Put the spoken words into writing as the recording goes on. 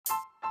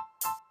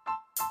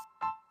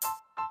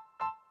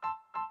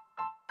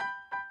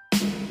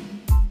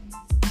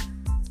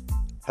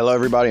Hello,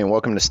 everybody, and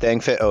welcome to Staying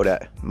Fit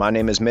ODAT. My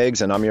name is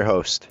Miggs, and I'm your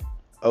host.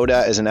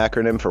 ODAT is an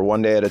acronym for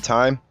One Day at a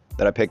Time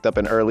that I picked up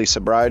in early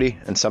sobriety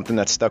and something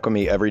that's stuck with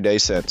me every day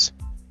since.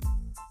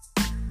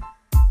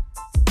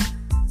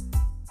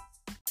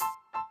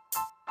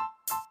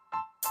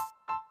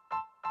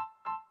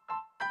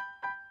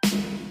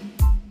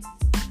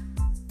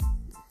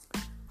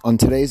 On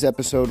today's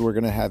episode, we're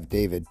going to have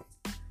David.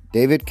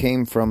 David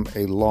came from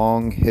a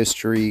long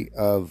history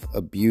of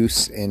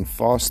abuse in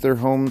foster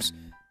homes,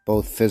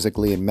 both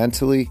physically and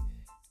mentally,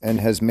 and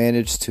has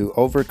managed to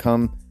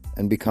overcome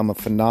and become a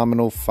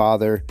phenomenal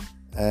father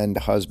and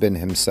husband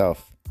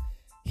himself.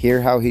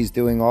 Hear how he's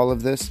doing all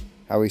of this,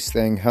 how he's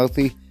staying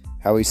healthy,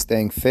 how he's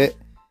staying fit,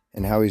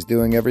 and how he's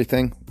doing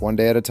everything one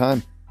day at a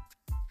time.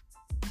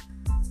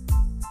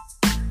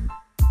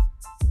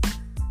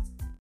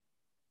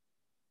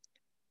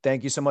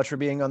 Thank you so much for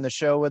being on the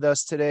show with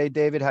us today,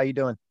 David. How you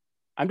doing?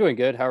 I'm doing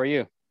good. How are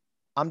you?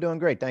 I'm doing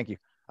great. Thank you.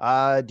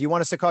 Do you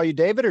want us to call you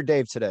David or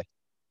Dave today?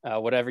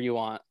 Whatever you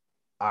want.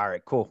 All right,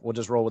 cool. We'll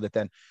just roll with it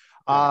then.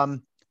 Right.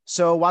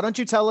 So why don't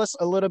you tell us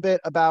a little bit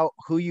about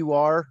who you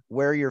are,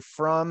 where you're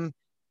from,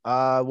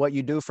 what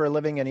you do for a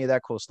living, any of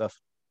that cool stuff.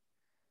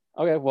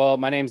 Okay. Well,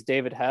 my name's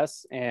David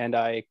Hess, and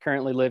I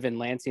currently live in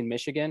Lansing,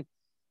 Michigan.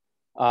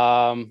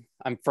 I'm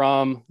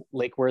from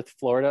Lake Worth,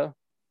 Florida,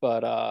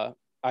 but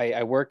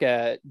I work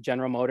at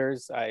General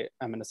Motors.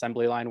 I'm an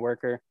assembly line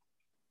worker.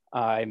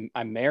 I'm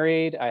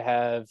married. I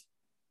have,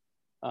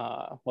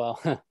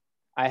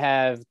 I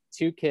have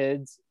 2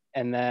 kids,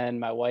 and then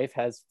my wife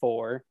has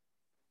 4.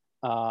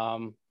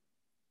 And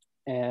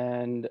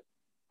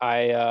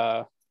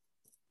I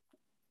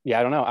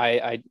don't know.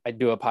 I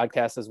do a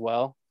podcast as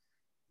well.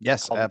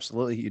 Yes,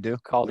 absolutely. You do.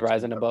 Called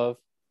Rise and Above.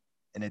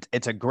 And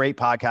it's a great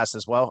podcast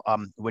as well,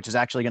 which is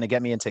actually going to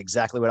get me into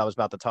exactly what I was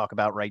about to talk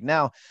about right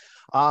now.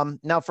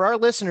 Now, for our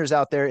listeners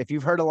out there, if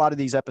you've heard a lot of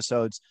these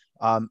episodes,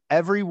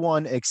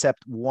 everyone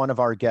except one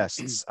of our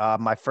guests,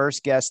 my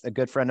first guest, a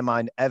good friend of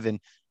mine, Evan,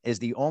 is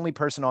the only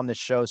person on this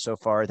show so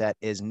far that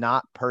is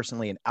not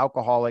personally an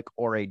alcoholic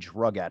or a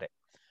drug addict.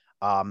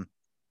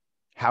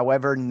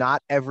 However,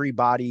 not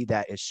everybody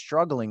that is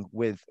struggling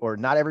with, or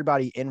not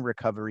everybody in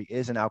recovery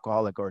is an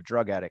alcoholic or a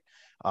drug addict.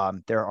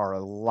 There are a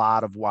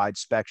lot of wide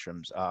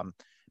spectrums.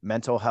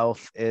 Mental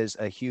health is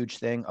a huge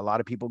thing. A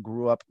lot of people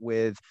grew up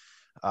with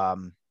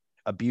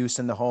abuse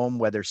in the home,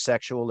 whether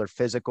sexual or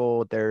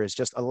physical. There is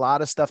just a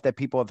lot of stuff that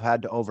people have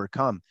had to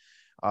overcome.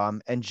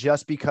 And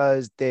just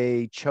because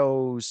they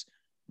chose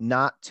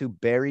not to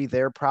bury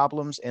their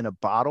problems in a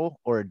bottle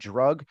or a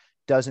drug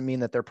doesn't mean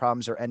that their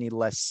problems are any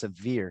less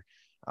severe.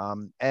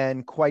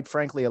 And quite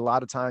frankly, a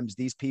lot of times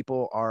these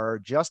people are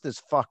just as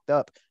fucked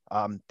up.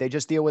 They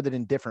just deal with it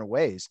in different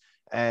ways.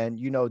 And,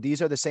 you know,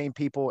 these are the same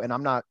people, and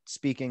I'm not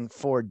speaking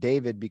for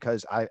David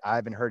because I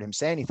haven't heard him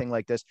say anything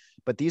like this,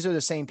 but these are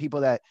the same people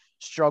that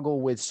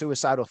struggle with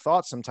suicidal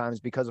thoughts sometimes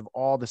because of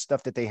all the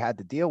stuff that they had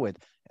to deal with.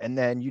 And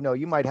then, you know,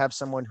 you might have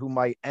someone who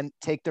might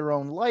take their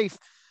own life,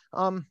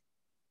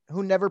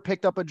 who never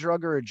picked up a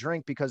drug or a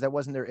drink because that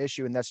wasn't their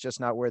issue, and that's just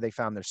not where they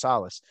found their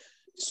solace.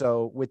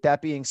 So with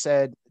that being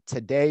said,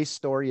 today's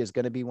story is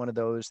going to be one of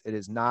those. It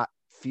is not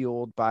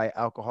fueled by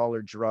alcohol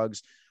or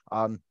drugs,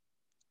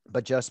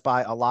 but just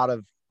by a lot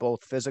of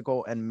both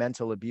physical and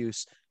mental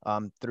abuse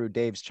through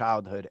Dave's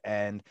childhood.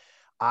 And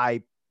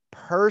I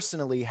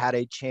personally had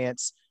a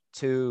chance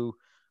to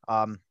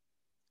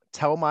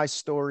tell my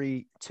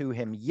story to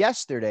him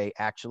yesterday.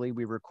 Actually,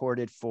 we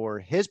recorded for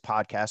his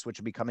podcast, which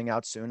will be coming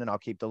out soon, and I'll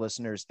keep the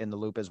listeners in the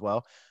loop as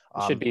well.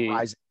 Should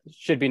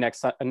be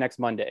next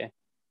Monday.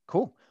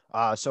 Cool.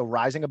 So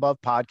Rising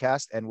Above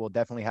podcast, and we'll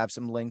definitely have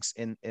some links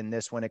in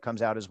this when it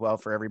comes out as well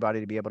for everybody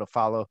to be able to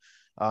follow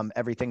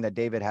everything that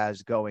David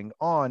has going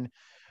on.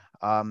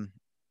 And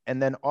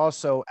then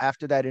also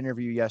after that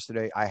interview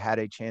yesterday, I had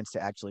a chance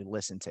to actually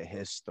listen to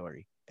his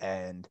story,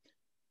 and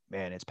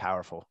man, it's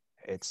powerful.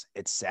 It's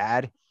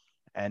sad,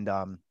 and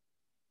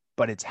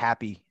but it's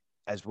happy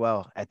as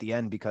well at the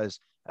end, because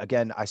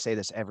again, I say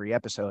this every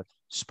episode,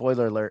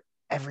 spoiler alert,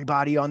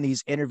 everybody on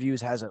these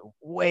interviews has a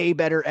way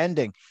better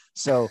ending.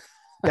 So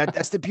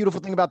that's the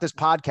beautiful thing about this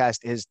podcast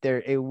is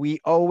we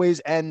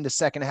always end the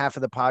second half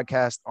of the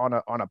podcast on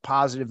a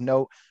positive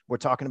note. We're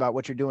talking about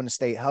what you're doing to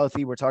stay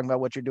healthy. We're talking about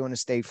what you're doing to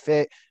stay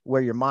fit,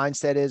 where your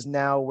mindset is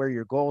now, where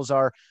your goals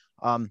are.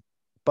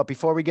 But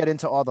before we get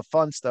into all the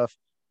fun stuff,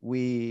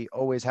 we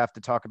always have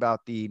to talk about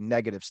the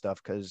negative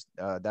stuff, because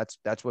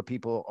that's what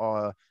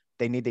people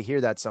they need to hear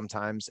that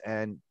sometimes.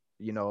 And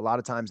you know, a lot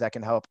of times that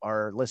can help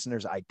our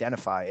listeners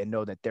identify and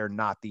know that they're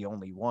not the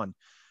only one.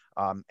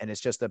 And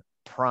it's just a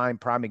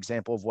prime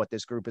example of what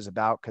this group is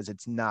about, because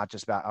it's not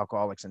just about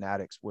alcoholics and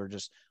addicts.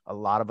 A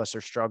lot of us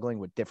are struggling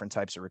with different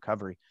types of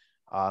recovery.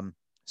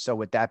 So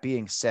with that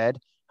being said,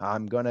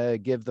 I'm going to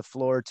give the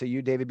floor to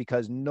you, David,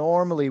 because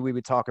normally we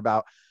would talk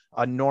about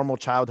a normal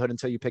childhood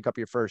until you pick up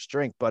your first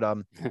drink. But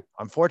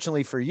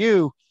unfortunately for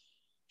you,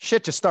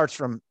 shit just starts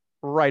from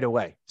right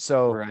away.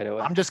 So Right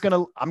away. I'm just going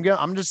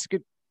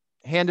to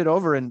hand it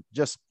over and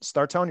just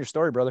start telling your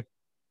story, brother.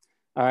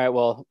 All right.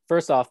 Well,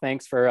 first off,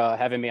 thanks for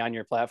having me on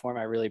your platform.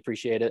 I really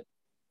appreciate it.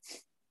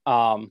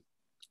 Um,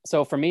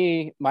 so for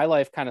me, my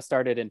life kind of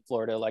started in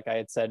Florida, like I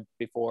had said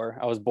before.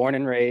 I was born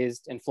and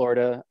raised in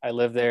Florida. I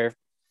lived there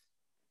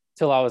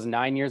till I was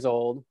 9 years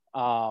old.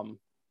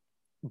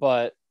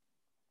 But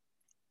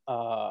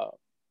uh,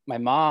 my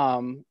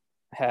mom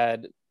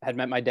had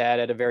met my dad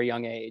at a very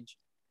young age,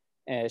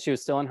 and she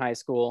was still in high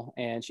school,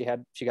 and she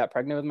got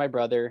pregnant with my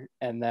brother,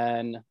 and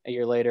then a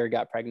year later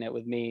got pregnant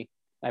with me.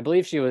 I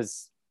believe she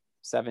was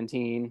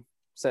 17,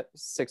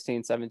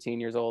 16, 17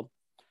 years old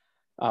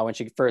when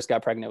she first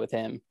got pregnant with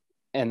him,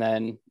 and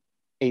then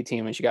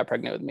 18 when she got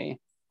pregnant with me.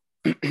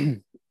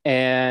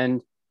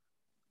 And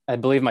I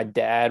believe my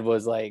dad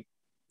was like,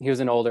 he was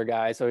an older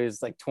guy, so he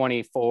was like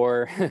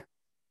 24.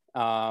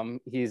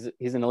 He's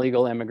an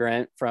illegal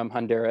immigrant from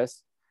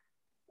Honduras,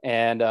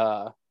 and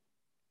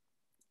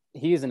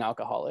he's an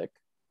alcoholic.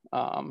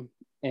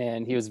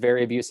 And he was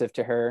very abusive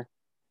to her.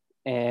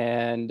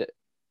 And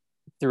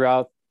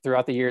throughout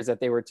the years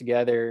that they were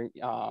together,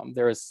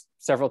 there was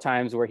several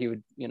times where he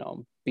would,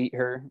 beat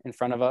her in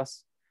front of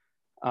us.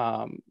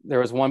 There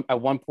was at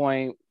one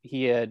point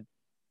he had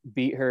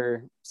beat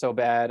her so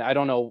bad. I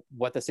don't know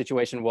what the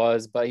situation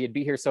was, but he had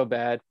beat her so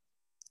bad.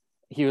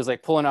 He was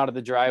like pulling out of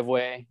the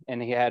driveway,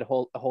 and he had a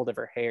hold of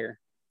her hair,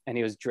 and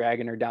he was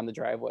dragging her down the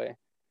driveway.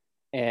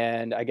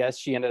 And I guess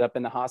she ended up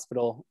in the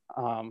hospital,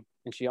 and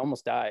she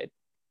almost died.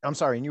 I'm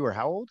sorry, and you were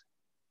how old?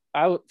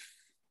 I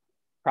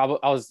probably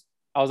I was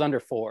under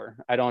 4.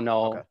 I don't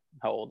Okay. know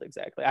how old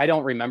exactly. I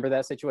don't remember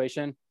that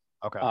situation.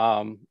 Okay.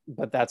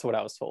 But that's what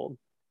I was told.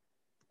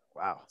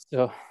 Wow.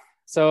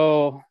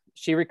 So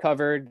she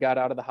recovered, got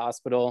out of the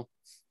hospital,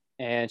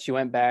 and she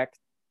went back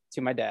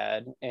to my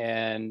dad,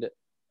 and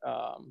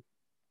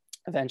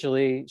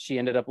eventually she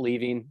ended up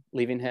leaving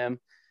him.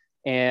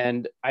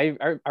 And I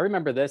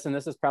remember this, and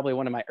this is probably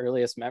one of my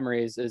earliest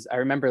memories, is I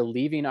remember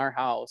leaving our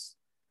house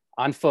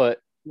on foot.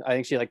 I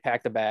think she like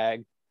packed a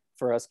bag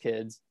for us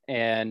kids,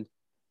 and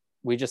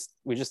we just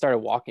started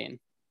walking.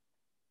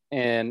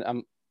 And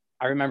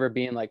I remember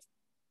being like,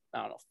 I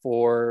don't know,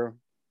 4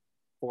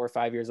 or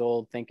 5 years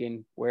old,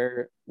 thinking,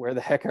 where the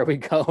heck are we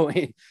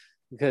going?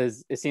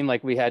 Because it seemed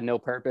like we had no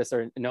purpose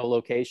or no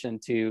location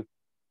to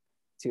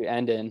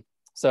end in.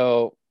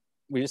 So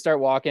we just start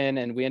walking,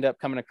 and we end up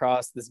coming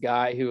across this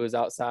guy who was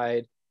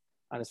outside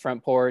on his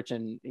front porch,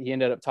 and he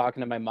ended up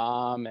talking to my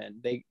mom,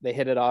 and they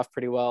hit it off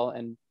pretty well.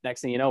 And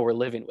next thing you know, we're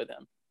living with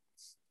him.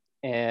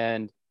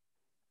 And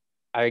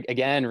I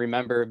again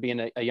remember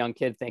being a young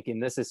kid thinking,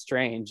 this is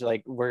strange.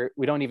 Like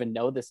we don't even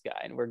know this guy,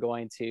 and we're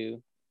going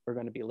to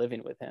be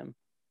living with him.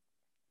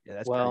 Yeah,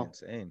 that's pretty Well,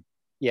 insane.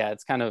 yeah,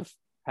 it's kind of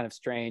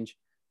strange.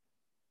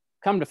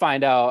 Come to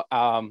find out,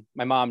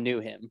 my mom knew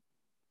him,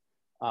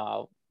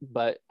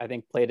 but I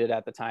think played it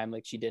at the time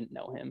like she didn't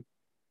know him.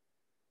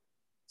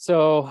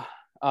 So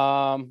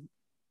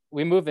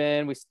we move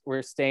in.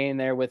 We're staying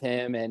there with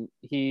him, and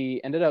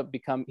he ended up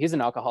he's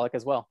an alcoholic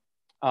as well.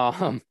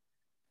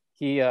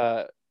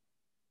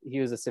 He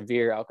was a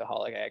severe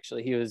alcoholic.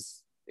 Actually, he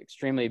was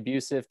extremely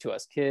abusive to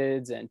us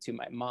kids and to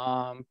my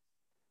mom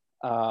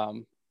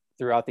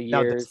throughout the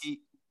Now, years.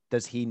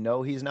 does he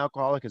know he's an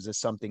alcoholic? Is this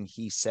something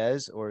he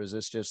says, or is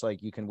this just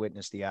like you can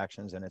witness the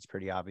actions and it's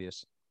pretty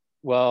obvious?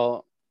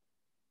 Well,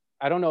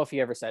 I don't know if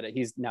he ever said it.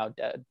 He's now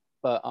dead,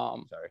 but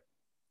Sorry.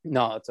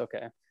 no, it's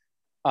okay.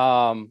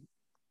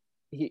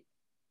 He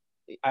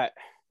I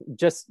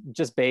just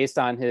based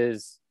on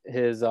his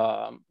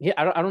I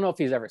don't know if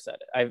he's ever said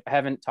it. I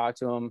haven't talked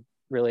to him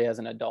really as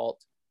an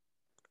adult.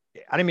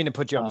 I didn't mean to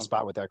put you on the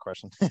spot with that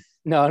question.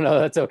 No,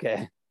 that's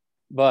okay.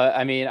 But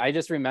I mean, I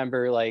just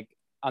remember like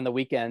on the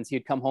weekends,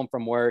 he'd come home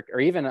from work, or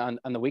even on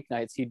the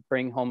weeknights, he'd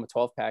bring home a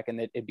 12 pack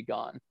and it'd be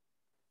gone.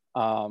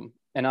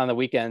 And on the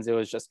weekends, it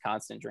was just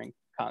constant drink.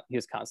 He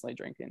was constantly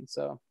drinking.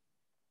 So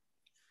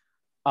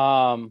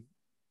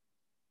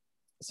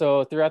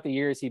throughout the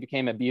years, he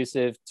became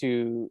abusive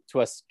to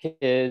us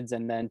kids,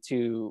 and then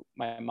to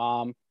my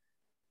mom.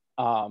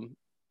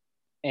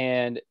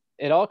 And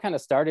it all kind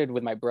of started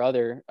with my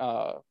brother.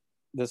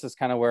 This is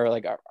kind of where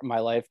like my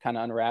life kind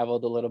of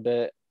unraveled a little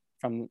bit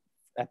from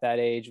at that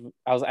age.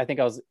 I think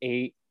I was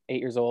 8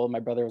 years old. My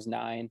brother was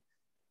 9.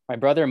 My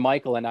brother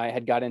Michael and I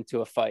had got into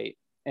a fight,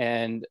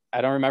 and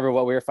I don't remember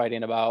what we were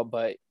fighting about,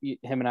 but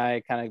him and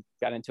I kind of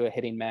got into a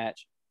hitting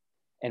match.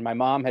 And my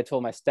mom had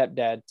told my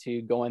stepdad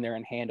to go in there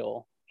and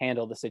handle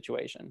the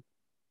situation.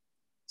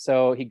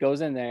 So he goes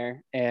in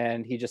there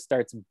and he just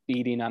starts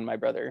beating on my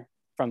brother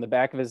from the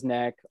back of his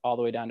neck all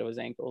the way down to his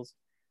ankles.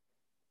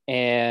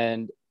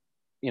 And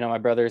my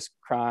brother's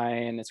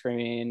crying and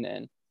screaming,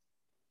 and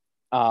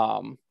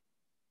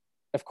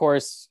of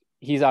course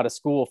he's out of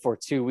school for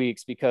 2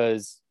 weeks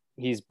because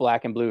he's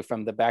black and blue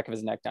from the back of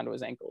his neck down to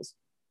his ankles.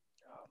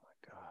 Oh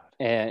my God.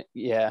 And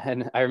yeah,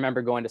 and I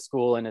remember going to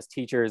school and his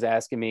teachers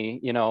asking me,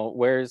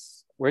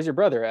 where's your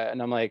brother at?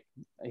 And I'm like,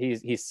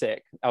 he's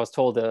sick. I was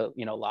told to,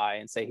 lie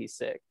and say he's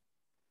sick.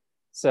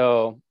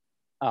 So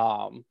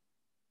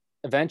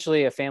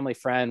eventually a family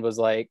friend was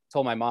like,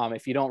 told my mom,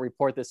 if you don't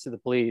report this to the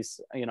police,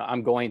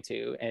 I'm going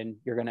to, and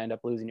you're going to end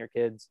up losing your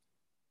kids.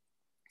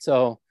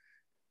 So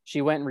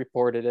she went and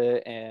reported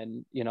it,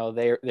 and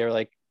they're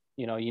like,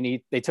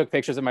 they took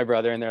pictures of my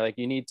brother, and they're like,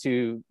 you need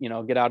to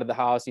get out of the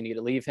house, you need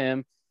to leave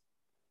him,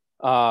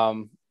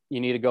 you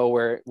need to go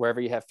wherever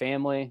you have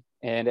family.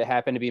 And it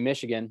happened to be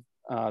Michigan.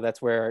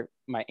 That's where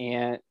my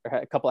aunt, I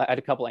had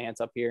a couple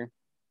aunts up here.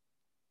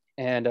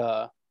 And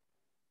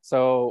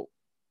so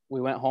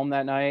we went home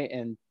that night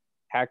and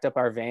packed up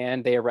our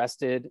van. They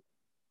arrested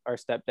our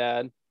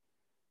stepdad,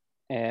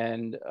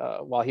 and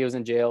while he was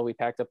in jail, we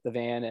packed up the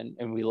van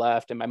and we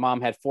left. And my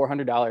mom had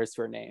 $400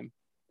 to her name,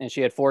 and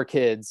she had 4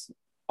 kids,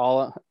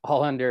 all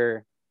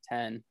under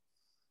 10.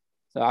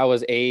 So I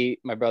was 8,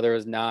 my brother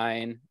was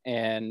 9,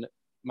 and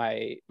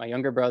my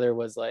younger brother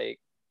was like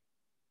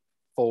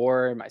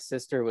 4, and my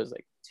sister was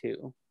like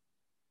 2.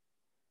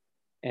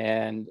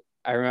 And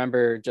I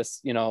remember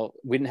just, we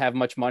didn't have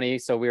much money,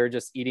 so we were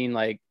just eating,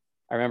 like,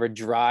 I remember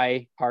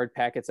dry, hard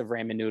packets of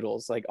ramen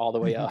noodles, like all the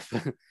way up.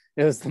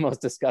 It was the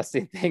most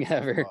disgusting thing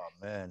ever. Oh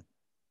man.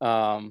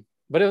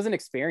 But it was an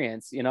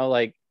experience,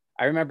 like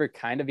I remember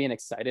kind of being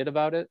excited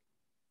about it.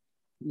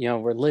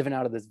 We're living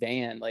out of this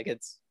van. Like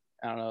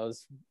I don't know, it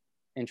was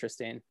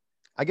interesting.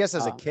 I guess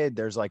as a kid,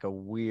 there's like a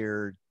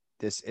weird,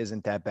 this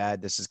isn't that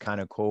bad, this is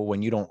kind of cool,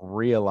 when you don't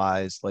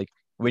realize, like,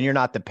 when you're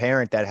not the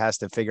parent that has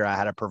to figure out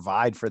how to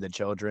provide for the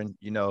children,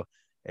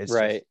 it's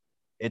right.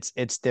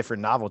 It's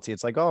different novelty.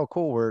 It's like, oh,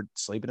 cool, we're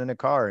sleeping in a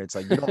car. It's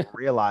like, you don't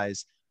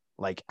realize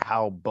like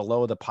how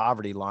below the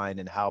poverty line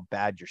and how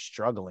bad you're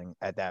struggling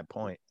at that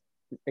point.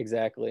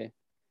 Exactly.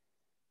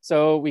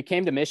 So we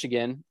came to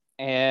Michigan,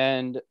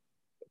 and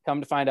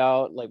come to find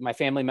out, like, my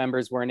family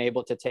members weren't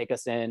able to take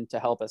us in to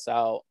help us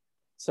out.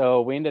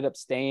 So we ended up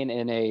staying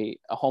in a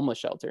homeless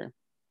shelter.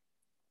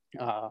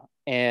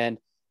 And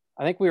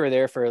I think we were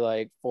there for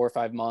like 4 or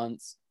 5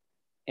 months,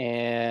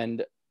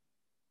 and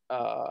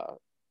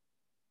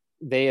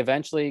they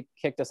eventually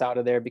kicked us out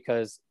of there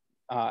because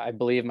I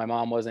believe my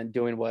mom wasn't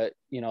doing what,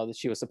 that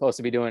she was supposed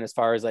to be doing as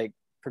far as like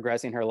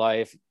progressing her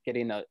life,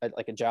 getting a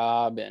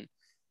job and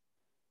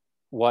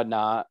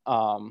whatnot.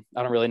 I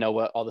don't really know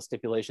what all the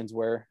stipulations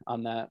were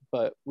on that,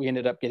 but we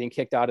ended up getting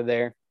kicked out of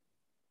there,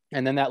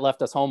 and then that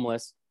left us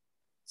homeless.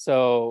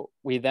 So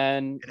we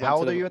then. And how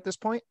old are you at this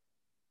point?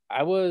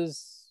 I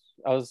was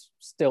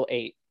still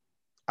 8.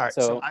 All right.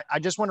 So I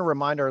just want to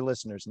remind our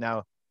listeners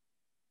now,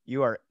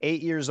 you are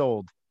 8 years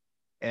old,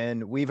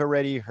 and we've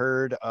already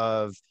heard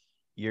of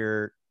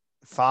your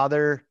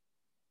father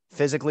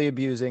physically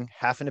abusing,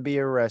 having to be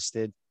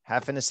arrested,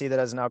 having to see that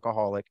as an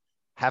alcoholic,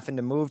 having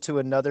to move to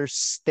another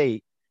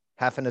state,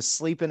 having to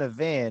sleep in a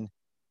van,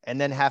 and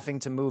then having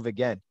to move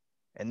again.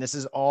 And this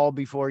is all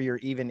before you're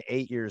even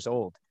 8 years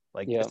old.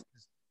 Like, yeah.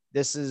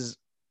 This is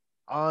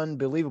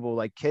unbelievable.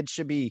 Like, kids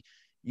should be,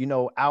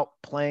 out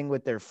playing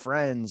with their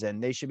friends,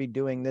 and they should be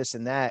doing this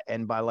and that.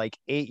 And by like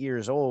 8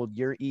 years old,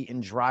 you're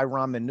eating dry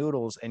ramen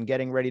noodles and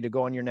getting ready to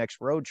go on your next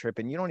road trip.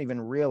 And you don't even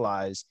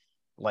realize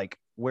like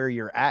where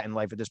you're at in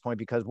life at this point,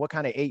 because what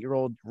kind of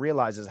 8-year-old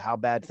realizes how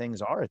bad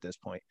things are at this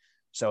point?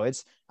 So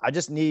I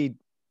just need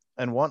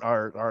and want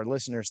our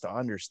listeners to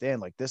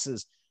understand, like, this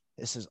is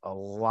a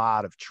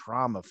lot of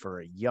trauma for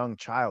a young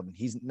child. And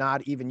he's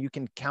not even, you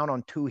can count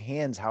on 2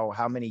 hands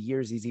how many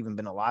years he's even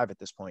been alive at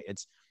this point.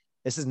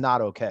 This is not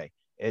okay.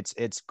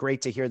 It's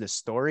great to hear the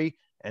story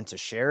and to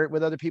share it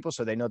with other people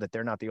so they know that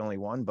they're not the only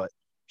one, but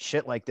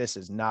shit like this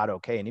is not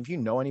okay. And if you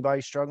know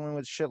anybody struggling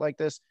with shit like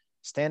this,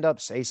 stand up,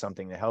 say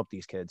something to help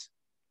these kids.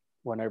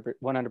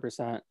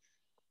 100%.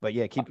 But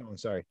yeah, keep going.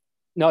 Sorry.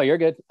 No, you're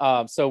good.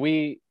 So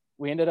we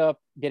ended up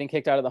getting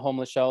kicked out of the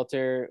homeless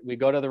shelter. We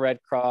go to the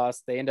Red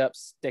Cross. They end up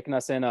sticking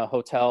us in a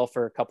hotel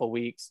for a couple of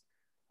weeks.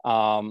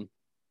 And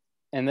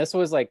this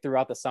was like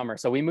throughout the summer.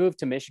 So we moved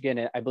to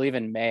Michigan, I believe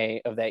in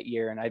May of that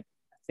year. And I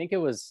think it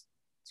was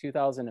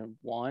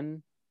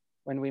 2001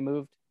 when we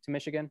moved to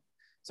Michigan.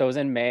 So it was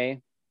in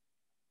May,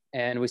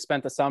 and we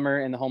spent the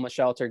summer in the homeless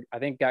shelter. I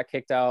think got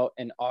kicked out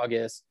in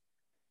August.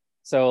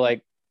 So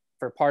like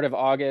for part of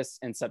August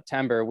and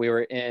September, we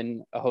were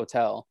in a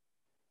hotel.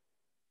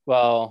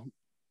 Well,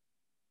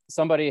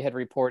 somebody had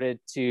reported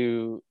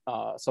to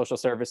social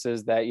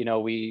services that,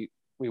 we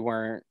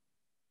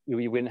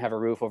wouldn't have a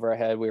roof over our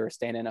head. We were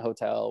staying in a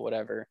hotel,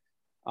 whatever.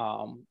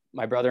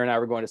 My brother and I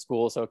were going to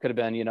school, so it could have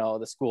been,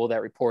 the school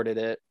that reported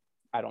it.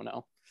 I don't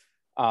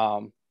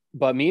know.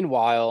 But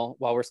meanwhile,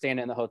 while we're staying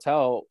in the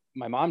hotel,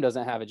 my mom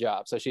doesn't have a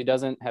job. So she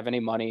doesn't have any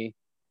money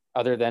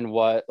other than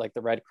what like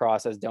the Red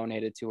Cross has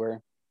donated to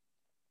her.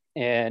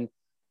 And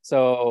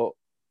so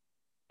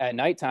at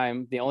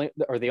nighttime, the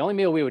only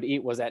meal we would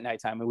eat was at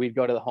nighttime, and we'd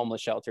go to the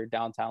homeless shelter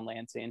downtown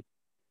Lansing.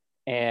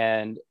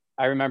 And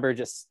I remember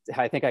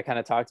I think I kind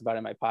of talked about it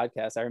in my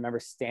podcast. I remember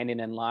standing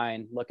in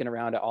line, looking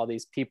around at all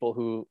these people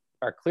who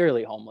are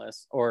clearly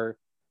homeless or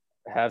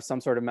have some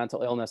sort of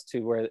mental illness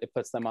to where it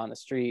puts them on the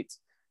streets.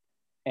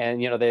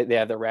 And, they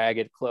have the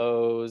ragged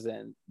clothes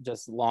and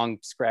just long,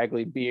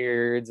 scraggly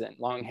beards and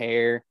long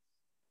hair.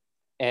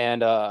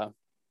 And I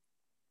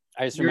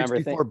just remember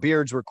before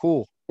beards were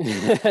cool.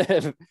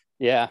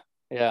 Yeah.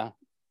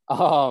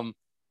 So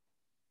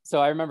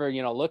so I remember,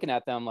 looking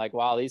at them like,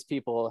 wow, these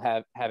people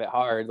have it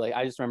hard. Like,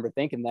 I just remember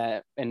thinking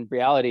that in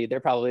reality, they're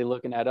probably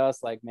looking at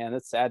us like, man,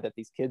 it's sad that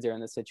these kids are in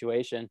this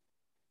situation.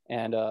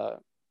 And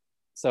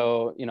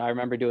so, I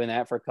remember doing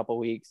that for a couple of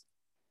weeks.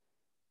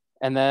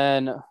 And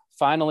then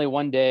finally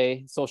one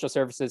day, social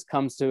services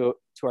comes to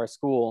our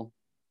school,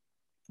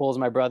 pulls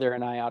my brother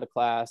and I out of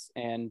class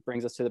and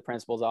brings us to the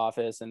principal's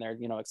office. And they're,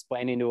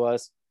 explaining to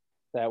us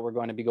that we're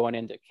going to be going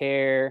into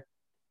care,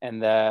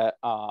 and that,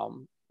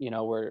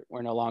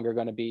 we're no longer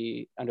going to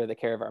be under the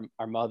care of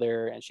our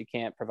mother, and she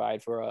can't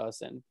provide for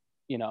us. And,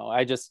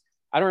 I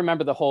don't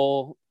remember the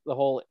whole, the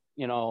whole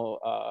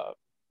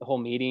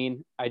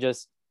meeting. I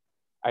just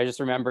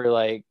remember,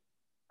 like,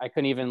 I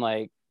couldn't even,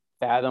 like,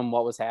 fathom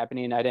what was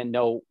happening. I didn't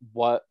know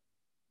what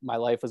my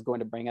life was going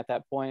to bring at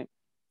that point.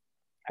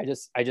 I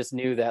just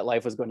knew that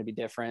life was going to be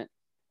different,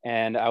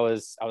 and I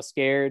was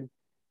scared,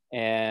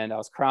 and I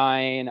was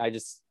crying. I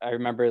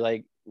remember,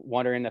 like,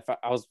 wondering if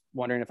I was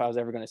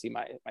ever going to see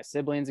my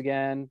siblings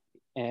again.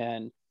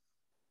 And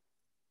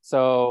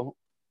so,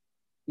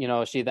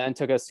 she then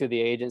took us to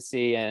the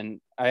agency. And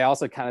I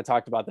also kind of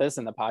talked about this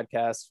in the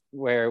podcast,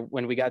 where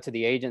when we got to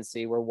the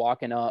agency, we're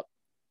walking up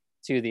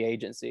to the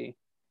agency,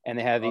 and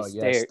they have these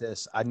stairs.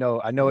 This I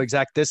know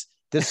exact this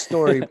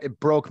story. It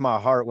broke my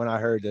heart when I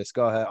heard this.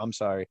 Go ahead. I'm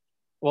sorry.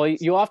 Well,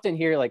 you often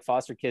hear, like,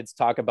 foster kids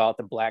talk about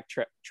the black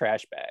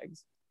trash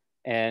bags,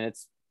 and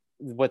it's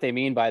what they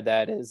mean by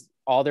that is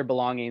all their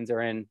belongings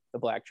are in the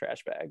black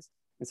trash bags.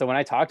 And so when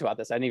I talked about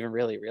this, I didn't even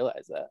really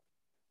realize that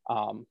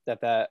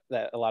that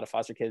a lot of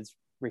foster kids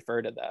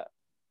refer to that.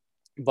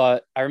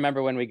 But I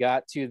remember when we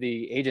got to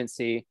the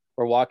agency,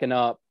 we're walking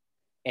up,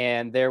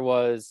 and there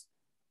was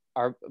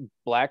our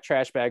black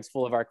trash bags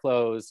full of our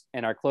clothes,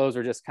 and our clothes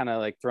were just kind of,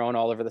 like, thrown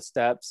all over the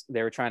steps.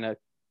 They were trying to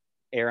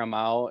air them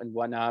out and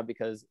whatnot,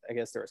 because I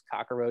guess there was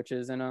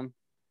cockroaches in them.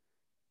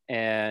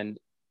 And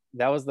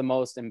that was the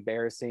most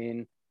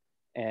embarrassing.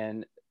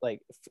 And, like,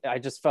 I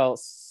just felt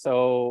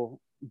so,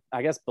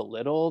 I guess,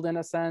 belittled in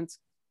a sense.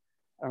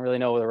 I don't really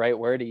know the right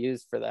word to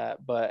use for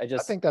that, but I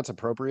think that's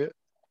appropriate.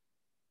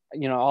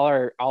 All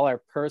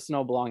our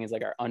personal belongings,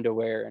 like our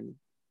underwear and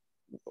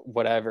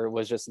whatever,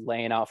 was just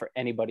laying out for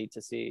anybody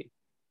to see.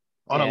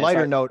 On a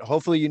lighter note,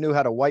 hopefully you knew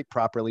how to wipe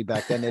properly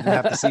back then. They didn't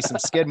have to see some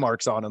skid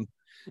marks on them.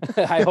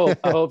 I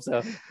hope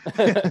so.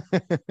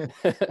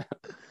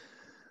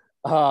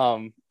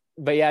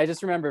 But yeah, I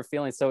just remember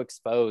feeling so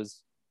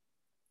exposed.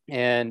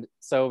 And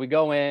so we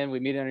go in, we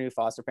meet our new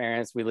foster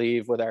parents, we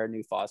leave with our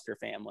new foster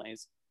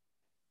families.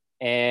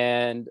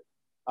 And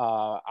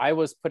I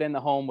was put in the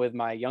home with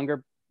my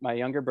younger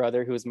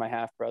brother, who was my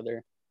half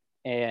brother,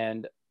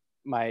 and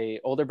my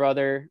older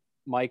brother,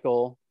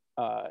 Michael,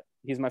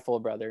 he's my full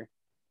brother.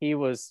 He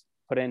was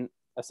put in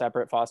a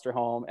separate foster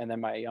home. And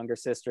then my younger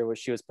sister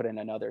she was put in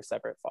another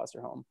separate foster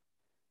home.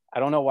 I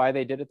don't know why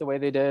they did it the way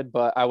they did,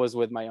 but I was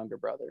with my younger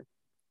brother,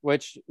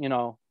 which,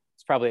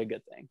 it's probably a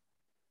good thing.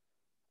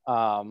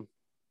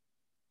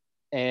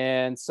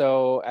 And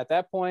so at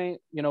that point,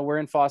 we're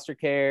in foster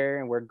care,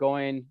 and we're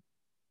going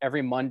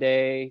every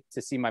Monday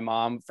to see my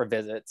mom for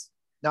visits.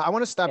 Now, I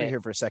want to stop you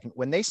here for a second.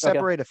 When they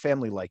separate a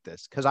family like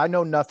this, because I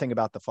know nothing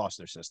about the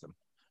foster system.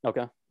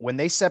 Okay. When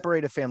they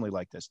separate a family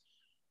like this,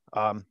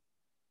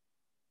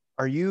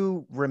 are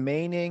you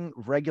remaining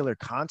regular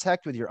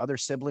contact with your other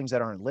siblings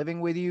that aren't living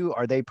with you?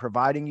 Are they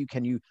providing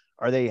you?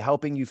 Are they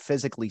helping you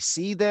physically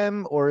see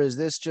them? Or is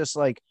this just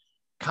like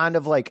kind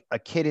of like a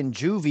kid in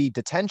juvie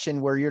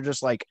detention where you're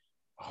just like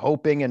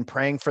hoping and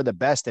praying for the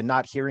best and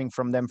not hearing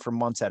from them for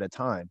months at a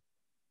time?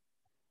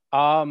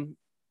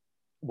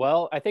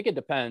 Well, I think it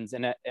depends.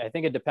 And I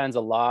think it depends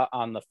a lot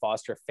on the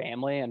foster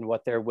family and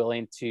what they're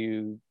willing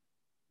to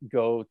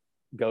go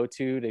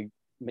to,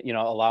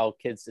 allow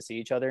kids to see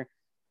each other.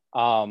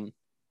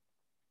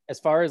 As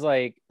far as,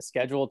 like,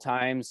 scheduled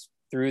times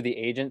through the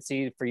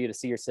agency for you to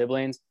see your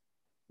siblings,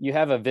 you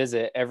have a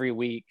visit every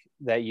week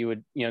that you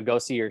would, go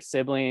see your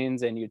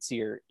siblings, and you'd see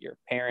your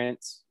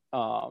parents.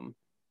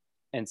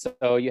 And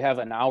so you have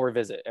an hour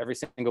visit every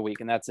single week,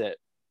 and that's it.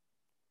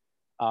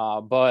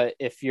 But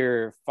if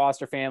your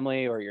foster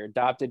family or your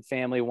adopted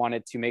family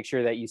wanted to make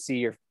sure that you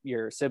see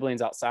your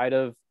siblings outside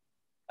of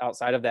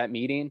that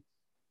meeting,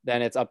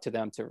 then it's up to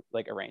them to,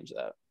 like, arrange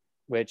that,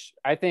 which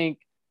I think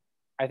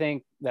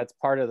that's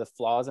part of the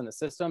flaws in the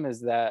system,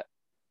 is that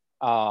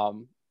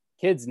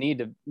kids need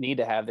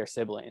to have their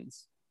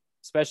siblings,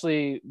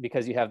 especially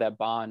because you have that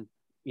bond,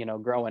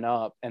 growing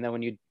up. And then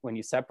when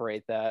you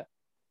separate that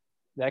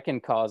can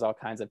cause all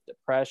kinds of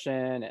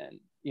depression and,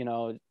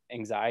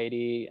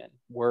 anxiety and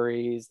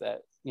worries that,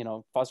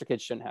 foster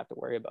kids shouldn't have to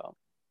worry about.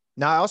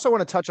 Now, I also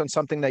want to touch on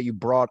something that you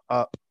brought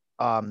up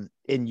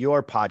in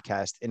your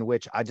podcast, in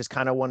which I just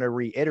kind of want to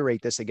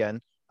reiterate this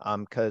again,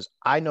 because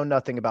I know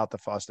nothing about the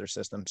foster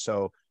system.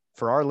 So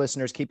for our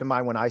listeners, keep in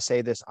mind when I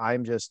say this,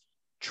 I'm just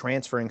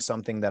transferring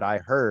something that I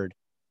heard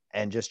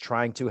and just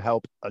trying to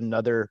help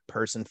another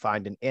person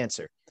find an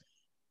answer.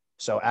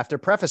 So after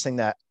prefacing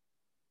that,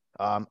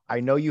 I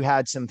know you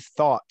had some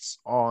thoughts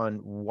on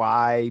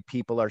why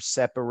people are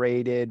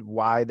separated,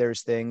 why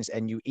there's things,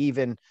 and you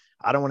even,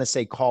 I don't want to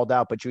say called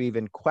out, but you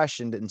even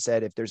questioned and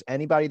said, if there's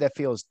anybody that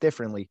feels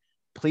differently,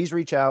 please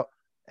reach out,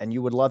 and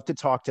you would love to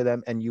talk to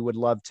them and you would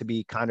love to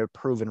be kind of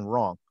proven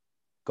wrong.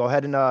 Go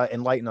ahead and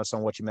enlighten us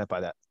on what you meant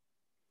by that.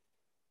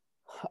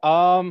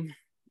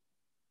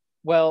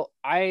 Well,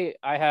 I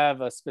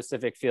have a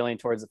specific feeling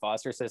towards the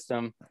foster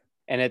system,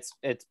 and it's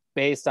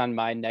based on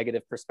my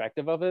negative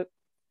perspective of it.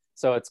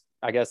 So it's,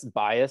 I guess,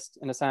 biased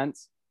in a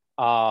sense.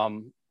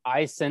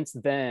 I since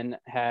then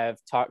have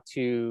talked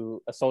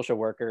to a social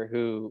worker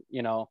who,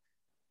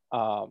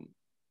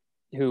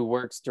 who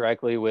works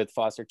directly with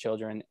foster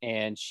children,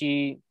 and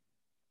she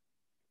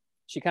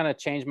kind of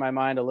changed my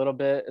mind a little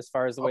bit as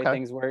far as the way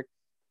things work,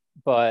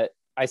 but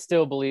I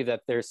still believe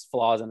that there's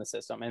flaws in the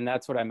system, and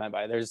that's what I meant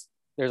by there's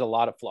a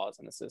lot of flaws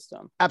in the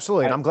system.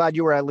 Absolutely. And I'm glad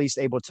you were at least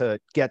able to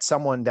get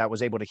someone that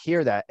was able to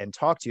hear that and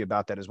talk to you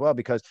about that as well,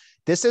 because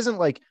this isn't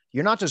like,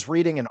 you're not just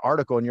reading an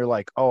article and you're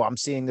like, oh, I'm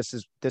seeing this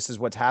is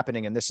what's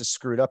happening and this is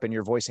screwed up and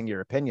you're voicing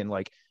your opinion.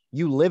 Like,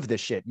 you live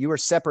this shit. You are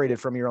separated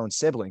from your own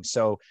siblings.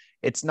 So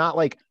it's not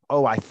like,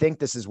 oh, I think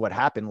this is what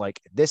happened. Like,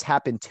 this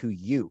happened to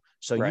you.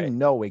 So you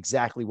know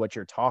exactly what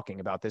you're talking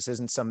about. This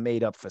isn't some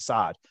made up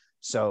facade.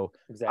 So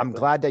I'm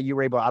glad that you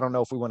were able, I don't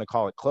know if we want to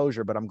call it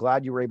closure, but I'm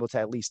glad you were able to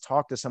at least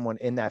talk to someone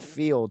in that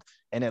field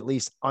and at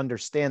least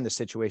understand the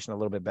situation a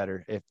little bit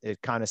better. It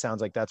kind of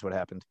sounds like that's what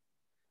happened.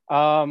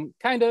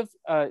 Kind of.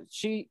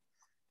 She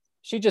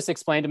just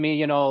explained to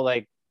me,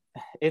 like,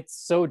 it's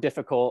so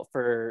difficult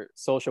for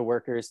social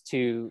workers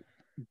to,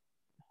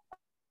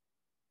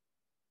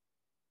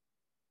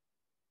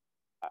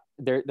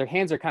 their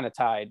hands are kind of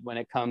tied when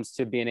it comes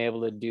to being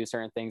able to do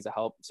certain things to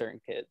help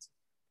certain kids,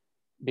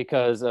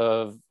 because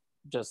of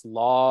just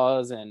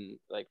laws and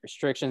like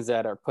restrictions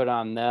that are put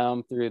on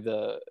them through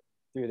the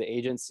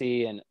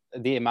agency, and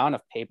the amount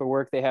of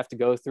paperwork they have to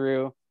go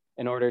through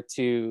in order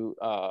to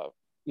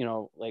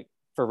like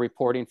for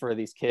reporting for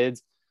these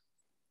kids.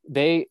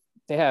 They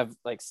have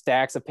like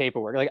stacks of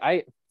paperwork.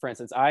 Like for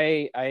instance,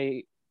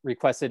 I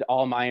requested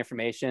all my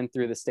information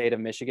through the state of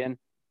Michigan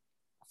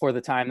for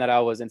the time that I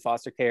was in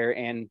foster care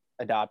and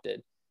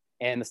adopted,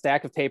 and the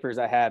stack of papers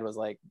I had was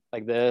like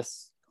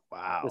this.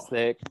 Wow. This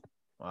thick.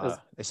 Wow.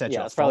 They sent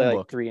it's probably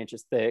like 3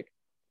 inches thick.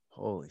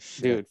 Holy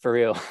shit, dude, for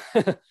real.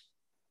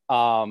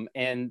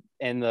 And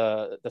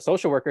the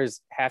social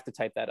workers have to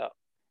type that up,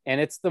 and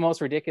it's the most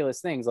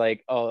ridiculous things,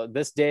 like, oh,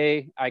 this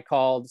day I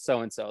called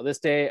so and so, this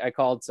day I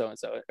called so and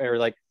so, or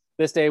like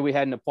this day we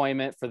had an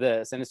appointment for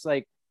this, and it's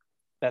like,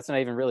 that's not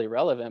even really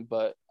relevant,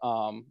 but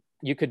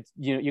you could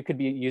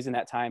be using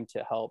that time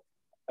to help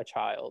a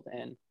child.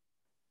 And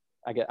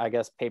I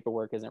guess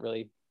paperwork isn't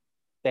really,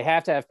 they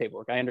have to have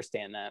paperwork, I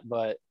understand that,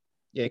 but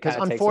yeah, because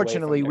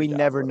unfortunately we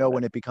never know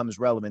when it becomes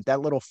relevant. That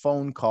little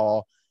phone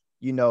call,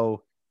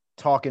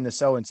 talking to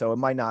so-and-so, it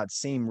might not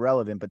seem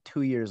relevant, but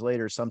 2 years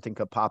later, something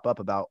could pop up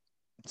about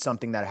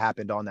something that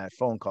happened on that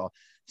phone call.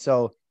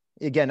 So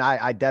again,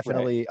 I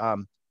definitely,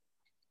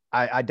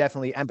 I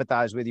definitely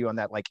empathize with you on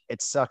that. Like,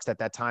 it sucks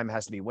that time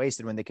has to be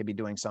wasted when they could be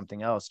doing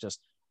something else. Just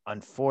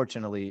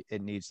unfortunately,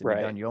 it needs to be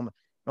done. You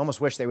almost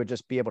wish they would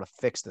just be able to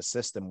fix the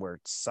system where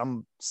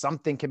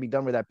something can be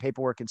done, where that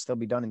paperwork can still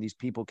be done, and these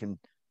people can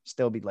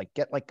still be like,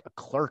 get like a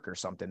clerk or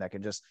something that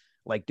can just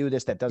like do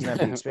this, that doesn't have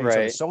the experience.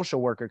 So the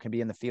social worker can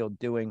be in the field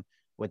doing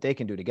what they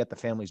can do to get the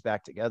families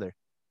back together.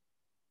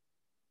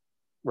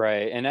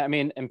 Right. And I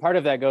mean, and part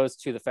of that goes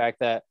to the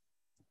fact that,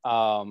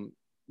 the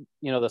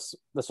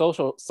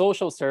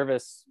social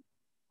service,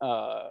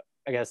 I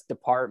guess,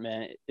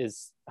 department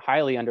is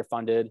highly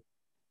underfunded,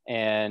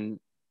 and,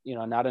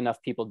 not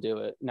enough people do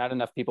it. Not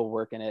enough people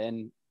work in it.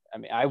 And I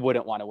mean, I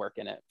wouldn't want to work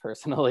in it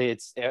personally.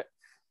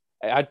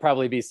 I'd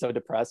probably be so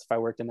depressed if I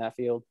worked in that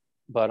field,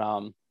 but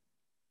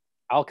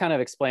I'll kind of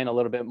explain a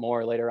little bit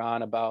more later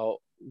on about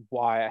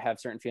why I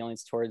have certain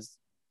feelings towards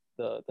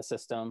the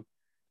system.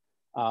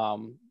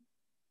 But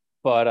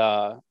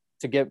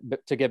to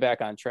get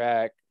back on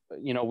track,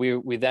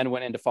 we then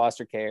went into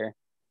foster care,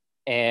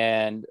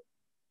 and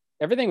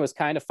everything was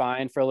kind of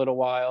fine for a little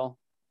while.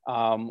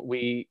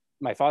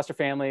 My foster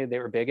family, they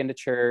were big into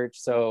church,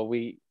 so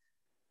we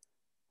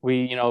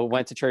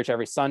went to church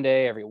every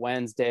Sunday, every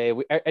Wednesday.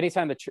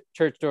 Anytime the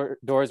church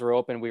doors were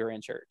open, we were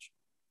in church.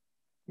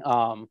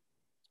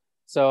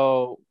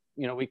 So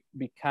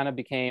we kind of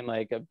became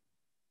like a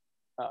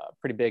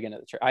pretty big into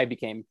the church. I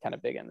became kind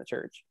of big in the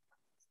church,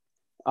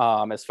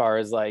 as far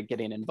as like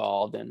getting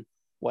involved and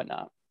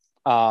whatnot.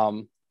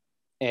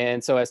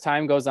 And so as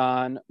time goes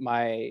on,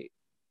 my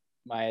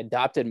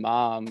adopted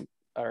mom,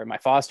 or my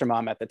foster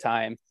mom at the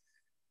time,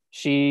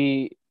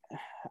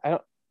 I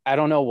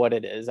don't know what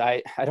it is.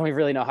 I don't even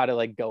really know how to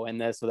like go in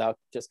this without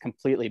just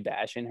completely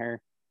bashing her.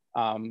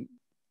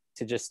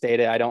 To just state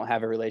it, I don't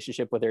have a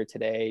relationship with her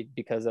today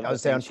because of. I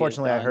would say,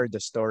 unfortunately, I heard the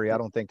story. I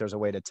don't think there's a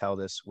way to tell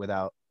this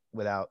without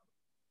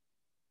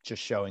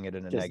just showing it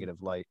in a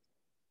negative light.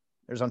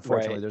 There's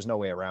no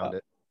way around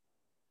it.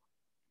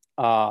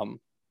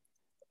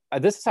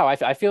 This is how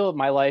I feel.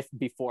 My life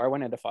before I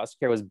went into foster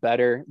care was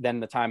better than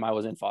the time I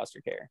was in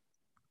foster care.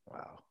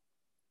 Wow.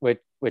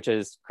 Which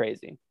is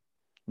crazy.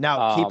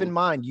 Now, keep in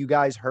mind, you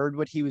guys heard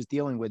what he was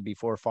dealing with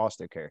before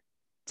foster care.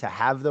 To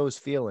have those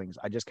feelings,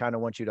 I just kind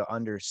of want you to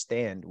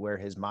understand where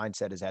his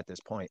mindset is at this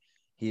point.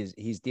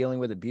 He's dealing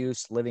with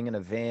abuse, living in a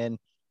van,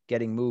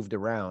 getting moved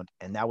around,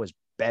 and that was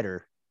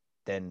better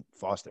than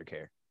foster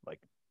care. Like,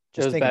 It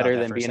just was think about better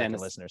that than for a being in second, a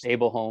listeners.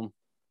 stable home.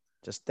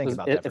 Just think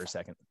about that for a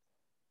second.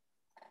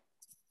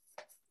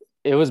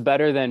 It was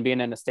better than being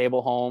in a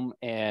stable home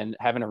and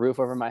having a roof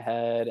over my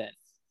head and,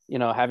 you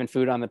know, having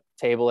food on the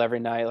table every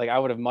night. Like, I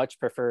would have much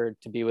preferred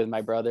to be with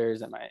my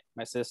brothers and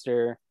my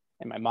sister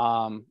and my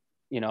mom,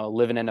 you know,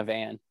 living in a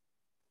van.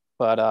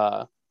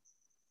 But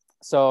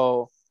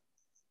so,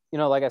 you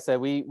know, like I said,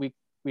 we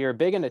are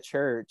big into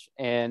church,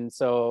 and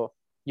so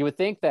you would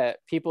think that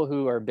people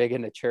who are big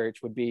into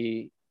church would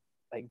be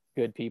like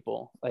good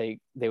people. Like,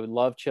 they would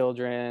love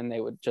children,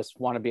 they would just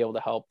want to be able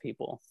to help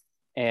people.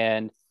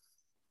 And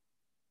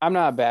I'm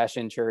not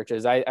bashing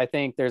churches. I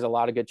think there's a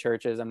lot of good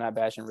churches. I'm not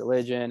bashing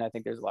religion. I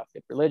think there's a lot of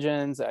good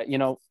religions. You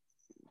know,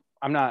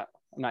 I'm not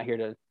here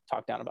to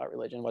talk down about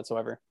religion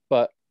whatsoever.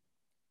 But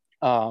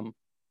in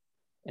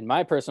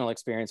my personal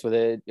experience with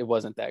it, it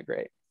wasn't that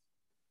great.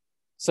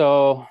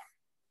 So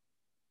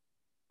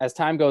as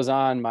time goes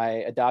on, my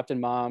adopted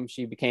mom,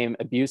 she became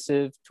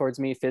abusive towards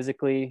me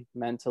physically,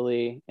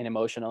 mentally, and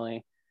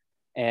emotionally.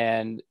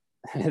 And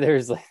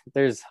there's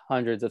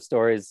hundreds of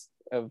stories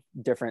of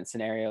different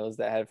scenarios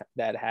that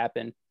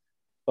happened.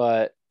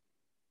 But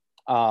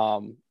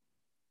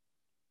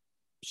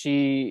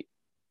she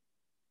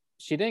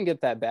didn't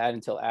get that bad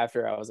until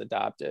after I was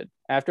adopted.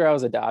 After I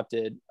was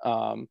adopted,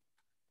 I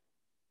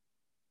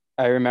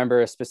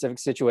remember a specific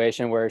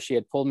situation where she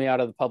had pulled me out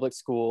of the public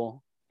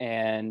school,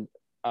 and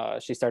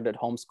she started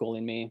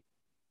homeschooling me.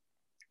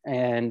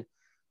 And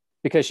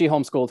because she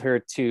homeschooled her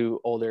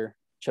two older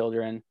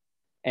children,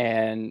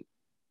 and,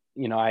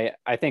 you know, I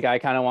think I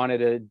kind of wanted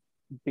to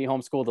be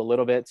homeschooled a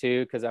little bit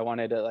too, because I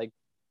wanted to like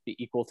be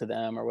equal to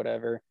them or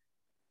whatever.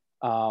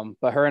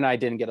 But her and I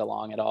didn't get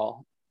along at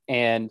all.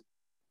 And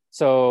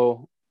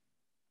so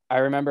I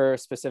remember a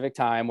specific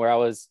time where I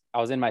was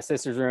in my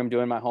sister's room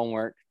doing my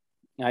homework.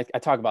 And I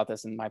talk about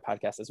this in my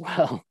podcast as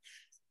well.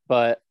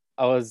 But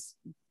I was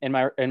in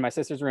my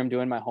sister's room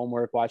doing my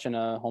homework, watching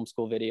a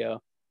homeschool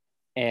video,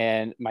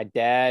 and my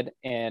dad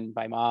and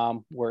my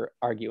mom were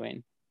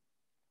arguing,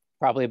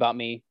 probably about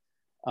me.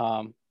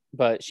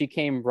 But she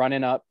came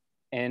running up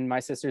in my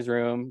sister's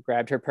room,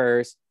 grabbed her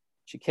purse,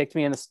 she kicked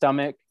me in the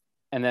stomach,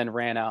 and then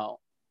ran out.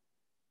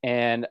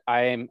 And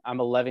I'm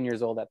 11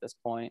 years old at this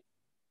point.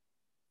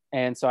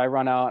 And so I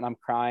run out and I'm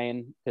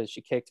crying because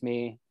she kicked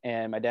me.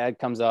 And my dad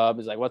comes up,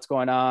 he's like, "What's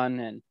going on?"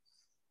 And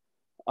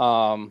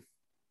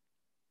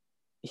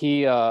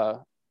he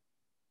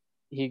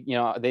you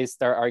know, they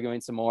start arguing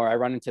some more. I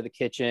run into the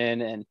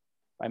kitchen, and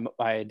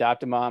my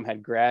adopted mom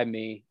had grabbed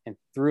me and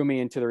threw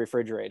me into the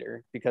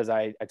refrigerator because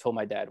I told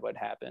my dad what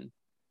happened.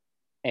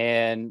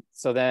 And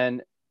so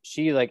then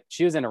she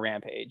was in a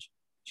rampage.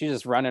 She's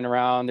just running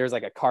around. There's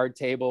like a card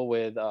table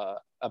with a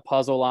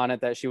puzzle on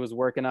it that she was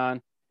working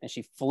on, and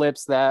she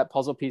flips that.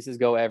 Puzzle pieces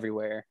go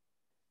everywhere.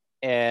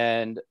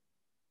 And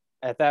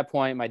at that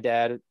point, my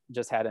dad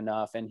just had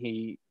enough, and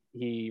he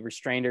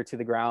restrained her to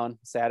the ground,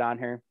 sat on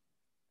her,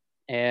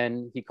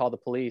 and he called the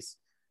police.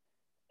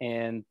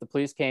 And the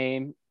police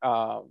came.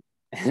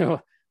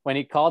 When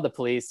he called the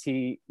police,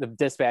 the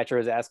dispatcher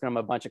was asking him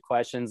a bunch of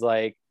questions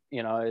like,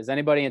 you know, is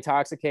anybody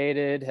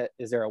intoxicated?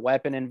 Is there a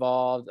weapon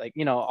involved? Like,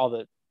 you know, all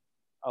the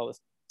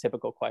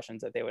typical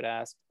questions that they would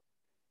ask.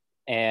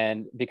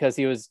 And because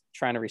he was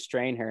trying to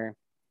restrain her,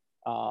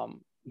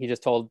 he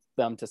just told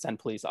them to send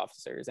police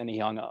officers, and he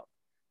hung up.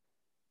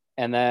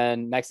 And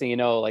then next thing you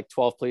know, like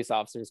 12 police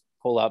officers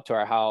pull up to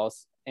our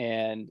house,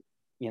 and,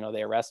 you know,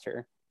 they arrest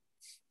her.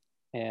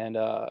 And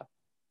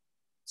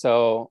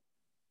so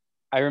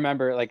I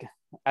remember, like,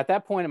 at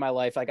that point in my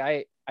life, like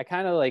I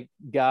kind of like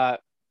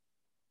got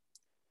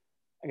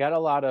a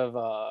lot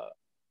of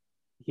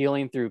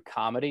healing through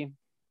comedy.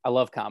 I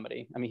love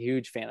comedy. I'm a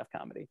huge fan of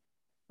comedy.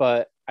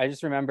 But I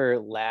just remember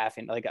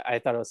laughing. Like, I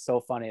thought it was so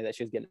funny that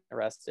she was getting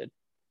arrested.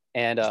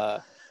 And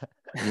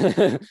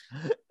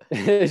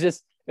it's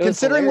just, it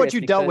considering what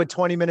you dealt with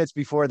 20 minutes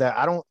before that,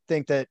 I don't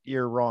think that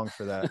you're wrong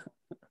for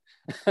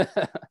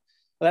that.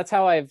 That's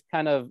how I've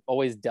kind of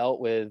always dealt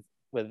with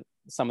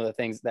some of the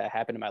things that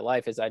happened in my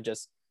life, is I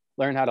just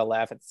learned how to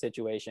laugh at the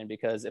situation,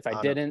 because if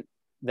I didn't,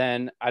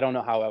 then I don't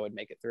know how I would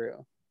make it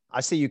through.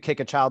 I see you kick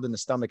a child in the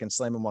stomach and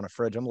slam him on a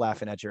fridge. I'm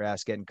laughing at your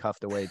ass getting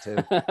cuffed away too.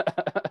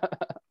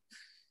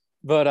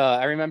 But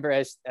I remember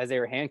as they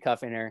were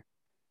handcuffing her,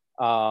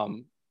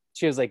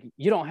 she was like,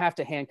 "You don't have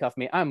to handcuff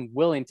me. I'm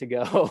willing to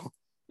go."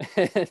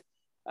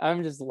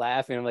 I'm just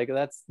laughing. I'm like,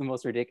 that's the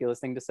most ridiculous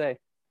thing to say.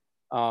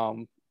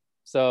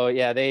 So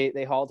yeah,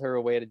 they hauled her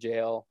away to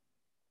jail.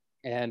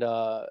 And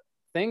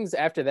things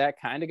after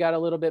that kind of got a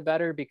little bit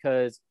better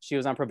because she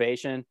was on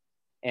probation.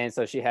 And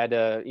so she had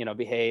to, you know,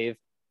 behave.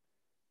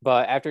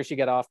 But after she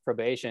got off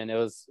probation, it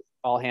was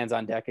all hands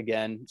on deck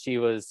again. She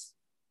was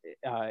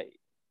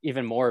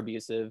even more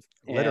abusive.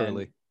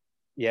 Literally. And,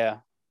 yeah.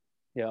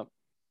 Yeah.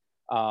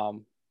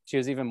 she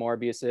was even more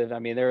abusive. I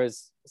mean, there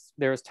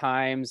was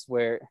times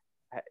where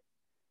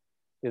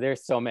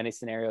there's so many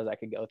scenarios I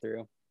could go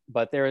through,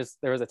 but there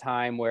was a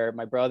time where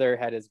my brother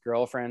had his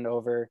girlfriend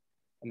over,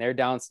 and they're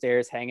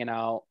downstairs hanging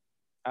out.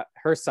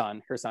 Her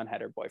son had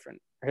her boyfriend,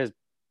 his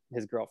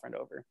girlfriend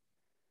over.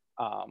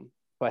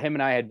 But him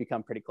and I had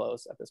become pretty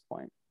close at this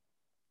point.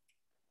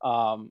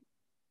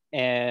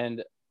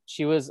 And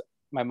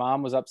my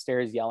mom was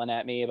upstairs yelling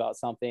at me about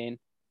something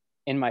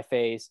in my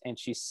face, and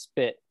she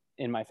spit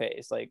in my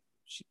face. Like,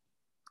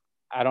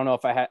 I don't know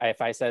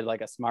if I said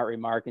like a smart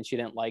remark and she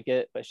didn't like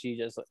it, but she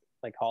just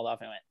like hauled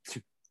off and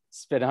went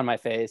spit on my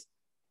face.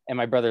 And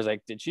my brother's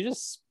like, did she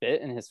just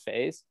spit in his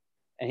face?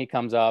 And he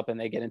comes up and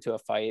they get into a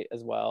fight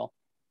as well.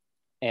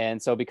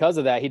 And so because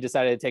of that, he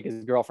decided to take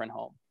his girlfriend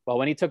home. Well,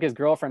 when he took his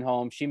girlfriend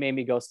home, she made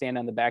me go stand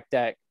on the back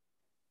deck.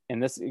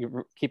 And this,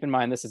 keep in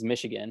mind, this is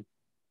Michigan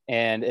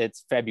and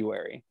it's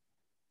February.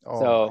 Oh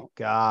so my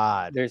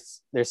God.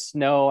 There's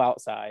snow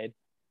outside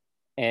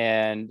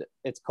and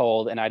it's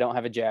cold and I don't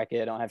have a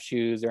jacket. I don't have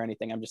shoes or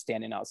anything. I'm just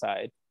standing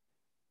outside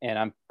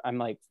and I'm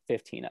like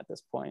 15 at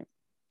this point.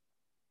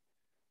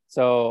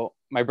 So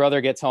my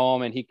brother gets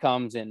home and he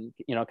comes and,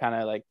 kind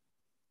of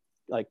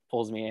like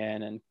pulls me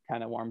in and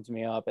kind of warms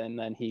me up. And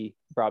then he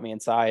brought me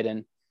inside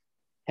and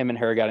him and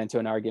her got into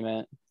an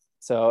argument.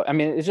 So, I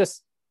mean, it's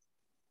just,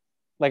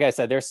 like I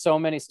said, there's so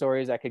many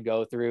stories I could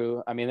go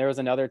through. I mean, there was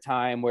another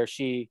time where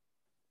we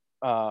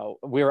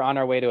were on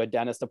our way to a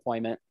dentist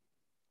appointment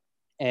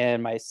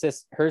and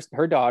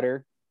her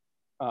daughter,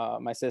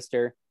 my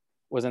sister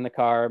was in the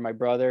car. My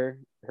brother,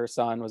 her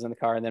son was in the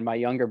car. And then my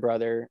younger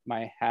brother,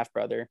 my half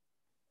brother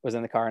was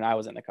in the car and I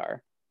was in the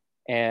car.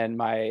 And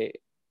my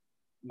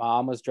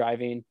mom was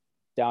driving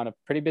down a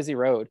pretty busy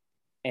road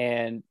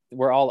and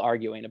we're all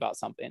arguing about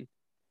something.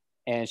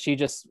 And she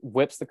just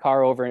whips the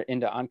car over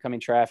into oncoming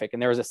traffic.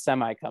 And there was a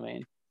semi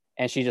coming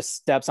and she just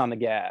steps on the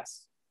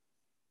gas.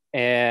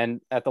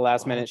 And at the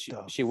last minute,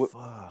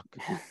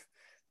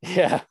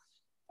 yeah,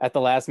 at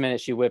the last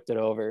minute, she whipped it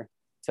over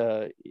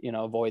to,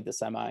 avoid the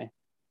semi.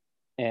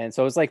 And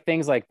so it was like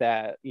things like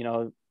that, it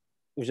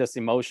was just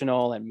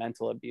emotional and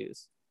mental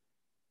abuse.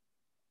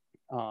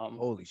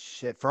 Holy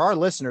shit. For our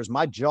listeners,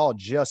 my jaw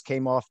just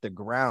came off the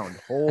ground.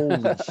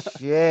 Holy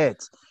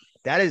shit.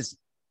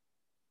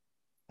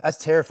 That's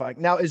terrifying.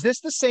 Now, is this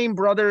the same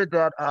brother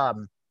that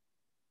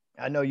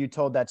I know you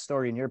told that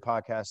story in your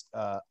podcast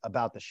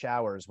about the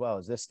shower as well?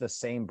 Is this the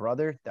same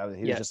brother that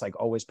he was just like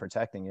always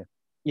protecting you?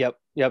 Yep.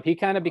 He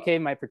kind of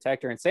became my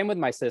protector, and same with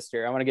my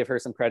sister. I want to give her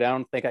some credit. I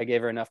don't think I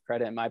gave her enough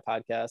credit in my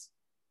podcast.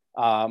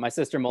 My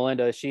sister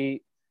Melinda,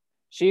 she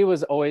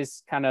was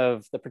always kind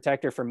of the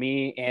protector for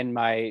me and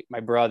my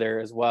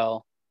brother as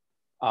well.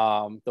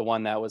 The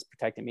one that was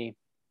protecting me.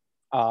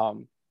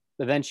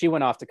 But then she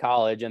went off to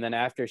college. And then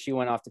after she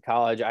went off to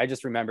college, I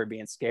just remember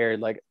being scared,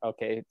 like,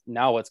 okay,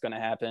 now what's going to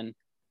happen?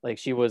 Like,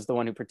 she was the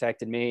one who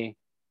protected me.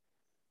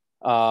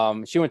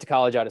 She went to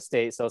college out of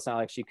state, so it's not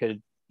like she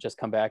could just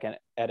come back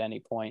at any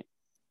point.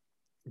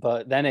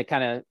 But then it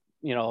kind of,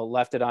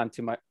 left it on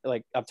to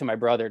up to my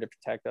brother to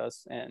protect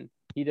us. And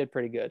he did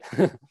pretty good.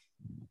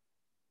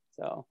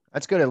 So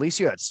that's good. At least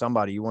you had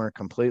somebody. You weren't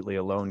completely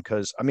alone.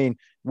 Because, I mean,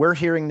 we're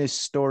hearing these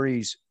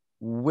stories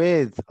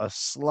with a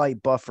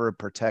slight buffer of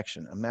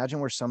protection. Imagine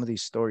where some of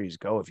these stories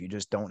go if you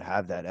just don't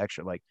have that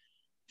extra. Like,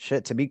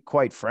 shit, to be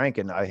quite frank,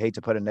 and I hate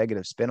to put a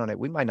negative spin on it,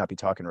 we might not be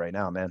talking right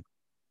now, man.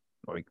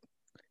 Like,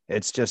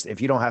 it's just, if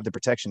you don't have the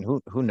protection,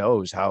 who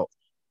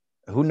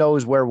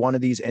knows where one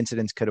of these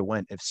incidents could have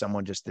went if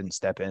someone just didn't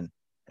step in.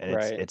 And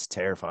it's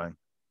terrifying.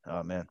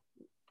 Oh, man.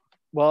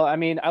 Well, I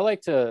mean, I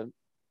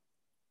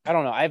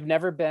don't know. I've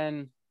never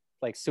been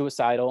like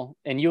suicidal.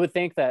 And you would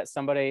think that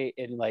somebody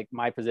in like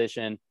my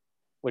position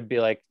would be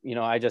like,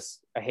 I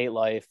hate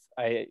life.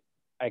 I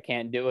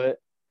can't do it.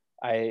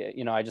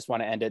 I just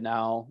want to end it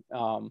now.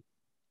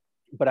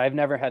 But I've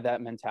never had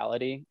that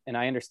mentality. And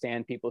I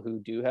understand people who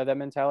do have that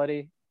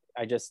mentality.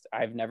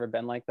 I've never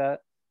been like that.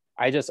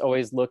 I just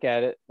always look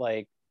at it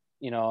like,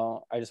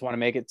 I just want to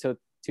make it to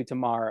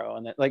tomorrow.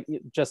 And then, like,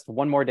 just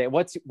one more day.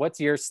 What's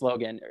your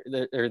slogan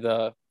or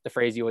the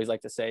phrase you always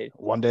like to say?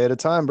 One day at a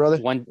time, brother.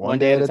 One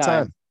day at a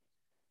time.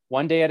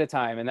 One day at a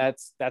time. And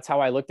that's how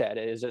I looked at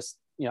it. Is just,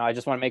 I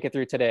just want to make it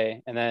through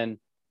today. And then if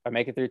I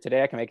make it through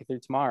today, I can make it through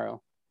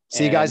tomorrow.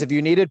 See, guys, if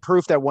you needed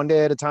proof that one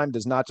day at a time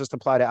does not just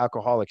apply to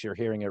alcoholics, you're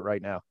hearing it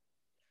right now.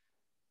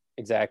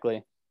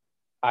 Exactly.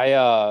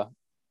 I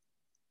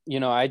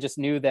just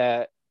knew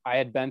that I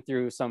had been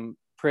through some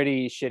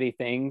pretty shitty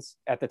things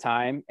at the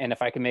time. And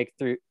if I can make it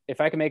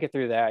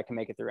through that, I can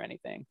make it through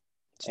anything.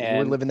 So you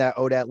were living that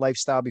ODAT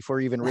lifestyle before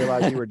you even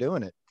realized you were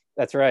doing it.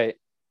 That's right.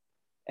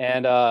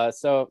 And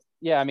so,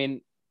 yeah, I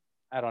mean,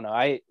 I don't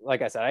know.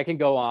 Like I said, I can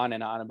go on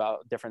and on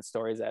about different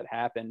stories that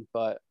happened,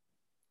 but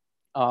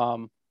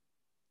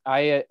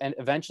I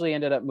eventually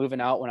ended up moving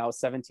out when I was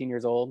 17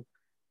 years old.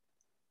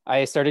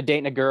 I started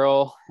dating a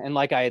girl, and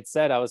like I had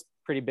said, I was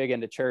pretty big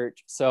into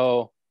church.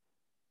 So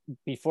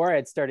before I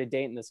had started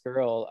dating this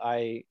girl,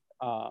 I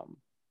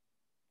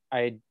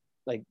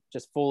like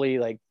just fully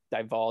like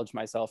divulged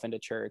myself into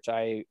church.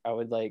 I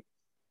would like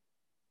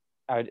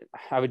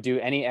I would do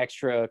any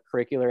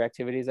extracurricular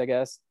activities, I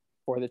guess,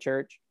 for the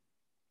church.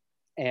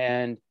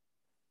 And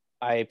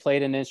I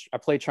played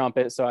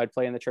trumpet, so I'd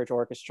play in the church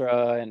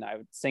orchestra, and I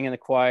would sing in the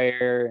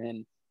choir,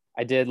 and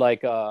I did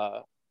like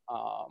a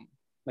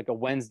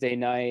Wednesday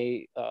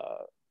night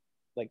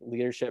like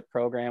leadership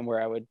program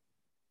where I would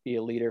be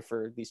a leader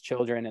for these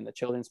children in the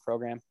children's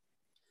program.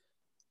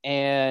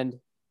 And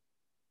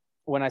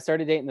when I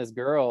started dating this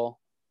girl,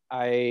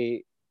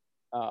 I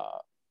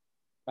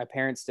my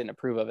parents didn't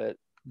approve of it.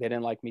 They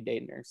didn't like me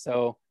dating her,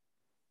 so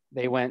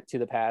they went to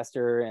the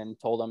pastor and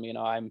told him,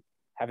 I'm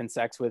having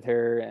sex with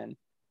her, and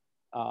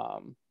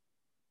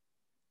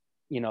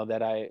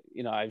that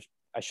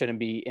I shouldn't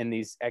be in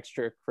these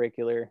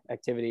extracurricular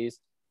activities.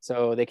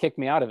 So they kicked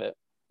me out of it.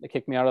 They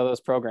kicked me out of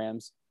those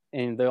programs,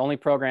 and the only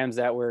programs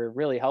that were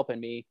really helping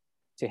me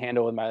to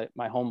handle with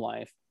my home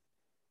life.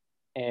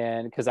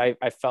 And because I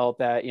felt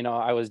that,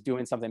 I was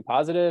doing something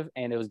positive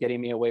and it was getting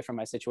me away from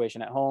my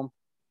situation at home.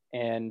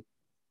 And,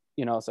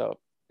 so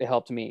it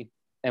helped me.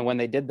 And when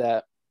they did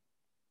that,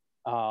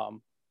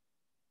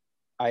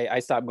 I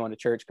stopped going to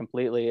church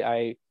completely.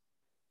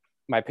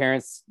 My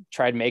parents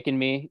tried making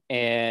me,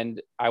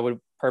 and I would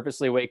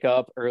purposely wake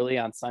up early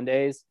on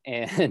Sundays,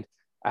 and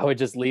I would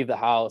just leave the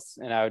house,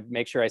 and I would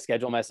make sure I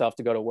schedule myself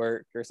to go to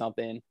work or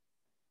something,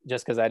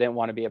 just because I didn't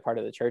want to be a part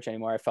of the church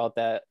anymore. I felt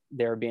that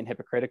they were being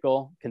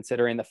hypocritical,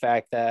 considering the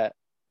fact that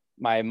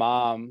my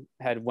mom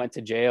had went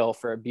to jail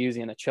for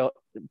abusing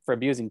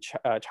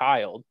a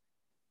child,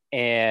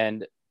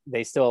 and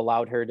they still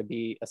allowed her to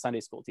be a Sunday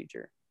school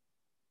teacher.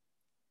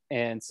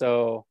 And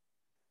so,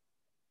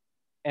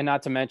 and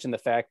not to mention the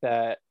fact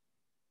that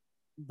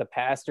the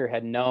pastor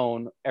had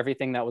known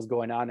everything that was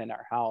going on in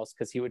our house,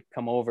 because he would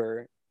come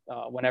over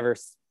whenever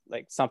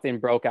like something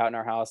broke out in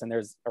our house and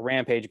there's a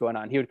rampage going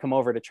on. He would come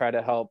over to try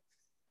to help,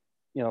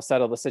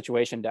 settle the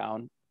situation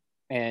down.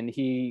 And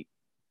he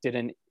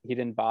didn't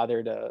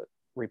bother to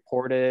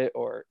report it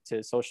or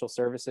to social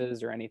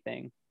services or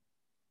anything.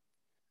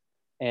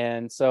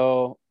 And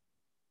so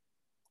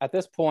at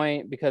this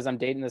point, because I'm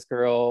dating this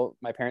girl,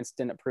 my parents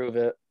didn't approve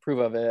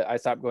of it. I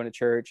stopped going to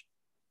church.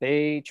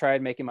 They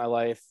tried making my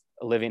life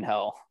a living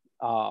hell.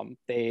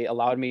 They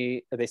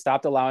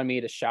stopped allowing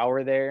me to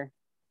shower there.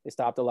 They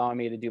stopped allowing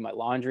me to do my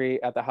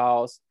laundry at the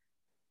house.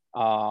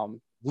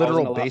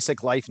 Literal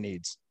basic life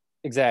needs.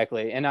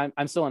 Exactly. And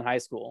I'm still in high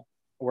school.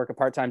 I work a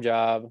part-time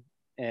job.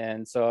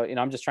 And so,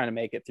 I'm just trying to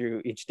make it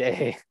through each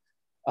day.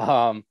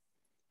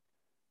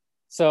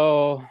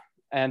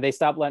 And they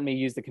stopped letting me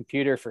use the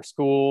computer for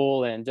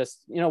school, and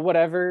just,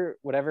 whatever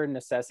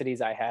necessities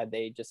I had,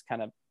 they just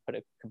kind of put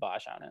a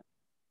kibosh on it.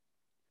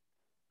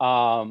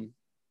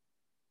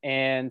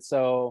 And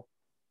so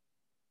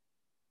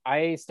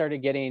I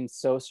started getting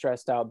so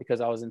stressed out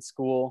because I was in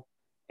school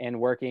and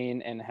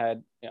working and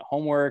had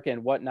homework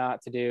and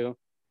whatnot to do.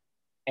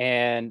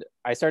 And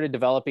I started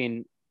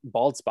developing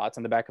bald spots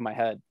on the back of my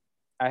head.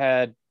 I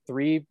had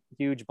 3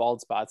 huge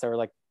bald spots that were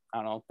like, I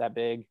don't know, that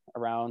big,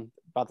 around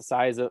about the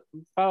size of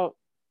about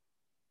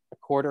a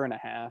quarter and a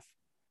half.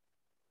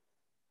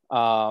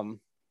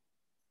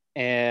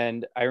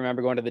 And I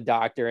remember going to the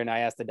doctor, and I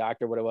asked the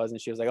doctor what it was,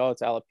 and she was like, "Oh,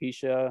 it's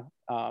alopecia.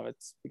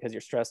 It's because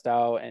you're stressed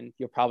out, and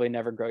you'll probably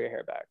never grow your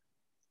hair back."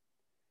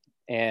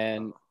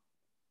 And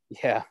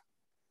yeah,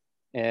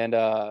 and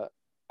I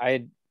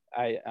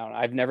don't know,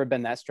 I've never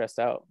been that stressed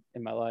out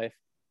in my life.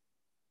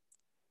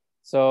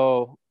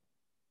 So,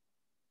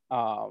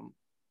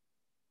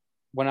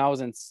 when I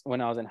was in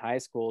high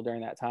school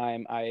during that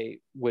time, I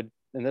would,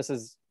 and this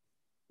is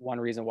one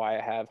reason why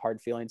I have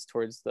hard feelings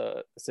towards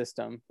the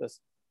system, the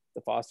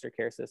foster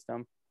care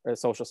system or the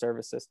social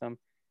service system.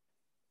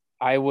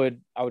 I would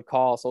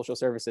call social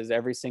services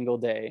every single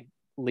day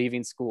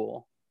leaving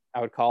school. I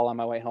would call on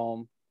my way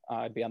home.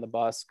 I'd be on the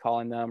bus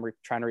calling them,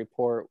 trying to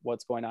report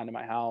what's going on in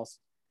my house.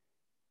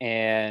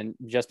 And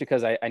just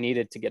because I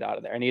needed to get out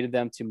of there, I needed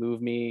them to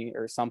move me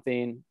or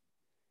something.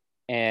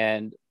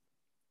 And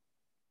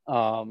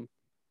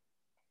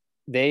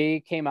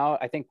they came out,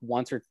 I think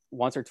once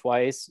or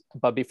twice,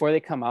 but before they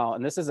come out,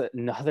 and this is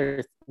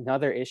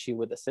another issue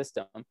with the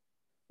system.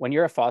 When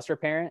you're a foster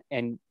parent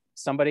and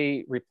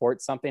somebody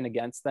reports something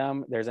against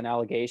them, there's an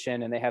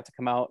allegation, and they have to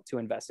come out to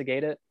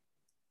investigate it.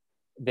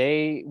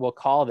 They will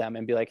call them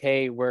and be like,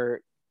 "Hey, we're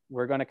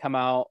going to come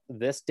out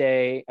this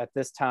day at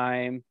this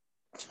time."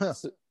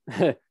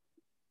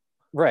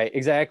 Right,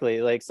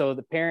 exactly. Like, so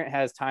the parent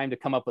has time to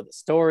come up with a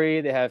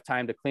story. They have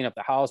time to clean up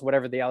the house,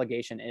 whatever the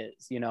allegation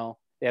is,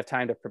 they have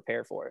time to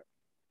prepare for it.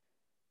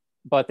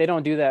 But they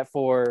don't do that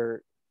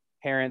for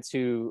parents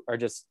who are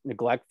just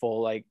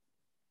neglectful, like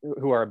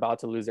who are about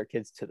to lose their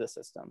kids to the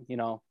system,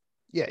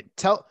 Yeah.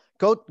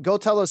 Go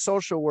tell a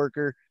social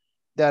worker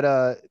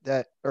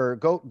or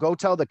go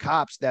tell the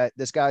cops that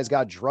this guy's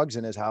got drugs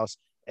in his house,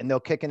 and they'll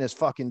kick in his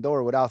fucking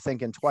door without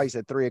thinking twice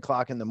at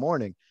 3:00 in the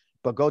morning.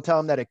 But go tell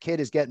them that a kid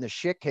is getting the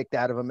shit kicked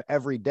out of him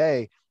every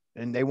day,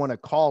 and they want to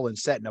call and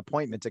set an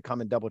appointment to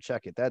come and double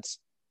check it. That's,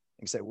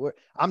 like I said,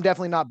 I'm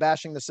definitely not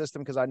bashing the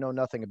system because I know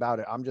nothing about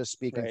it. I'm just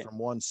speaking from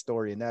one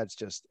story, and that's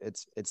just,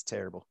 it's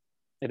terrible.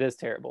 It is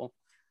terrible.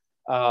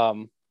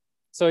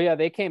 So yeah,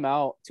 they came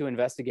out to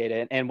investigate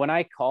it. And when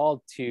I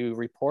called to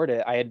report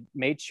it, I had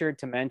made sure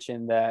to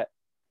mention that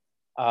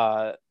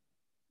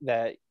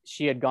that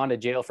she had gone to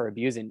jail for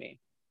abusing me.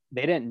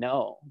 They didn't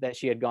know that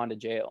she had gone to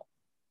jail.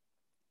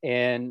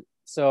 And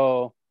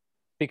so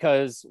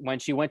because when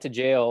she went to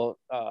jail,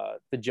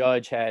 the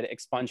judge had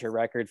expunged her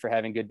record for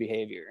having good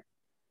behavior.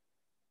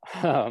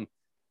 Um,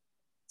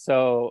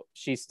 so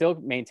she still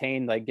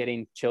maintained like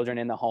getting children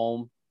in the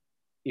home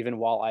even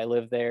while I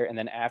lived there. And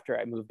then after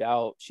I moved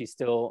out, she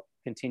still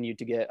continued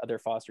to get other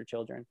foster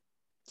children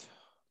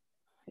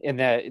and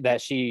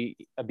that she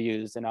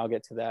abused. And I'll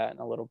get to that in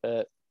a little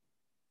bit.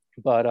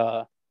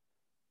 But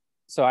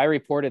so I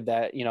reported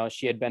that, you know,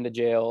 she had been to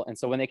jail. And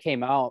so when they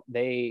came out,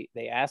 they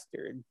asked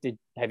her,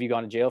 have you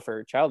gone to jail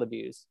for child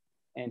abuse?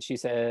 And she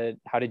said,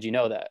 how did you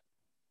know that?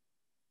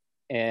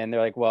 And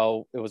they're like,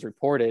 well, it was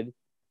reported.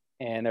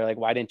 And they're like,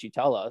 why didn't you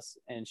tell us?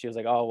 And she was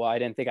like, oh, well, I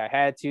didn't think I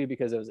had to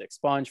because it was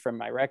expunged from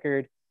my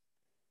record.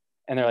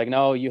 And they're like,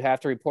 no, you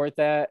have to report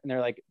that. And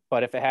they're like,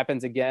 but if it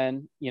happens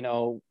again, you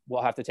know,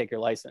 we'll have to take your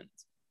license.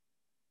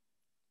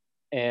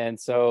 And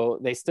so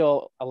they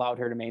still allowed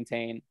her to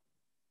maintain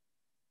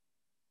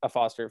a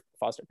foster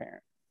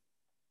parent.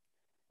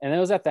 And it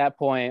was at that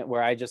point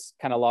where I just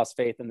kind of lost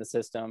faith in the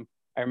system.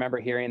 I remember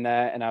hearing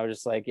that and I was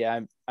just like, yeah,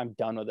 I'm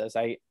done with this.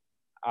 I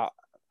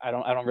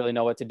don't really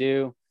know what to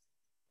do.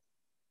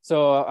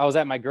 So I was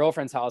at my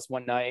girlfriend's house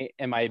one night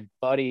and my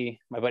buddy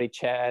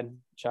Chad,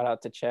 shout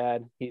out to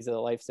Chad. He's a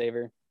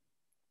lifesaver.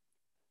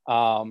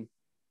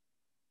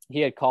 He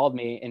had called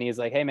me and he's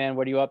like, hey man,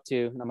 what are you up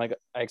to? And I'm like,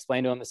 I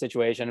explained to him the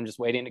situation. I'm just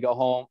waiting to go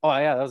home. Oh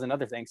yeah, that was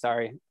another thing.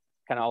 Sorry.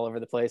 Kind of all over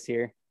the place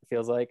here. It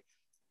feels like,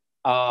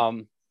 I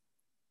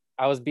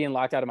was being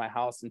locked out of my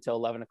house until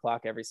 11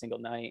 o'clock every single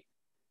night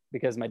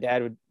because my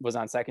dad was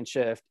on second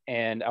shift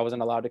and I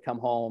wasn't allowed to come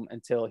home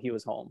until he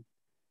was home.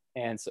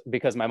 And so,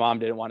 because my mom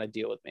didn't want to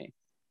deal with me.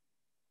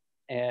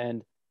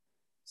 And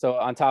so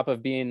on top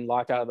of being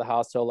locked out of the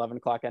house till 11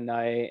 o'clock at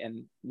night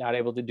and not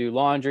able to do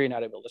laundry,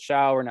 not able to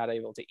shower, not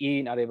able to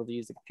eat, not able to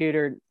use the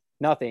computer,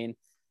 nothing,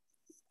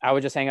 I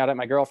would just hang out at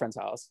my girlfriend's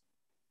house.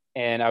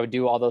 And I would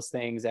do all those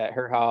things at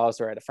her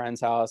house or at a friend's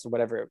house or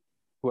whatever,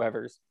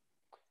 whoever's.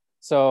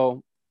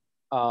 So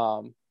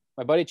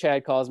my buddy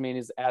Chad calls me and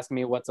he's asking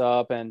me what's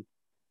up. And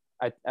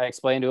I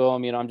explained to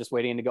him, you know, I'm just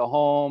waiting to go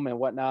home and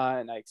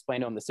whatnot. And I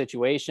explained to him the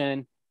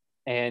situation.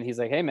 And he's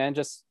like, hey man,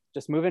 just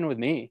move in with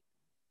me.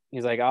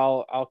 He's like,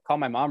 I'll call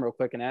my mom real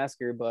quick and ask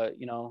her, but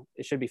you know,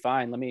 it should be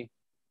fine. Let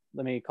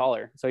me call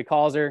her. So he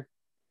calls her,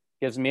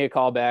 gives me a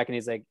call back and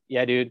he's like,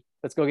 yeah, dude,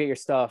 let's go get your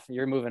stuff.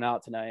 You're moving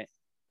out tonight.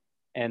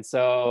 And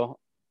so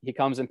he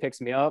comes and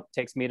picks me up,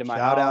 takes me to my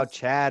house. Shout out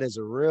Chad is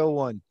a real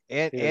one.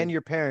 And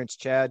your parents,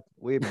 Chad.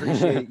 We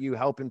appreciate you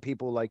helping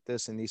people like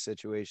this in these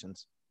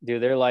situations.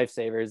 Dude, they're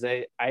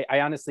lifesavers. I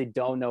honestly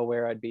don't know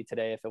where I'd be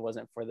today if it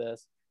wasn't for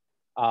this.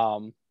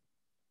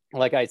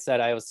 Like I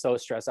said, I was so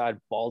stressed. I had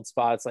bald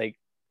spots. Like,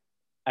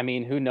 I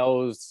mean, who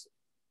knows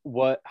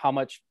how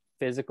much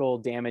physical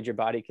damage your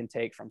body can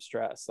take from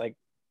stress. Like,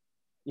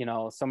 you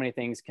know, so many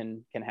things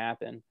can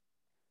happen.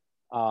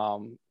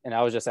 And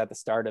I was just at the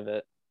start of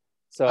it.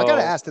 So I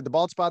gotta ask, did the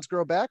bald spots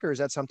grow back or is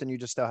that something you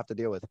just still have to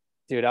deal with?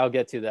 Dude, I'll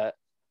get to that.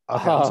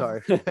 Okay, I'm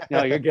sorry.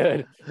 No, you're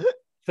good.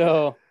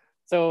 So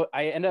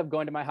I ended up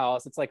going to my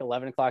house. It's like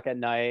 11 o'clock at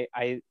night.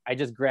 I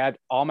just grabbed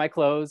all my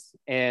clothes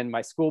and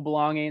my school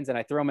belongings and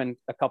I threw them in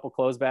a couple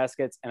clothes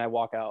baskets and I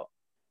walk out.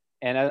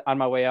 And on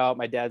my way out,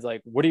 my dad's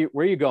like, where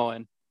are you going?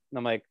 And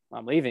I'm like,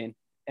 I'm leaving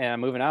and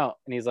I'm moving out.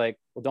 And he's like,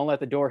 well, don't let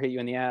the door hit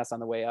you in the ass on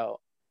the way out.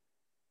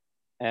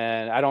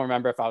 And I don't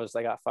remember if I was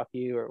like, oh, fuck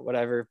you or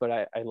whatever, but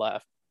I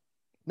left.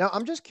 Now,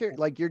 I'm just curious,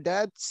 like your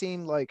dad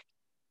seemed like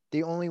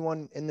the only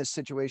one in this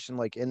situation,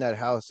 like in that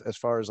house, as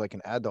far as like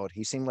an adult.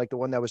 He seemed like the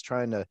one that was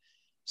trying to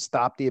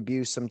stop the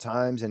abuse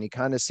sometimes. And he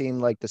kind of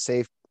seemed like the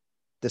safe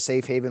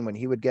haven. When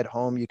he would get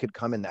home, you could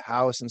come in the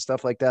house and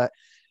stuff like that.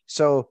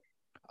 So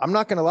I'm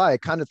not going to lie.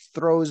 It kind of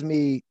throws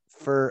me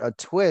for a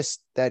twist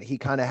that he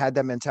kind of had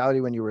that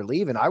mentality when you were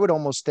leaving. I would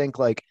almost think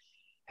like,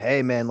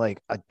 hey man,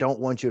 like, I don't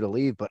want you to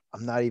leave, but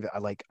I'm not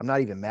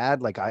even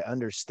mad. Like, I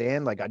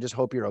understand. Like, I just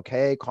hope you're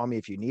okay. Call me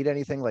if you need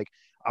anything. Like,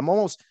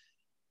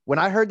 when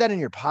I heard that in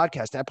your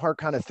podcast, that part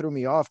kind of threw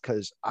me off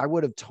because I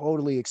would have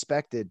totally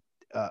expected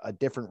a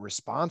different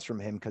response from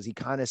him because he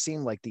kind of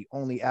seemed like the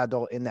only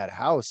adult in that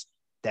house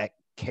that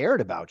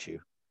cared about you.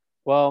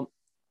 Well,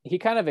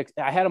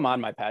 I had him on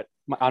my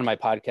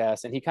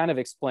podcast and he kind of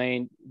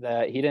explained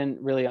that he didn't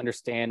really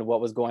understand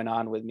what was going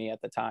on with me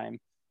at the time.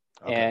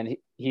 Okay. And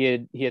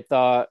he had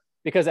thought,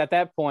 because at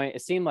that point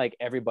it seemed like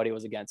everybody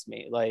was against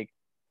me. Like,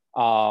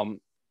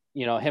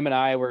 you know, him and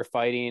I were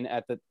fighting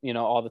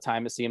all the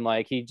time. It seemed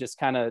like he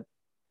just I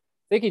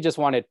think he just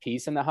wanted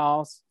peace in the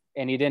house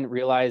and he didn't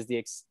realize the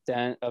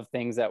extent of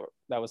things that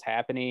was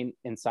happening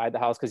inside the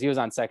house because he was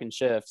on second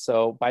shift.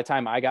 So by the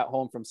time I got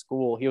home from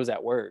school, he was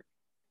at work.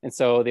 And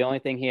so the only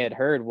thing he had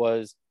heard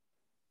was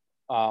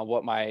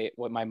what my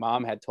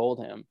mom had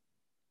told him.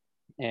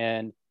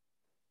 And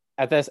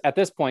at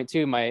this point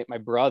too, my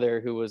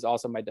brother, who was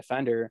also my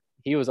defender,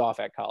 he was off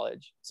at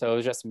college, so it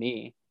was just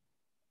me.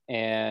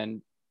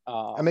 And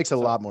That makes a so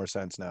lot more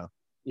sense now.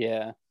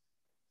 yeah,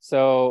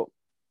 so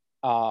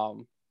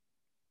um,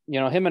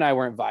 him and I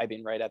weren't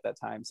vibing right at that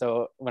time.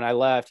 So when I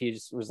left, he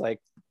just was like,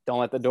 "Don't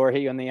let the door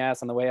hit you in the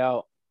ass on the way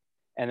out."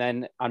 And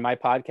then on my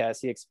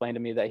podcast, he explained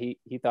to me that he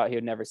thought he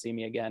would never see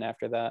me again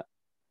after that.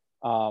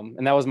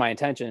 And that was my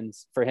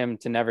intentions, for him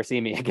to never see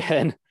me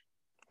again.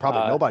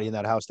 Probably nobody in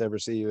that house to ever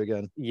see you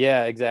again.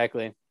 Yeah,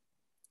 exactly.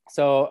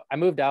 So I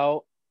moved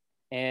out,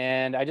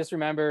 and I just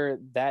remember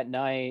that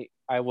night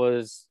I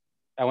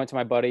went to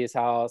my buddy's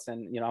house,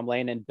 and I'm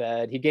laying in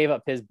bed. He gave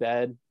up his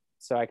bed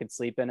so I could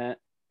sleep in it.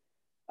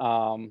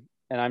 And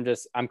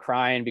I'm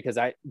crying because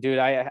I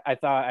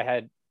thought I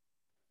had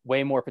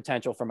way more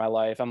potential for my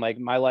life. I'm like,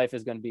 my life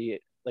is going to be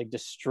like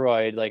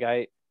destroyed. Like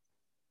I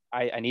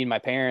need my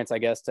parents, I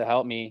guess, to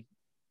help me,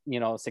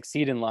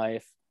 succeed in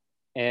life.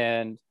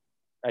 And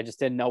I just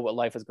didn't know what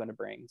life was going to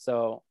bring.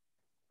 So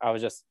I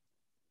was just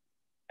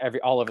I was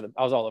all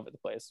over the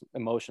place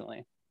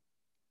emotionally.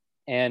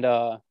 And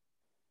as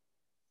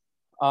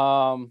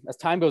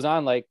time goes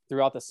on, like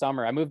throughout the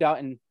summer, I moved out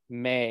in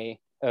May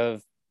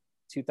of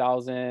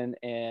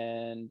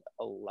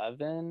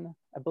 2011,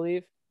 I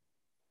believe.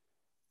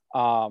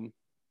 So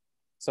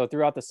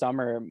throughout the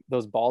summer,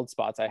 those bald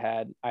spots I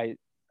had, I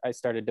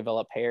started to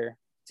develop hair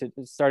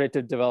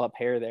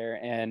there,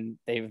 and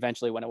they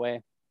eventually went away.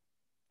 He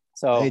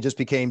So just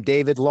became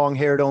David Long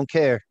Hair Don't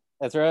Care.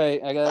 that's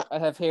right. I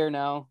have hair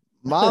now.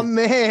 My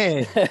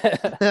man.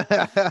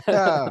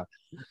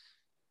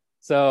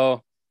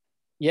 So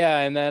yeah,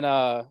 and then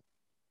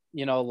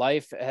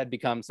life had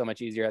become so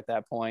much easier at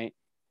that point.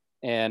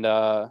 And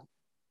And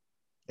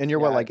you're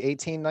yeah, what, like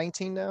 18,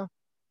 19 now?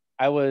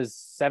 I was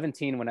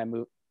 17 when I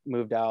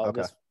moved out.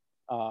 Okay.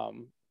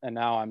 And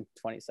now I'm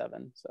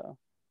 27. So,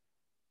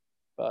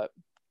 but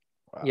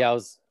Wow. yeah,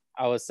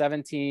 I was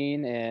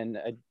 17, and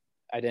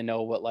I didn't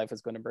know what life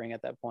was going to bring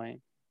at that point.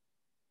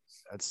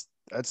 That's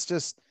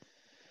just,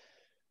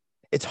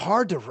 it's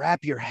hard to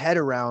wrap your head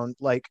around.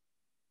 Like,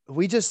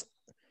 we just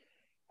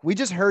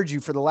heard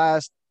you for the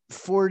last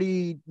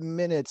 40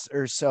 minutes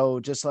or so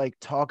just like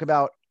talk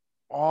about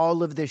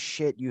all of this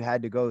shit you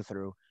had to go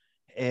through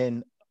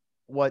in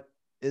what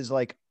is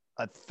like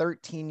a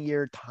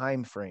 13-year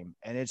time frame.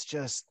 And it's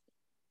just,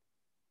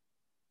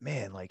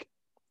 man, like,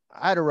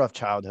 I had a rough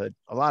childhood.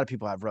 A lot of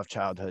people have rough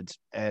childhoods,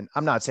 and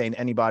I'm not saying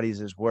anybody's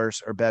is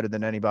worse or better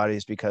than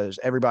anybody's, because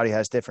everybody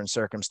has different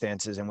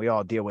circumstances and we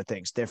all deal with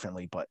things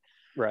differently. But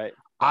Right.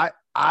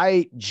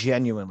 I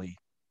genuinely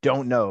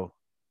don't know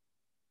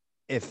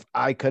if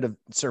I could have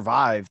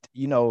survived,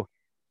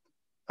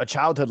 a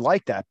childhood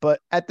like that. But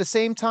at the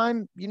same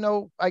time,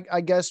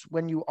 I guess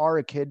when you are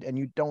a kid and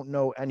you don't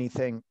know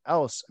anything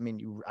else, I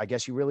mean, I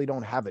guess you really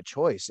don't have a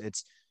choice.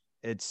 It's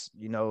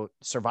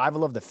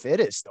survival of the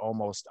fittest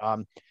almost.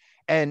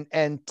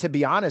 And to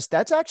be honest,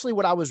 that's actually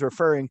what I was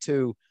referring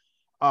to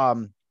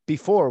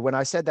before when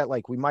I said that,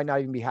 like, we might not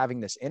even be having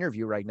this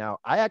interview right now.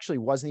 I actually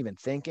wasn't even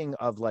thinking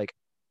of like,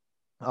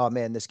 oh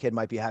man, this kid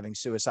might be having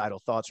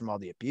suicidal thoughts from all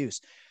the abuse.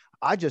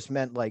 I just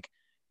meant like,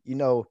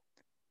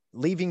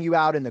 leaving you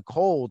out in the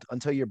cold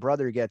until your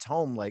brother gets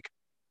home. Like,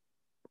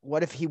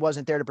 what if he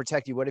wasn't there to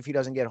protect you? What if he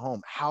doesn't get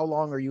home? How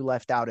long are you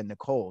left out in the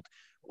cold?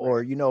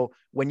 Or,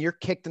 when you're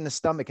kicked in the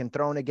stomach and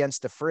thrown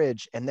against the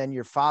fridge and then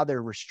your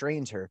father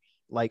restrains her,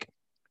 like,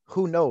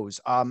 who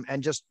knows?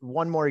 And just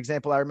one more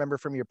example I remember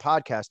from your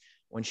podcast,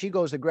 when she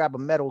goes to grab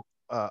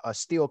a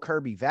steel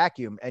Kirby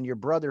vacuum, and your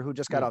brother who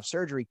just got off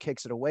surgery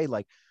kicks it away.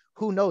 Like,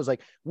 who knows?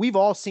 Like, we've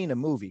all seen a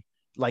movie,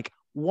 like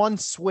one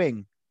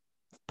swing,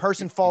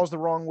 person falls the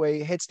wrong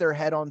way, hits their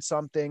head on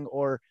something,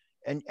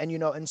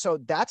 and so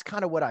that's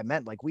kind of what I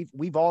meant. Like,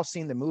 we've all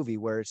seen the movie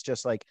where it's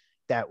just like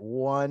that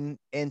one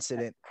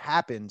incident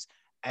happens,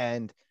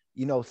 and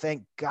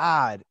thank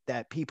God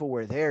that people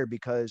were there,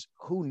 because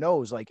who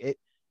knows, like,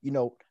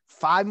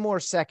 5 more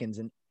seconds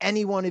in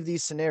any one of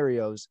these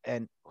scenarios,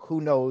 and who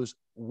knows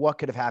what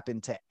could have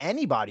happened to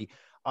anybody.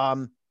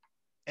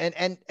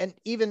 And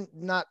even,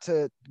 not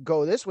to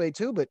go this way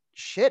too, but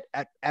shit,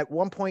 at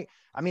one point,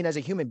 I mean, as a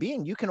human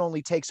being, you can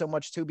only take so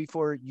much too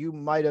before you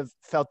might have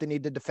felt the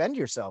need to defend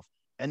yourself.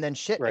 And then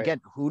shit, Right.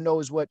 again, who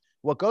knows what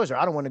goes there.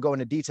 I don't want to go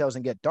into details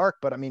and get dark,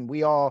 but I mean,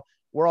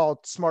 we're all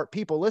smart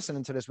people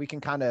listening to this. We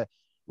can kind of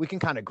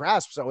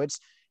grasp. So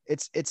it's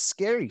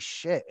scary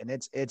shit. And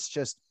it's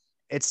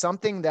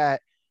something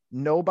that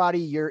nobody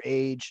your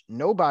age,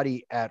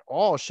 nobody at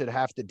all should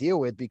have to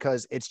deal with,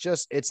 because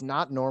it's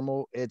not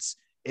normal. It's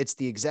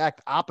the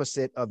exact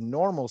opposite of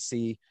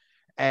normalcy.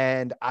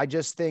 And I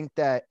just think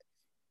that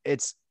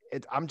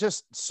I'm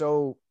just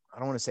so, I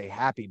don't want to say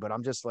happy, but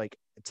I'm just like,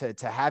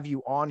 to have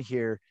you on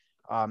here,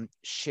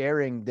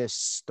 sharing this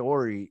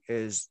story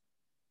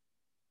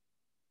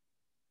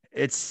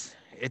it's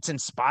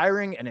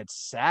inspiring, and it's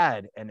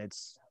sad, and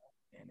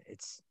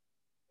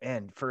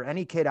and for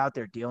any kid out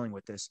there dealing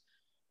with this,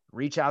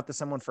 reach out to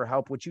someone for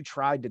help, which you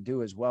tried to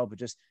do as well, but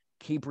just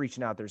keep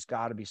reaching out. There's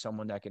got to be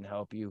someone that can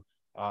help you.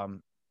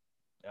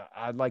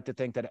 I'd like to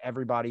think that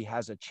everybody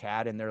has a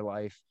Chad in their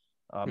life.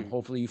 Hmm.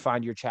 Hopefully you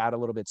find your Chad a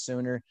little bit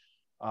sooner.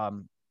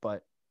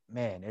 But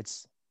man,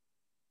 that's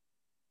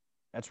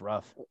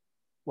rough.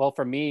 Well,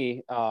 for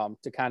me,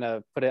 to kind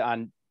of put it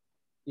on,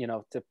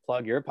 to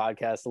plug your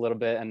podcast a little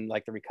bit and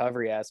like the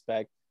recovery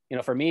aspect,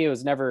 for me, it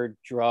was never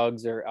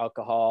drugs or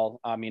alcohol.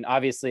 I mean,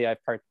 obviously I've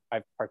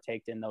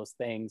partaked in those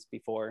things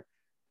before,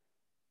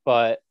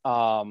 but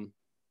for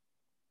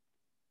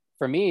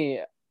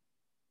me,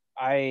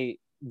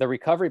 the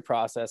recovery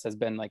process has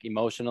been like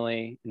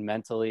emotionally and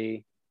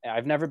mentally.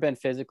 I've never been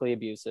physically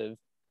abusive,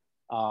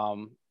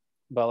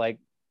 but like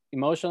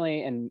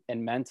emotionally and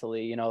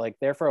mentally, like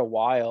there for a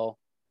while,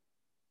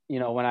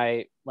 when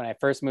I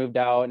first moved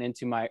out and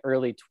into my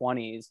early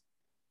 20s,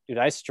 dude,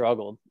 I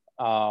struggled.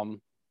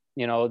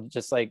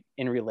 Just like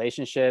in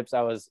relationships,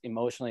 I was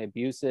emotionally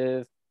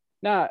abusive.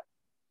 Not,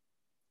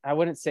 I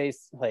wouldn't say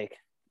like,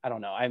 I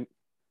don't know. I'm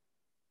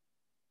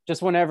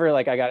just whenever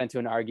like I got into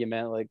an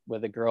argument like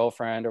with a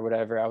girlfriend or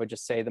whatever, I would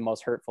just say the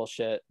most hurtful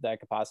shit that I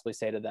could possibly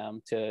say to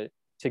them to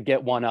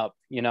get one up,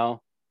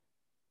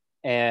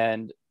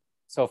 And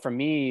so for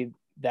me,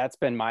 that's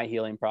been my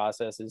healing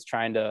process, is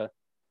trying to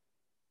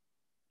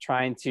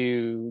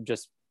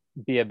just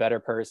be a better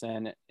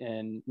person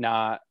and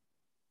not,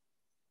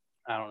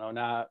 I don't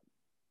know,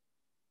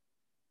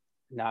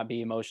 not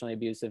be emotionally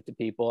abusive to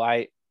people.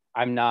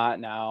 I'm not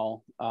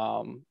now,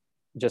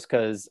 just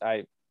because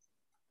I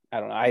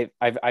don't know.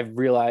 I've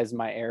realized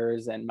my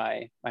errors and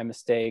my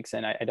mistakes,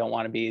 and I don't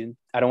want to be,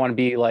 I don't want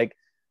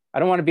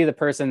to be the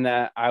person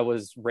that I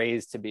was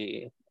raised to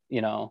be,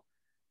 you know.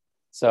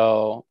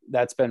 So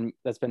that's been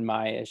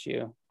my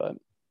issue. But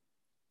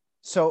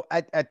So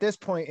at this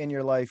point in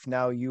your life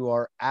now, you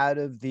are out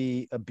of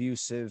the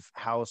abusive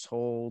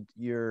household.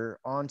 You're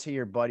onto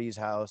your buddy's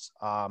house.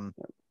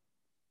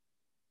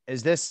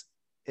 Is this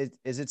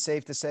is it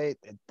safe to say,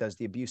 does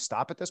the abuse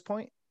stop at this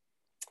point?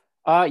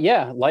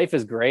 yeah, life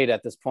is great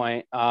at this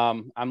point.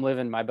 I'm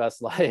living my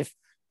best life.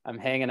 I'm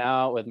hanging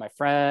out with my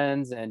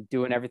friends and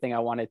doing everything I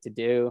wanted to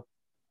do.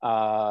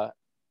 Uh,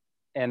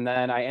 and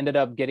then I ended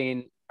up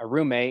getting a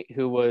roommate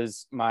who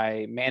was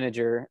my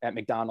manager at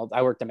McDonald's.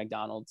 I worked at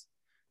McDonald's,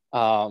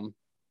 um,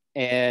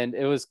 and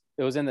it was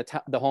in the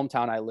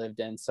hometown I lived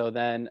in. So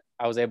then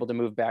I was able to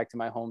move back to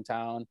my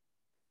hometown,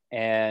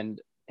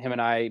 and him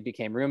and I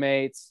became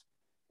roommates.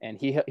 And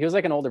he was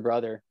like an older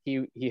brother.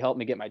 He helped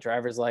me get my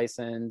driver's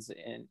license,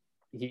 and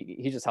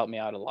he just helped me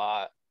out a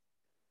lot.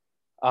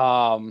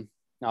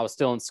 I was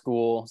still in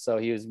school, so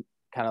he was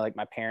kind of like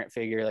my parent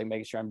figure, like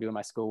making sure I'm doing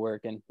my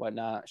schoolwork and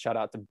whatnot. Shout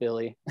out to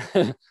Billy.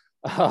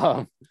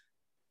 um,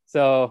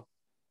 so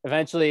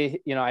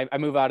eventually, I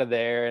move out of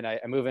there, and I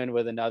move in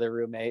with another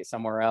roommate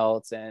somewhere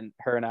else, and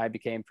her and I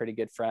became pretty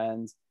good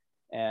friends.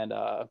 And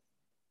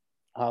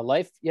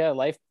life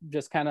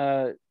just kind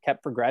of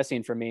kept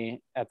progressing for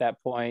me at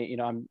that point.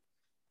 I'm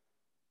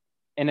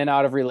in and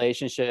out of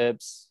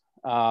relationships.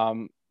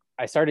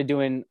 I started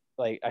doing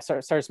like I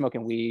started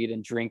smoking weed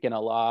and drinking a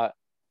lot,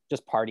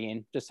 just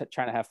partying, just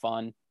trying to have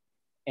fun.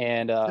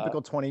 And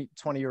Typical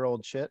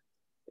 20-year-old shit.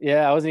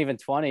 yeah, I wasn't even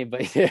 20,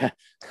 but yeah.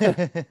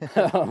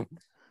 um,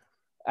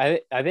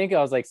 I think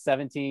I was like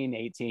 17,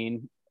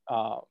 18.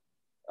 I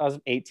was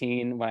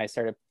 18 when I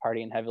started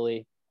partying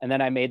heavily. And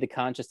then I made the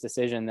conscious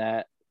decision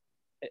that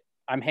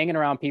I'm hanging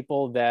around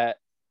people that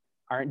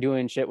aren't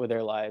doing shit with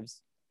their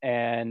lives.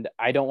 And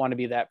I don't want to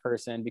be that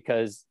person,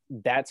 because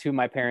that's who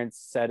my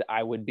parents said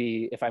I would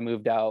be if I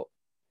moved out.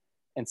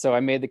 And so I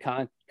made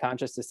the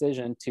conscious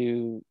decision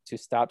to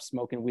stop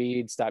smoking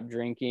weed, stop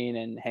drinking,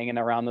 and hanging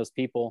around those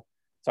people.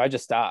 So I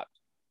just stopped.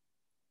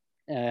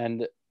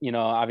 And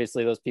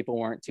obviously those people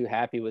weren't too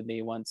happy with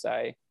me once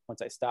I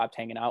stopped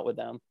hanging out with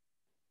them.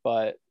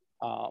 But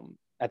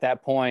at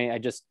that point, I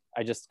just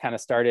kind of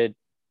started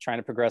trying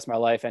to progress my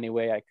life any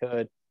way I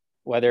could,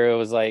 whether it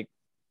was like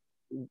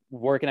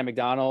working at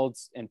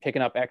McDonald's and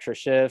picking up extra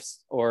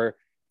shifts, or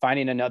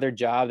finding another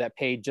job that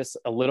paid just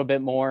a little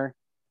bit more.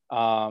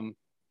 And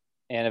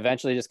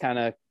eventually just kind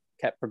of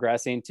kept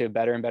progressing to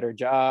better and better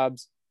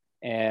jobs.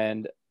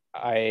 And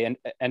I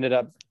ended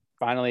up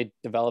finally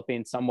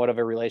developing somewhat of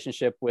a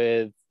relationship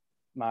with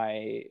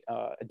my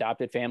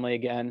adopted family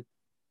again.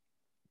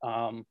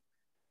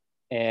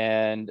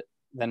 And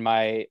then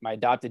my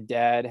adopted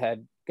dad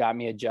had got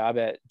me a job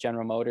at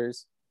General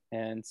Motors,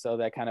 and so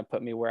that kind of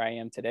put me where I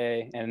am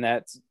today. And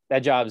that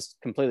job's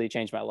completely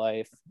changed my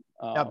life.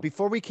 Now,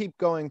 before we keep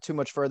going too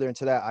much further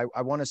into that,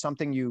 I wanted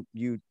something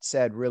you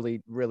said really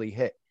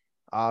hit.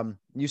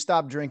 You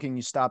stopped drinking,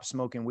 you stopped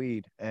smoking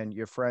weed, and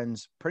your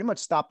friends pretty much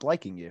stopped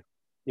liking you.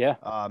 Yeah.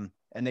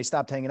 And they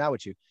stopped hanging out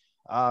with you.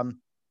 I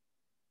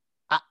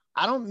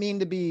don't mean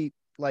to be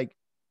like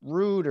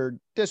rude or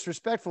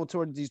disrespectful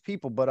towards these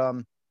people, but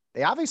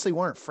they obviously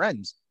weren't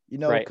friends,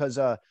 Right. because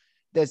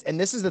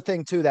this is the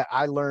thing too that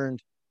I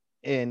learned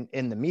in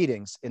the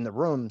meetings, in the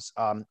rooms,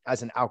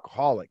 as an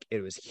alcoholic. It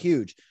was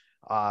huge.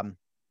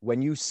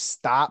 When you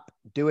stop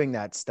doing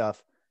that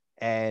stuff,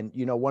 and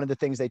one of the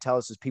things they tell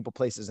us is people,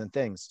 places, and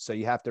things. So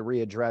you have to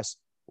readdress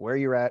where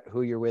you're at,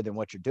 who you're with, and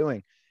what you're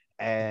doing.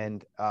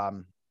 And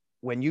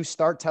when you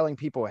start telling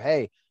people,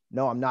 hey,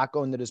 no, I'm not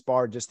going to this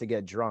bar just to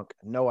get drunk.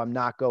 No, I'm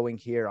not going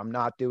here. I'm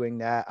not doing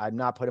that. I'm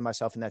not putting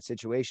myself in that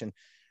situation.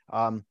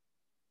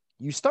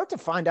 You start to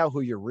find out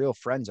who your real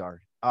friends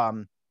are,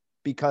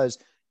 because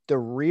the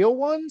real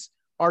ones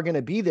are going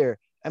to be there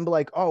and be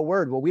like, oh,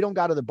 word, well, we don't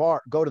go to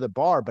the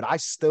bar, but I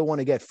still want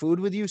to get food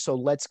with you. So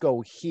let's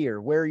go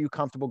here. Where are you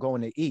comfortable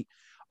going to eat?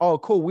 Oh,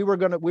 cool. We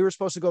were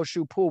supposed to go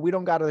shoot pool. We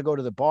don't got to go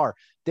to the bar.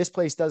 This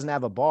place doesn't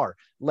have a bar.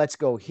 Let's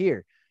go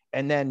here.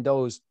 And then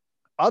those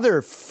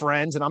other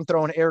friends, and I'm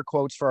throwing air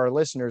quotes for our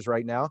listeners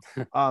right now.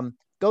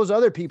 Those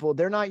other people,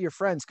 they're not your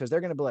friends, because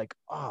they're going to be like,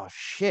 oh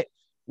shit.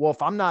 Well,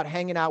 if I'm not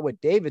hanging out with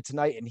David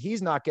tonight and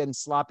he's not getting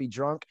sloppy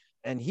drunk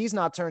and he's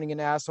not turning an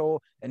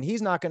asshole and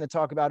he's not going to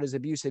talk about his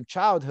abusive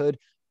childhood,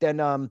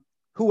 then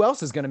who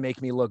else is going to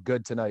make me look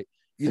good tonight?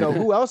 You know,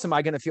 who else am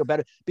I going to feel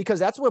better? Because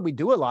that's what we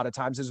do a lot of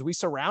times, is we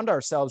surround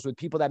ourselves with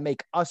people that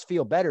make us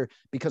feel better,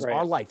 because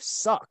our life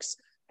sucks.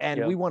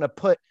 And we want to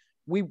put,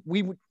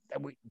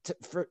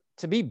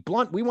 to be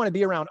blunt, we want to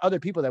be around other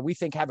people that we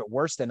think have it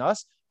worse than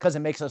us, because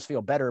it makes us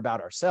feel better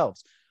about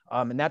ourselves.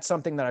 And that's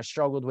something that I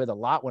struggled with a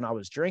lot when I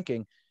was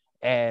drinking.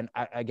 And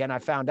I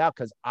found out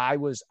because I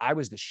was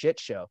the shit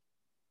show.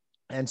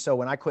 And so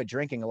when I quit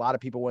drinking, a lot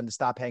of people wanted to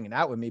stop hanging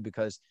out with me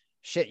because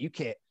shit,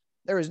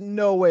 there was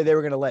no way they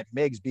were going to let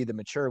Miggs be the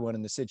mature one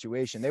in the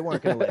situation. They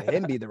weren't going to let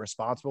him be the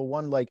responsible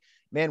one. Like,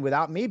 man,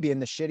 without me being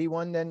the shitty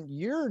one, then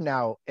you're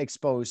now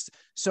exposed.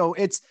 So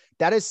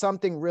that is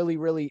something really,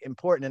 really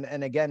important.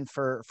 And again,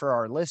 for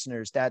our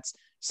listeners, that's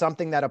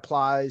something that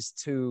applies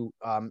to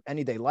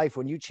anyday life.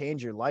 When you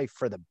change your life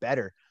for the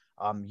better,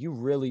 you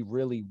really,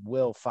 really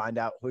will find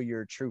out who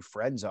your true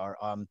friends are.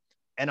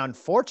 And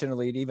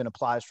unfortunately, it even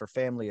applies for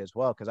family as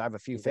well, because I have a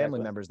few family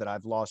members that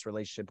I've lost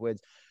relationship with.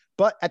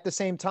 But at the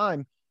same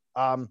time,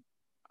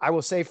 I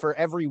will say, for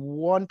every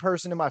one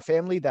person in my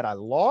family that I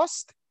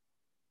lost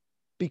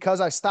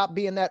because I stopped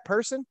being that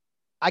person,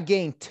 I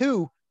gained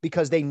two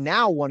because they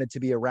now wanted to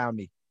be around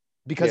me,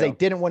 because they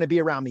didn't want to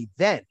be around me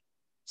then.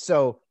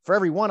 So for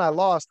every one I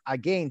lost, I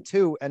gained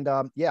two. And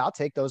I'll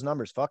take those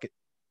numbers. Fuck it.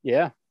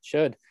 Yeah,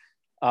 should.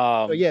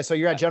 So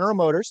you're at General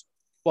Motors.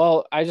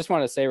 Well, I just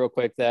want to say real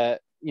quick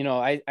that, you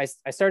know, I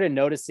started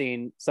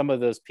noticing some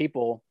of those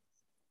people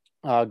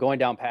going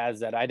down paths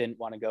that I didn't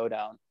want to go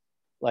down.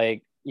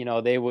 Like, you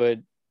know, they were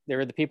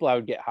the people I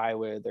would get high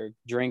with or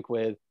drink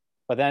with,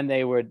 but then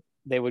they would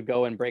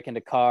go and break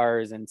into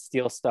cars and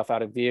steal stuff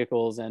out of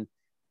vehicles. And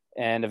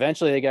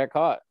eventually they got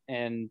caught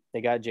and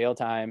they got jail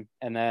time.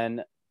 And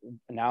then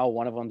now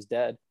one of them's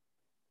dead.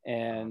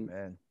 And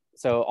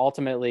so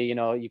ultimately, you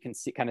know, you can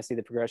kind of see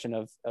the progression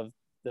of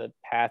the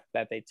path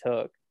that they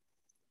took.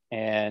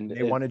 And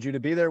they wanted you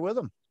to be there with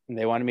them. And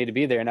they wanted me to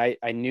be there. And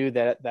I knew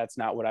that that's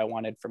not what I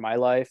wanted for my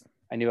life.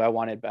 I knew I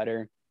wanted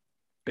better.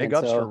 Big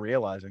ups for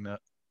realizing that.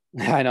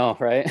 I know,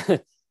 right?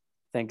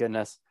 Thank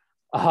goodness.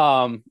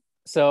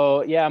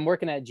 So yeah, I'm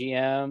working at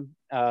GM.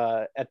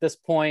 At this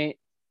point,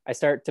 I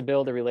start to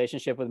build a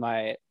relationship with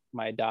my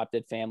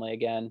adopted family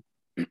again.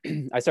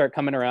 I start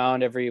coming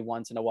around every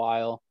once in a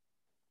while.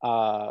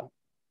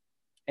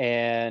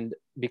 And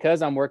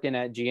because I'm working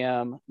at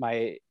GM,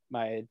 my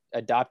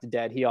adopted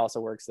dad, he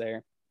also works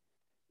there.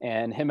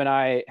 And him and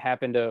I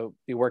happen to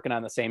be working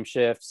on the same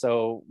shift.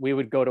 So we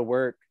would go to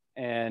work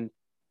and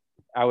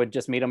I would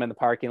just meet him in the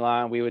parking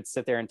lot. We would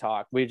sit there and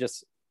talk.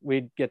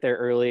 We'd get there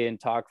early and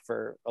talk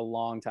for a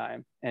long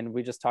time. And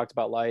we just talked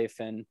about life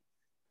and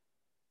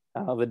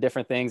the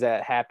different things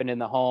that happened in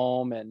the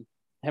home. And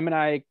him and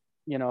I,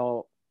 you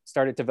know,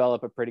 started to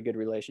develop a pretty good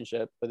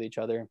relationship with each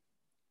other.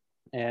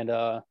 And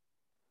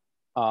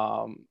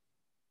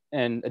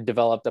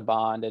developed a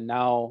bond. And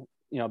now,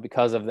 you know,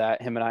 because of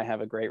that, him and I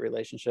have a great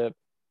relationship.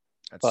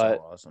 That's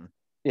so awesome.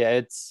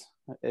 Yeah,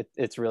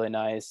 it's really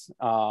nice.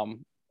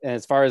 And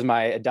as far as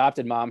my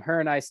adopted mom, her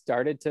and I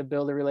started to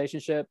build a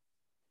relationship,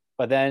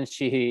 but then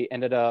she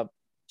ended up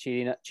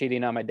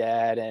cheating on my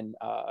dad, and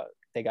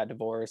they got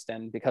divorced.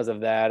 And because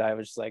of that, I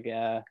was just like,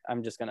 yeah,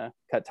 I'm just gonna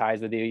cut ties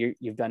with you.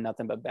 You've done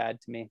nothing but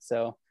bad to me.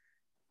 So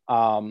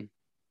to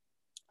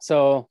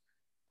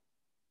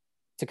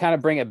kind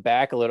of bring it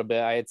back a little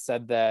bit, I had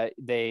said that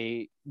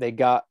they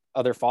got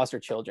other foster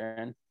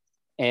children,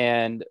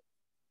 and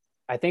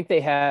I think they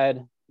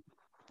had,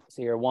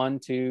 see here, 1,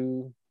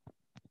 2,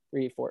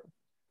 3, 4.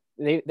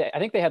 I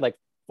think they had like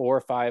 4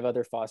 or 5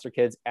 other foster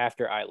kids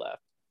after I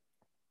left.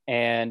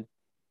 And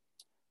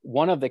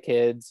one of the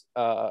kids,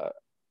 I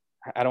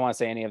don't want to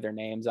say any of their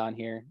names on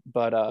here,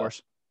 but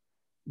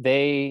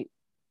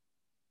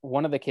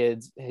one of the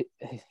kids,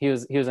 he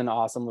was an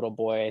awesome little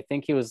boy. I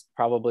think he was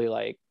probably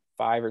like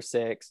 5 or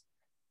 6.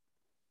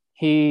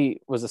 He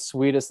was the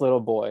sweetest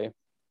little boy,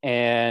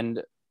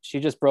 and she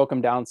just broke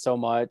him down so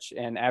much.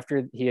 And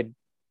after he had,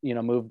 you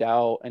know, moved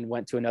out and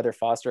went to another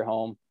foster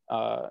home,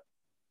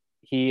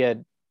 he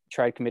had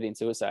tried committing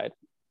suicide.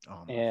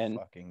 Oh my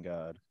fucking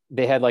God.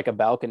 They had like a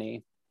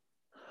balcony,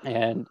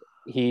 and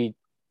I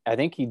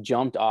think he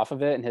jumped off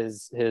of it, and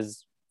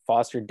his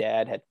foster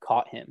dad had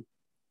caught him,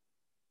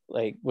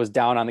 like was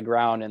down on the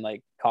ground and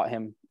like caught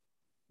him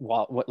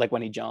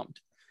when he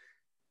jumped.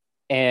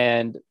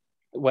 And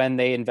when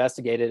they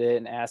investigated it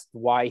and asked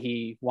why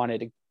he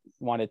wanted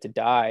to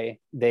die,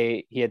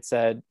 he had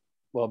said,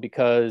 well,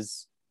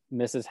 because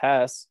Mrs.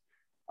 Hess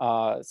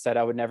said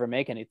I would never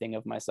make anything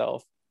of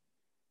myself.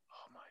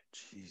 Oh my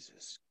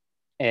Jesus.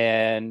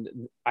 And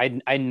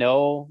I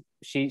know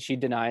she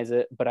denies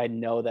it, but I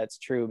know that's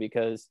true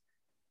because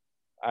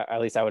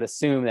at least I would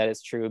assume that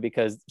it's true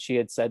because she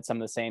had said some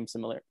of the same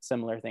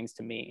similar things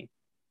to me.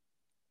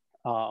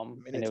 I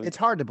mean, it's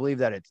hard to believe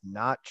that it's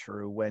not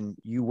true when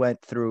you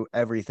went through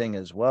everything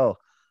as well.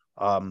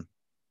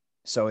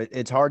 So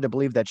it's hard to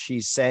believe that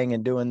she's saying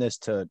and doing this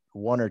to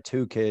one or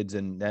two kids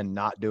and then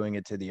not doing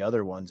it to the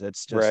other ones.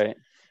 It's just, right.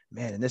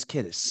 man, and this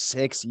kid is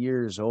 6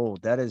 years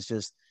old. That is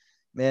just,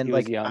 man, He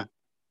was like young.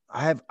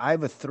 I have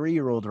a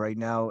 3-year-old right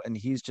now, and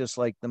he's just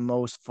like the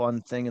most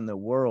fun thing in the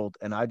world.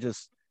 And I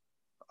just,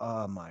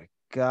 oh my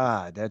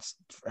God, that's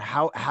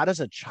how does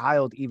a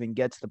child even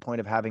get to the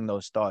point of having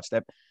those thoughts?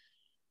 That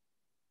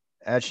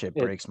shit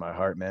It, breaks my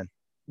heart, man.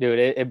 dude,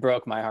 it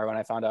broke my heart when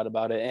I found out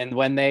about it. And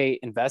when they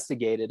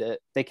investigated it,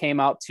 they came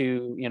out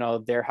to,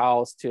 their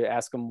house to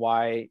ask them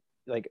why,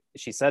 like,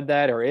 she said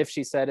that or if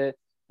she said it,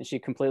 and she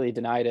completely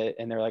denied it.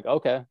 And they're like,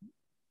 okay.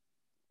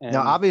 And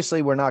Now,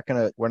 obviously, we're not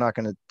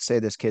gonna say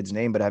this kid's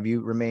name, but have you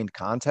remained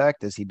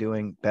contact? Is he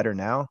doing better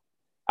now?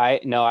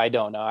 no, I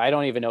don't know. I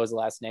don't even know his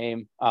last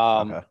name.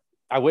 Okay.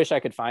 I wish I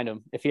could find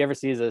him. If he ever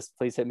sees this,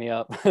 please hit me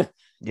up.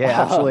 Yeah,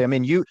 absolutely. I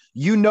mean, you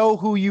know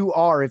who you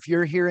are. If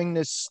you're hearing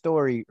this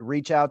story,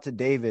 reach out to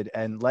David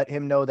and let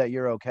him know that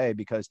you're okay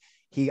because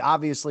he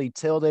obviously,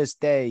 till this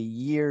day,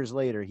 years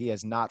later, he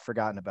has not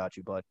forgotten about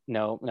you, bud.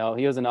 No,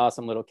 he was an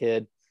awesome little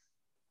kid.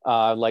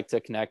 I'd like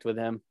to connect with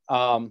him.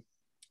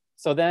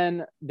 So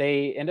then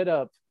they ended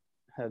up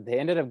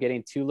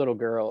getting two little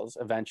girls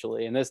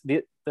eventually, and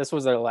this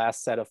was their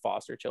last set of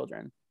foster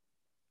children.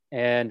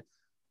 And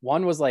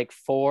one was like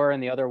 4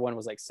 and the other one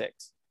was like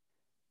 6.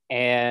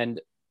 And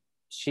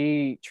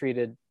she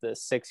treated the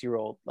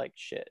 6-year-old like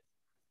shit.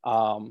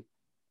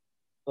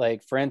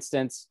 Like, for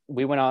instance,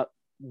 we went out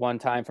one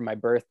time for my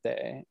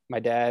birthday. My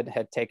dad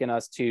had taken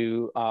us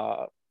to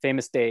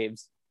Famous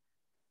Dave's.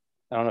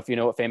 I don't know if you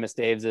know what Famous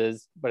Dave's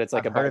is, but it's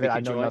like I've a heard of it.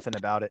 barbecue I know joint. nothing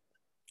about it.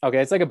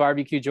 Okay, it's like a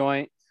barbecue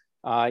joint.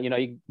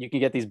 You can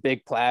get these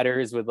big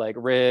platters with like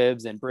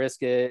ribs and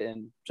brisket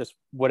and just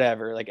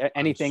whatever, like I'm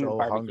anything so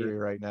barbecue. hungry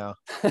right now.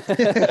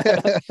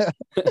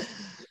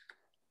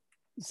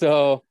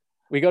 So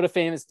we go to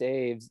Famous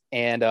Dave's,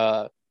 and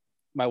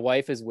my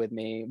wife is with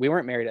me. We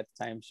weren't married at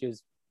the time.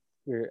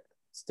 We were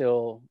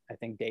still, I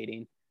think,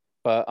 dating,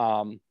 but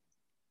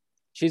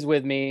she's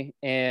with me,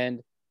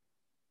 and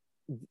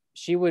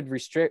she would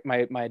restrict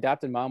my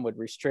adopted mom would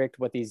restrict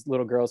what these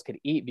little girls could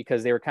eat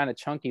because they were kind of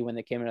chunky when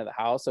they came into the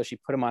house. So she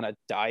put them on a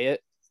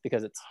diet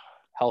because it's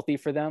healthy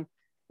for them,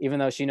 even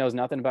though she knows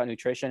nothing about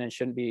nutrition and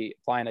shouldn't be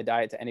applying a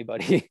diet to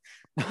anybody.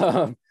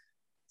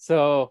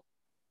 So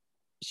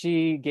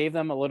she gave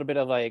them a little bit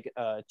of like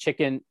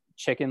chicken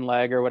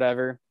leg or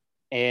whatever,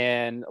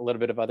 and a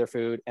little bit of other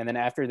food. And then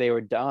after they were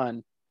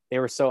done, they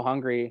were so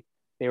hungry,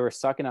 they were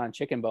sucking on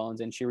chicken bones,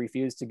 and she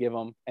refused to give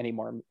them any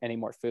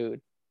more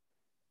food.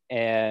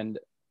 And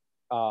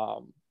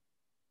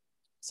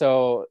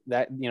so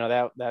that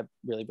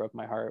really broke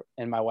my heart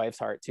and my wife's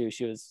heart too.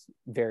 She was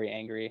very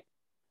angry.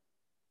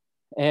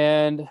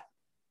 And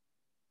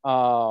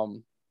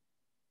so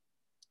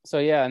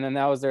yeah, and then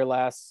that was their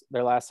last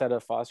set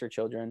of foster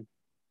children.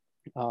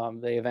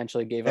 They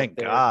eventually gave Thank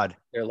up God.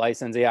 their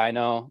license. Yeah, I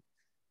know.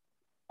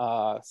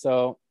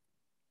 So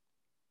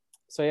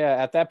yeah,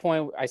 at that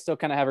point, I still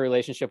kind of have a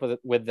relationship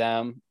with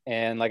them.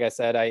 And like I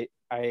said,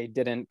 I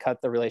didn't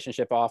cut the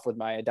relationship off with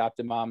my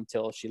adopted mom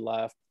until she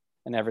left.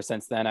 And ever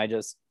since then, I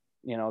just,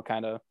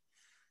 kind of,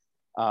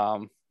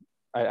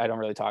 I don't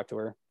really talk to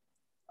her.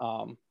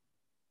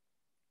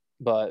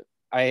 But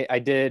I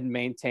did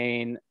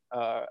maintain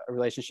a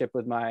relationship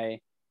with my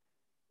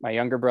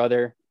younger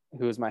brother,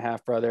 who is my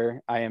half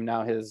brother. I am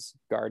now his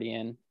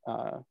guardian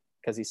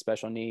because he's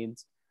special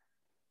needs,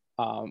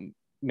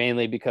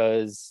 mainly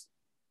because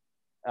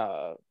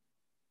my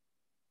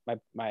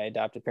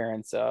adopted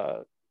parents,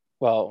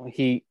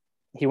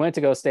 he went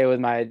to go stay with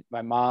my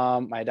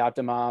mom, my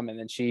adopted mom, and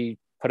then she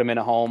put him in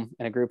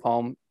a group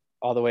home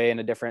all the way in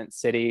a different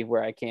city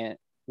where I can't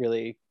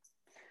really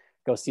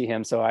go see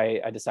him. So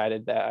I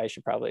decided that I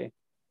should probably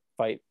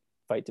fight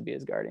to be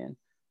his guardian.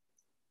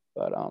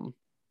 But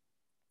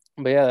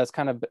yeah, that's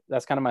kind of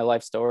my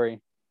life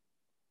story.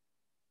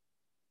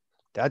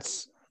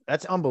 That's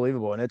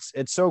unbelievable, and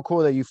it's so cool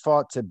that you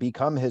fought to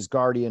become his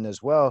guardian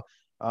as well.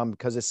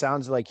 Because it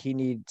sounds like he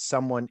needs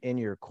someone in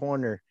your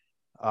corner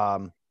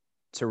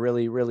to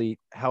really, really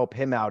help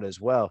him out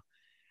as well.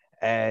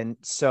 And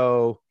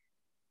so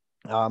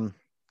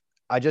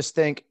I just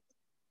think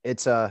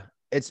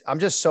I'm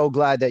just so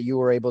glad that you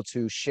were able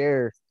to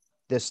share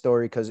this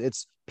story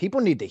because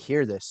people need to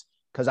hear this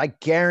because I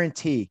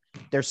guarantee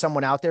there's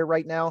someone out there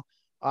right now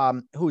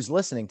who's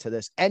listening to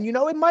this. And,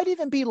 it might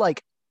even be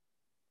like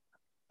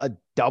a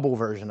double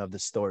version of the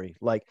story.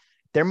 Like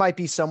there might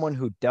be someone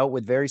who dealt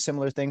with very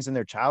similar things in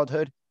their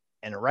childhood.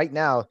 And right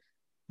now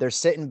they're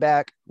sitting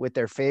back with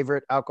their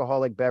favorite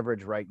alcoholic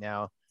beverage right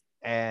now,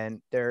 and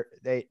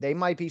they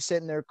might be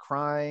sitting there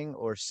crying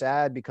or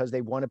sad because they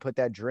want to put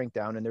that drink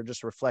down, and they're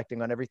just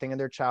reflecting on everything in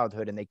their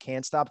childhood, and they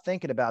can't stop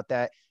thinking about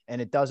that,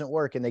 and it doesn't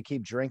work, and they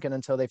keep drinking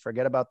until they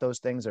forget about those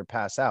things or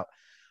pass out.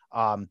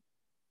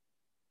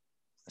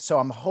 So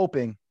I'm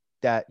hoping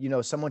that, you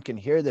know, someone can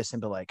hear this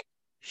and be like,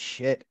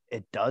 shit,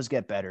 it does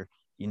get better.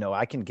 You know,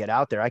 I can get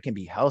out there, I can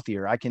be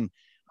healthier, I can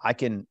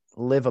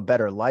live a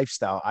better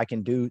lifestyle, I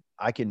can do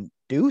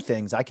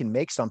things, I can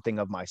make something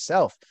of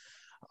myself.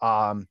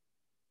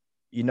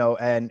 You know,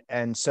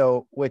 and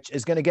so, which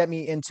is going to get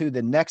me into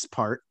the next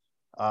part,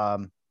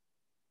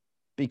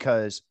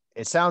 because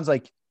it sounds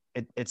like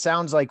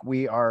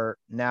we are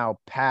now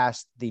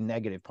past the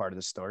negative part of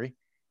the story.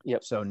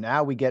 Yep. So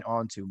now we get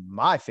on to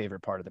my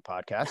favorite part of the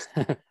podcast.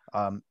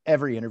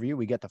 Every interview,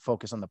 we get to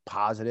focus on the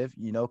positive,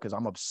 you know, because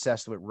I'm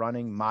obsessed with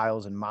running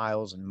miles and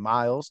miles and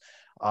miles.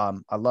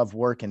 I love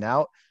working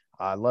out.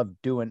 I love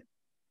doing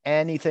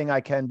anything I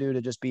can do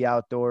to just be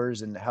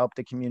outdoors and help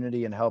the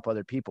community and help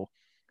other people.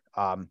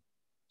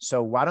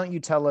 So why don't you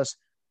tell us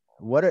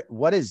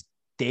what is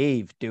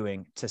Dave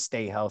doing to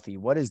stay healthy?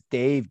 What is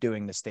Dave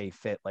doing to stay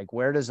fit? Like,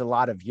 where does a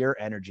lot of your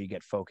energy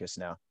get focused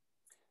now?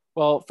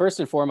 Well,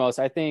 first and foremost,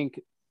 I think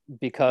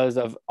because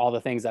of all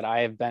the things that I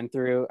have been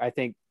through, I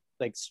think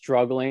like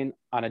struggling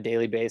on a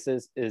daily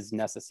basis is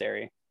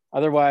necessary.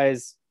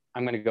 Otherwise,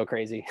 I'm going to go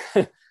crazy.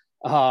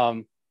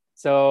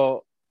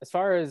 So as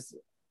far as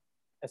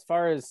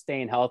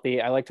staying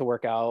healthy, I like to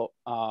work out.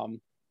 I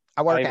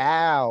work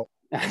out.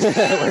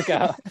 Work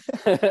out.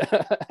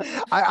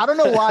 I don't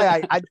know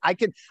why I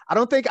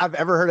don't think I've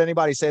ever heard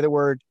anybody say the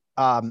word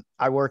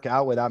I work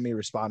out without me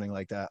responding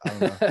like that.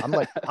 I don't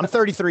know. I'm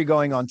 33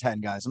 going on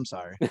 10, guys. I'm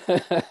sorry.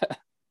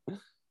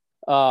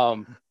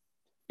 But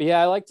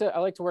yeah, I like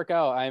to work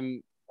out.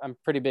 I'm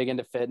pretty big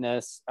into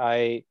fitness.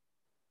 I've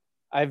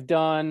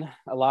done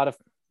a lot of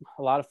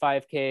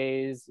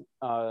 5Ks.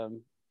 All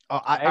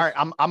right.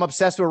 I'm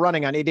obsessed with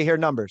running. I need to hear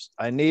numbers.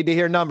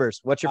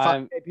 What's your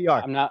 5K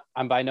PR?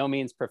 I'm by no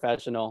means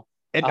professional.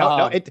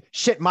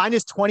 Mine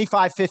is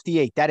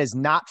 25:58. That is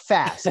not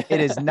fast. It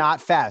is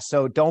not fast.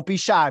 So don't be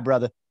shy,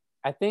 brother.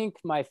 I think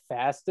my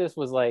fastest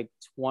was like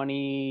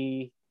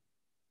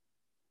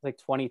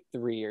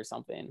 23 or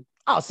something.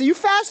 Oh, so you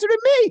faster than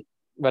me.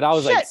 But I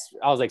was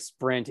like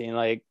sprinting,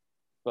 like,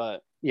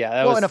 but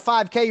yeah. In a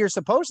 5K, you're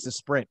supposed to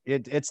sprint.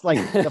 It's like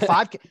the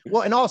 5K.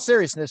 Well, in all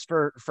seriousness,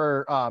 for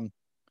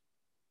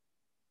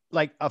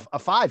like a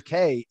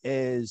 5K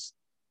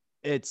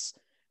it's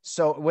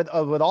so with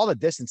all the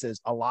distances,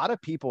 a lot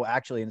of people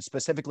actually, and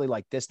specifically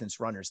like distance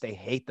runners, they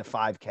hate the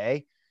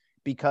 5K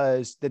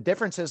because the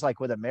difference is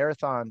like with a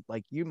marathon,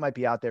 like you might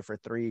be out there for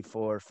 3,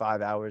 4,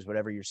 5 hours,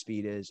 whatever your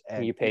speed is.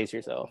 And you pace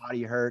yourself. Your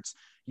body hurts,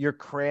 you're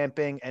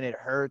cramping and it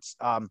hurts.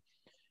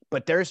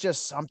 But there's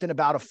just something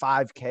about a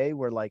 5K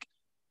where like,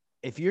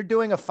 if you're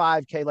doing a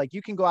 5K, like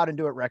you can go out and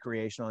do it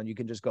recreational and you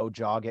can just go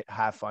jog it,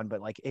 have fun.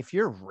 But like, if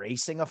you're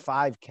racing a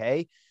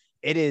 5K,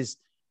 it is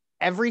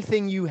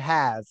everything you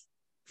have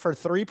for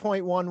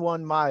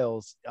 3.11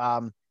 miles,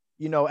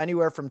 you know,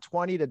 anywhere from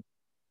 17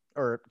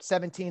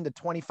 to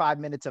 25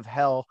 minutes of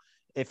hell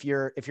if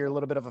you're a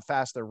little bit of a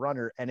faster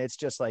runner. And it's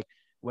just like,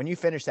 when you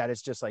finish that,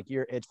 it's just like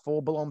it's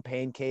full blown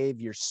pain cave.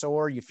 You're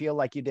sore. You feel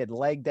like you did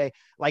leg day.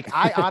 Like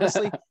I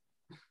honestly,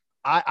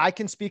 I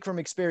can speak from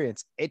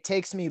experience. It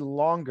takes me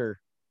longer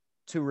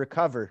to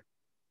recover,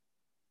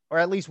 or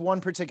at least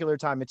one particular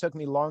time, it took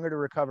me longer to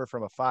recover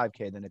from a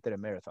 5K than it did a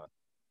marathon.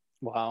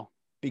 Wow.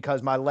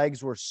 Because my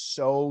legs were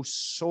so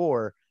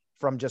sore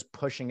from just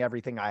pushing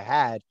everything I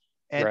had.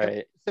 And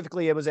right.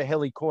 Specifically, it was a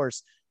hilly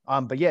course.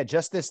 But yeah,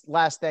 just this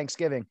last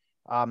Thanksgiving,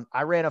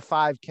 I ran a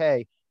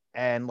 5K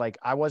and like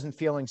I wasn't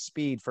feeling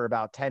speed for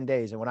about 10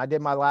 days. And when I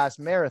did my last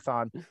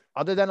marathon,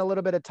 other than a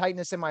little bit of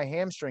tightness in my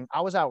hamstring,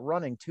 I was out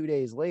running 2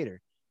 days later.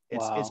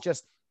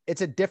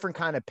 It's a different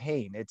kind of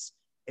pain. It's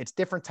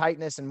different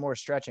tightness and more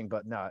stretching,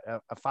 but no,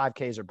 a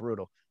 5Ks are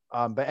brutal.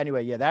 But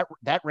anyway, yeah,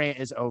 that rant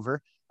is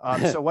over.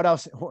 So what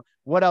else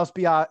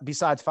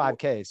besides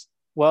 5Ks?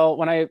 Well,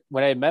 when I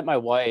met my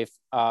wife,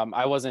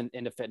 I wasn't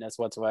into fitness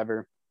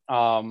whatsoever.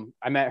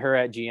 I met her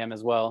at GM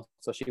as well.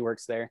 So she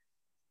works there.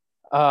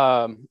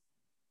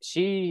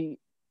 She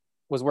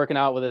was working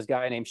out with this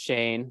guy named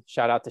Shane.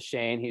 Shout out to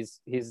Shane.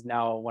 He's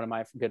now one of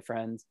my good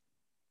friends.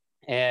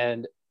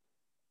 And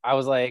I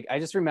was like, I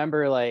just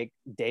remember like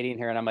dating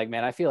her and I'm like,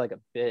 man, I feel like a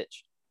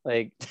bitch.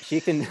 Like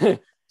she can,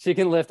 she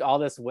can lift all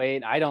this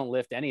weight. I don't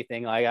lift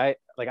anything. I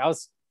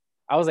was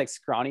like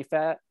scrawny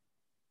fat,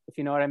 if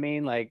you know what I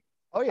mean? Like,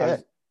 oh yeah.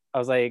 I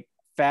was like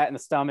fat in the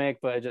stomach,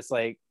 but just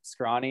like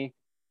scrawny.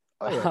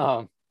 Oh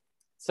yeah.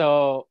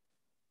 So,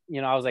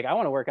 you know, I was like, I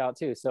want to work out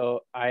too.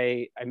 So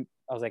I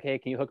was like, hey,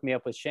 can you hook me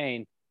up with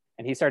Shane?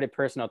 And he started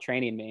personal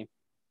training me.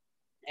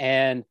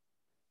 And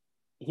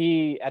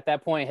he, at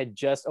that point, had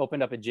just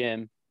opened up a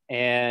gym.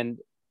 And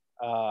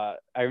I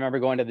remember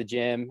going to the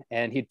gym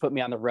and he'd put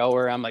me on the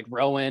rower. I'm like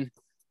rowing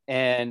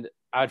and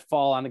I'd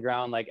fall on the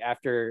ground like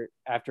after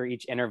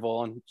each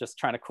interval and just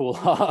trying to cool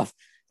off.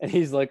 and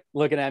he's like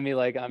looking at me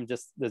like I'm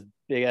just this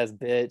big ass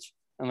bitch.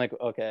 I'm like,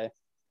 okay.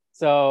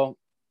 So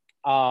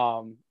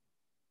I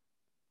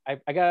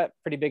got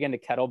pretty big into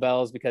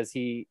kettlebells because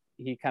he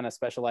kind of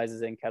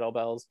specializes in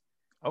kettlebells.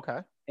 Okay.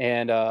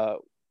 And I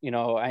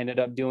ended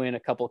up doing a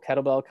couple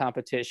kettlebell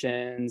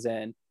competitions,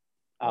 and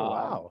Oh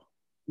wow.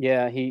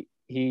 yeah, he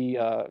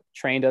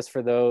trained us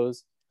for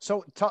those.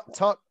 So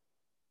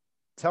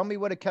tell me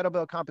what a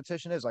kettlebell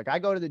competition is. Like I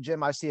go to the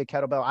gym, I see a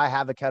kettlebell, I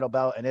have a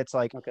kettlebell, and it's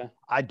like Okay.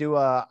 I do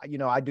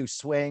I do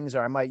swings,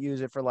 or I might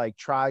use it for like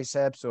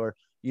triceps, or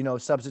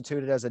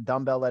substitute it as a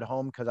dumbbell at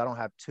home because I don't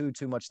have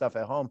too much stuff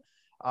at home.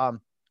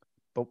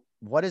 But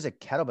what is a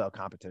kettlebell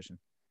competition?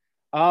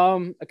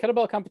 A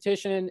kettlebell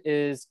competition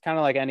is kind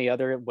of like any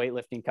other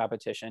weightlifting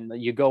competition.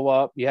 You go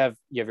up, you have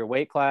your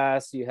weight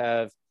class, you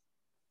have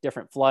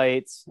different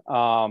flights.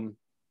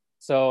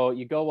 So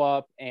you go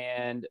up,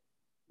 and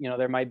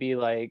there might be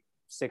like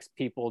 6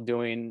 people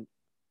doing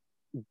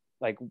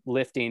like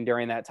lifting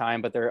during that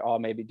time, but they're all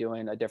maybe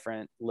doing a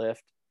different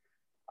lift.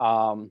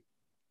 I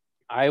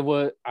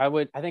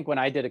think when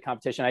I did a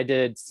competition, I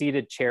did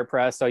seated chair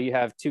press. So you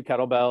have 2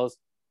 kettlebells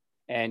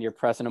and you're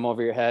pressing them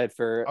over your head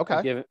for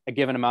Okay. a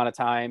given amount of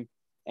time,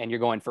 and you're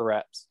going for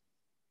reps.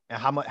 And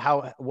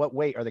what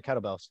weight are the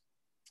kettlebells?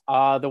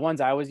 The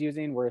ones I was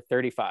using were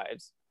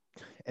 35s.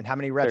 And how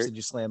many reps did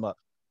you slam up?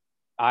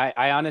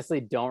 I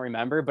honestly don't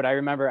remember, but I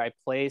remember I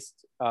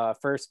placed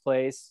first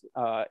place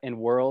in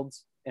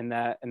worlds in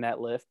that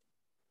lift.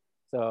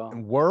 So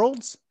In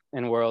worlds?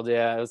 in world,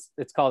 yeah,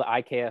 it's called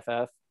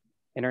IKFF,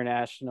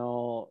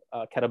 International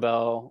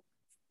Kettlebell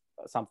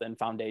something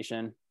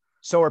Foundation.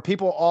 So are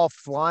people all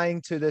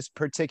flying to this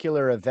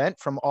particular event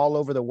from all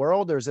over the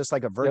world, or is this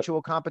like a Yep.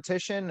 virtual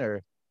competition?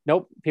 Or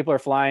Nope, people are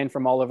flying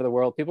from all over the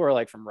world. People are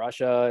like from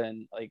Russia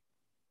and like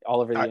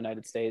all over the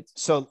United States.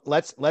 So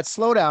let's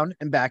slow down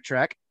and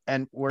backtrack,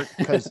 and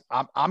because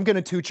I'm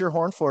gonna toot your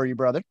horn for you,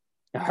 brother.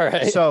 All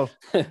right. So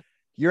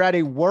you're at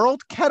a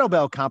world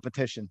kettlebell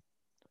competition.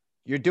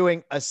 You're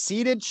doing a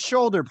seated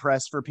shoulder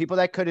press. For people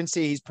that couldn't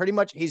see,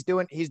 he's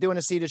doing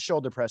a seated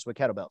shoulder press with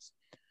kettlebells.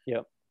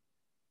 Yep.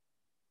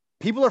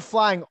 People are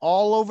flying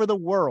all over the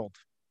world,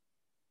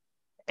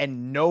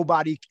 and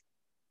nobody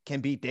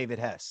can beat David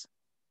Hess.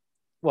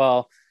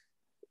 Well,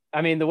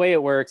 I mean, the way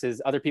it works is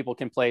other people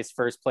can place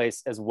first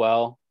place as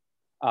well.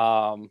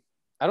 I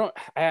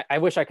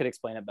wish I could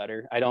explain it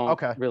better. I don't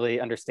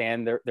really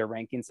understand their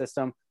ranking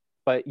system,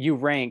 but you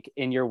rank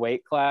in your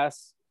weight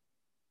class.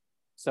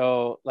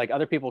 So like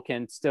other people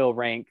can still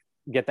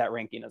get that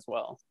ranking as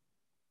well.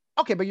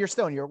 Okay, but you're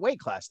still in your weight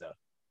class though.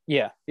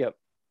 Yeah. Yep.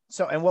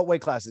 So, and what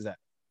weight class is that?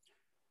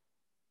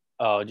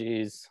 Oh,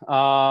 geez.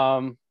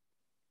 I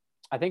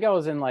think I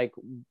was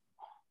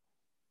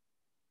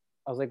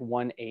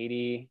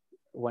 180,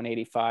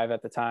 185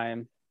 at the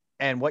time.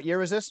 And what year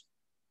was this?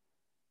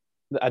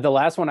 The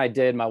last one I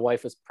did, my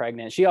wife was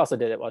pregnant. She also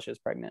did it while she was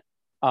pregnant.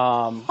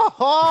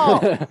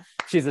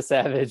 She's a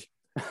savage.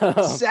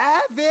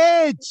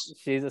 Savage.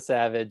 She's a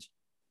savage.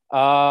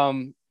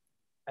 I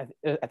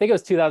think it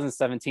was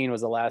 2017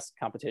 was the last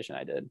competition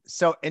I did.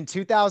 So in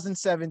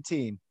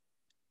 2017,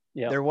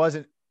 there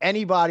wasn't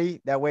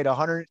anybody that weighed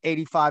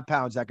 185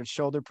 pounds that could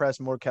shoulder press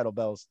more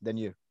kettlebells than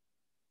you.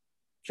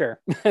 Sure.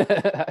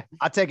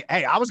 I'll take it.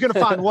 Hey, I was going to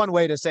find one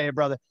way to say it,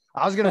 brother.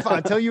 I was going to find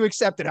until you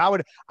accepted. I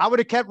would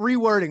have kept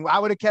rewording. I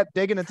would have kept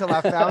digging until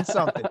I found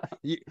something.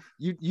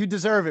 You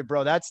deserve it,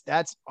 bro. That's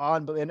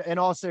in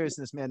all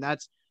seriousness, man.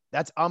 That's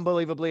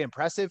unbelievably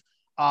impressive.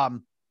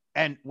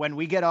 And when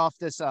we get off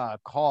this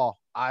call,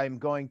 I'm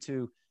going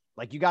to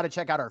you got to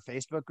check out our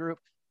Facebook group.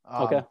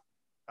 Okay.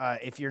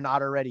 If you're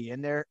not already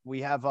in there,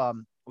 we have a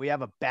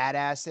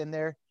badass in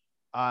there.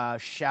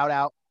 Shout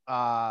out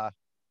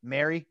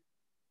Mary.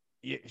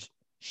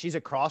 She's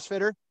a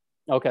CrossFitter.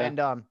 Okay.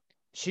 And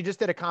she just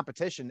did a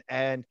competition,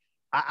 and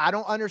I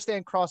don't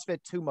understand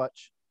CrossFit too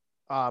much,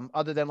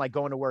 other than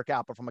going to work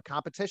out. But from a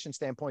competition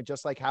standpoint,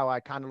 just like how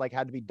I kind of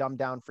had to be dumbed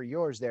down for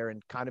yours there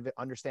and kind of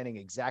understanding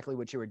exactly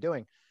what you were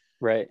doing.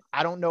 Right.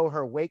 I don't know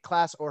her weight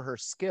class or her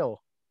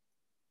skill,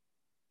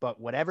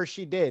 but whatever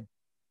she did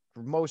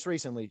most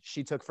recently,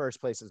 she took first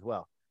place as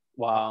well.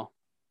 Wow.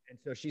 And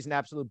so she's an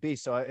absolute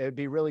beast. So it'd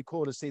be really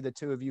cool to see the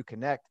two of you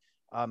connect,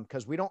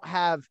 because we don't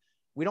have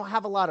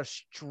a lot of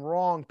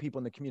strong people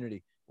in the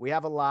community. We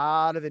have a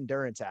lot of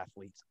endurance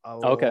athletes, a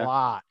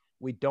lot.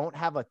 We don't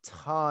have a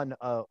ton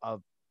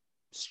of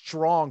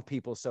strong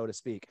people, so to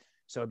speak.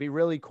 So it'd be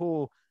really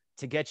cool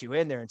to get you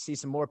in there and see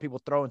some more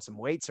people throwing some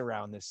weights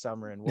around this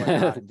summer and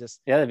whatnot. And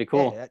just yeah, that'd be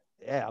cool.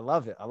 Yeah, I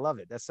love it. I love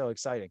it. That's so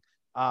exciting.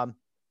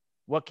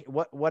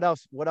 What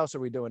else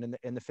are we doing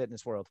in the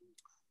fitness world?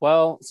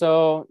 Well,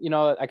 so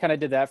I kind of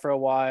did that for a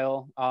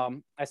while.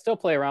 I still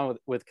play around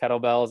with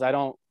kettlebells. I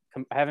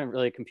haven't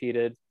really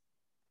competed.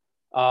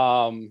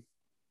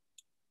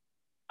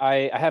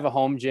 I have a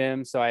home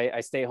gym, so I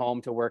stay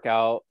home to work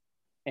out,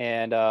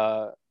 and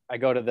I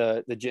go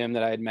to the gym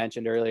that I had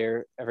mentioned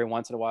earlier every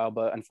once in a while,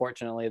 but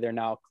unfortunately they're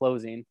now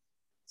closing.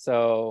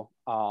 So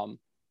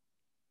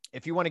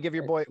if you want to give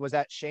your boy, was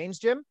that Shane's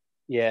gym?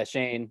 Yeah,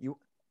 Shane.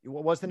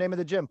 What was the name of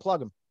the gym?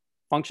 Plug him.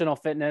 Functional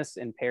Fitness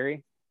in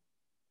Perry.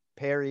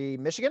 Perry,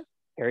 Michigan?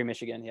 Perry,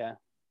 Michigan, yeah.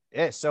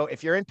 Yeah, so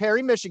if you're in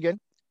Perry, Michigan,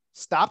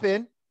 stop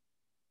in,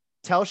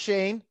 tell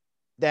Shane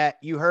that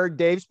you heard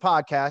Dave's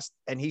podcast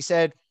and he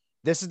said,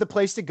 this is the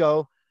place to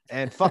go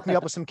and fuck me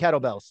up with some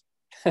kettlebells.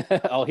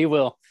 Oh, he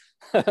will.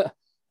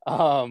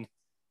 But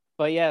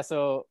yeah,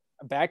 so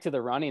back to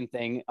the running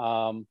thing,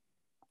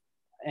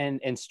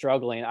 and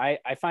struggling.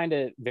 I find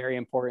it very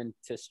important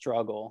to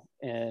struggle,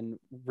 and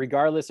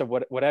regardless of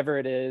whatever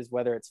it is,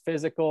 whether it's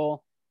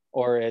physical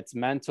or it's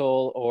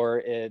mental or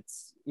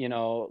it's, you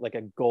know, like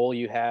a goal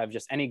you have,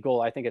 just any goal,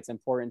 I think it's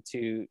important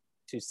to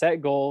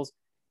set goals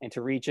and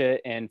to reach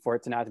it and for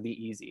it to not to be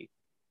easy.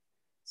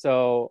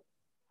 So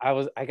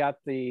I got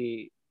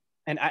the,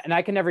 and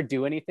I can never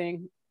do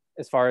anything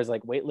as far as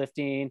like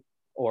weightlifting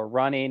or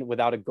running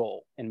without a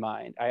goal in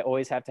mind. I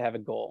always have to have a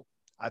goal.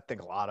 I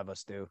think a lot of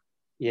us do.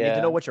 Yeah. You need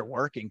to know what you're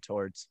working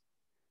towards.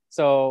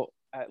 So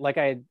like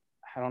I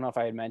don't know if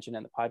I had mentioned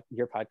in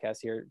your podcast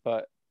here,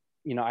 but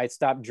you know, I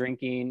stopped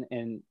drinking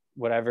and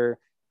whatever.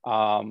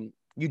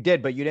 You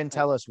did, but you didn't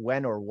tell us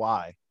when or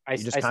why. You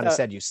just kind of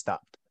said you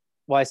stopped.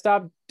 Well, I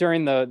stopped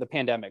during the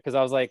pandemic because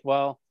I was like,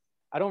 well,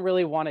 I don't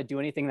really want to do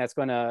anything that's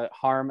going to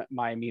harm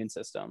my immune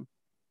system.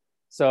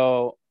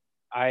 So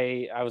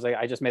I was like,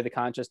 I just made the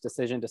conscious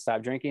decision to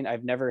stop drinking.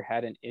 I've never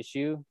had an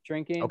issue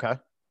drinking. Okay.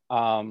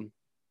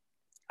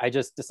 I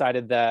just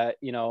decided that,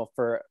 you know,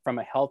 from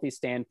a healthy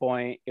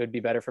standpoint, it would be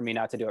better for me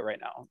not to do it right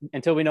now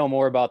until we know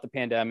more about the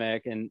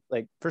pandemic and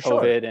like for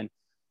COVID. Sure. And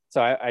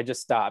so I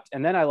just stopped.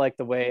 And then I liked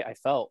the way I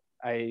felt.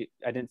 I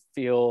didn't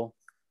feel,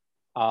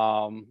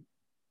 I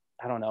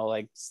don't know,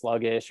 like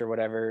sluggish or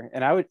whatever.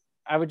 And I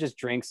would just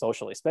drink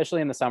socially,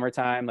 especially in the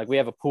summertime. Like we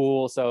have a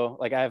pool. So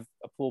like I have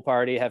a pool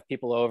party, have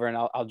people over and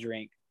I'll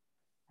drink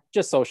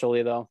just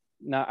socially though.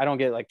 No, I don't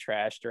get like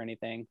trashed or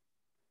anything.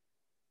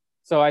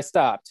 So I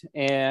stopped,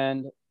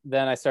 and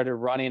then I started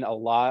running a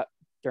lot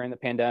during the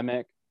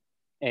pandemic.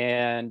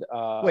 And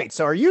wait,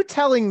 so are you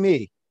telling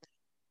me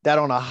that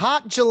on a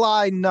hot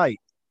July night,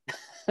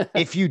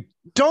 if you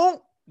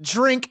don't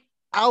drink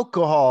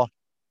alcohol,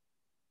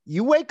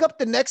 you wake up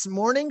the next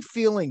morning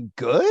feeling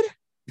good?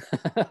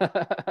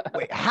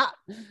 Wait, how?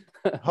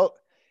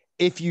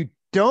 If you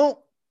don't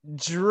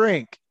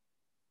drink,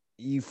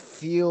 you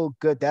feel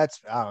good.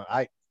 That's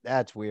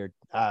weird.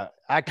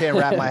 I can't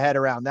wrap my head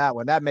around that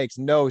one. That makes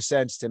no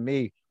sense to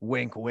me.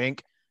 Wink,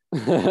 wink.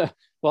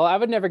 Well, I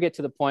would never get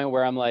to the point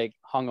where I'm like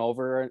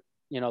hungover,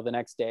 you know, the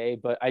next day,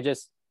 but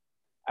there's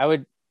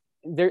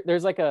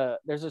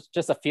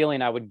just a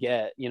feeling I would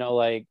get, you know,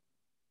 like,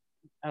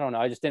 I don't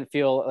know. I just didn't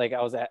feel like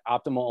I was at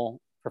optimal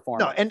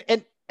performance. No,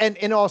 and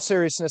in all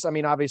seriousness, I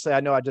mean, obviously I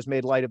know I just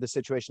made light of the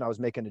situation. I was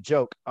making a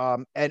joke.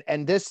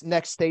 And this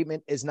next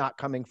statement is not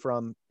coming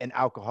from an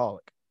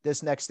alcoholic.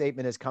 This next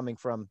statement is coming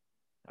from,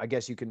 I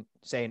guess you can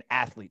say, an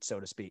athlete, so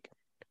to speak.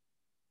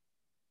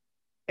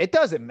 It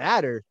doesn't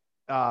matter.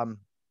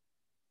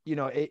 You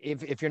know,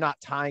 if you're not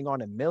tying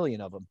on a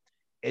million of them,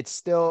 it's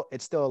still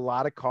a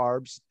lot of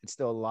carbs. It's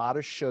still a lot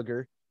of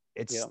sugar.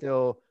 It's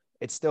still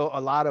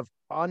a lot of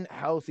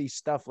unhealthy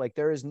stuff. Like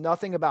there is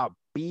nothing about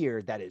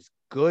beer that is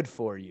good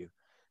for you.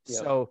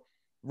 Yep. So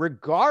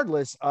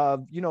regardless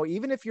of, you know,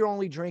 even if you're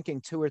only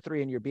drinking 2 or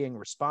 3 and you're being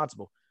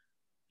responsible,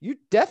 you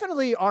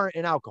definitely aren't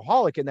an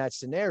alcoholic in that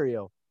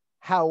scenario.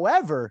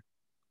 However,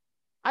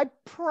 I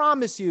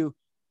promise you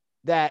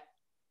that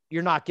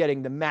you're not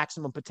getting the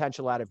maximum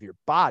potential out of your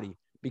body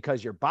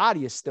because your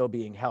body is still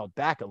being held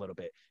back a little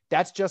bit.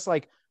 That's just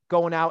like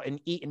going out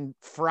and eating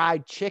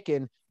fried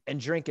chicken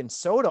and drinking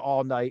soda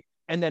all night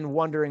and then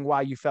wondering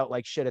why you felt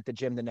like shit at the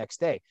gym the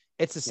next day.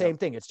 It's the same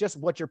thing. It's just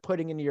what you're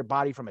putting into your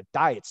body from a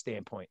diet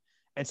standpoint.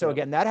 And so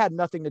again, that had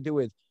nothing to do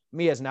with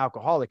me as an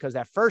alcoholic, because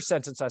that first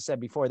sentence I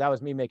said before, that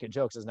was me making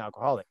jokes as an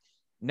alcoholic.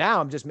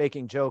 Now I'm just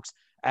making jokes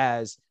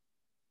as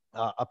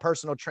a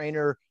personal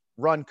trainer,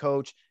 run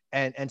coach,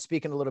 and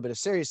speaking a little bit of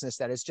seriousness,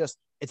 that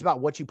it's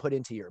about what you put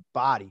into your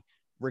body,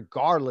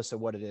 regardless of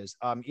what it is.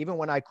 Even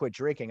when I quit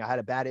drinking, I had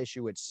a bad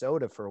issue with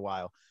soda for a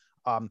while,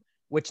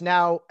 which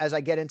now, as I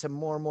get into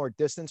more and more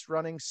distance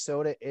running,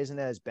 soda isn't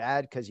as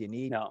bad because you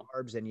need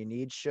carbs and you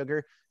need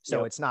sugar.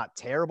 So it's not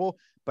terrible.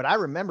 But I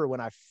remember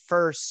when I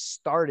first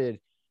started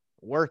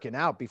working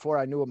out, before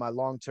I knew what my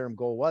long-term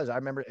goal was, I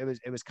remember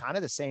it was kind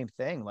of the same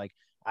thing. Like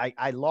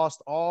I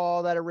lost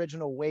all that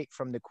original weight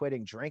from the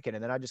quitting drinking,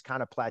 and then I just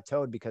kind of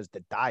plateaued because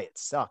the diet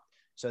sucked.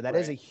 So that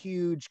is a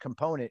huge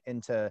component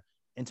into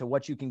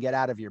what you can get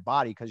out of your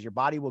body, because your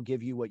body will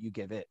give you what you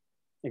give it.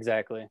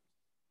 Exactly.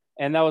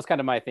 And that was kind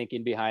of my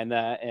thinking behind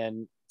that.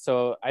 And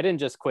so I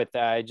didn't just quit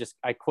that.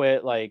 I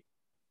quit, like,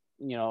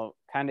 you know,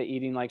 kind of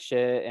eating like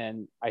shit.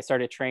 And I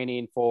started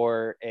training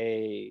for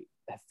a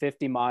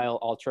 50-mile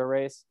ultra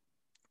race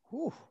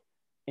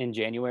in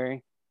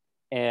January.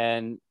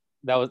 And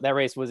that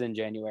race was in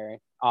January.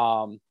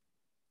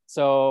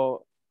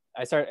 So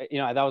I started, you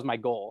know, that was my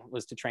goal,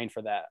 was to train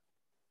for that.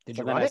 Did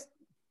you run it?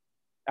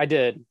 I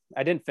did.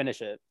 I didn't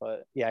finish it,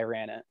 but yeah, I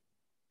ran it.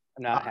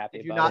 I'm not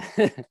happy about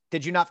it.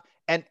 Did you not?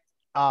 And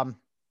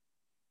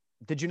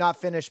did you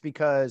not finish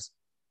because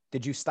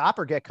Did you stop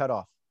or get cut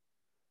off?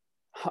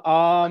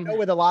 I Um, know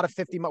with a lot of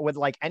 50 with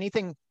like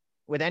anything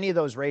with any of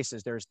those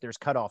races, there's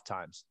cutoff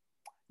times.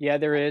 yeah,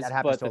 there That is,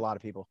 happens but to a lot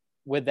of people.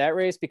 with that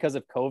race, because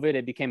of COVID,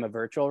 it became a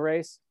virtual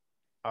race,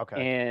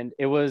 Okay. and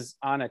it was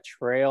on a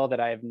trail that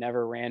I have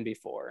never ran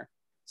before.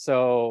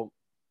 So,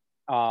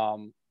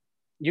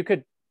 you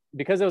could,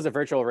 because it was a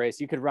virtual race,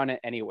 you could run it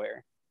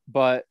anywhere.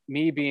 But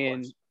me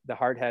being the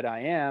hardhead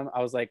I am,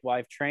 I was like, well,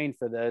 I've trained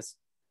for this.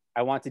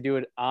 I want to do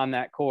it on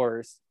that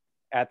course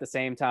at the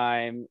same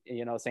time,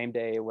 same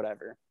day,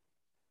 whatever.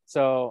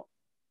 So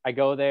I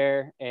go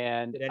there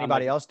and Did I'm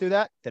anybody like, else do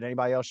that? Did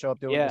anybody else show up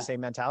doing the yeah,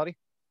 same mentality?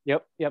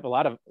 yep. A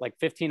lot of like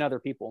 15 other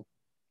people.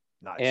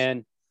 Nice.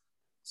 And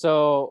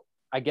so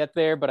I get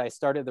there, but I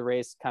started the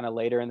race kind of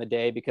later in the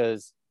day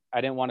because I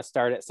didn't want to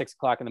start at 6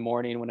 o'clock in the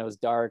morning when it was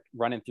dark,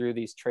 running through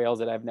these trails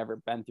that I've never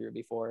been through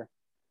before.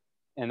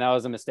 And that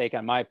was a mistake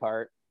on my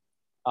part.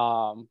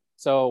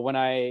 So when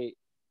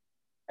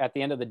at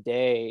the end of the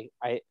day,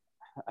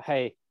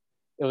 it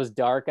was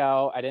dark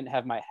out. I didn't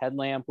have my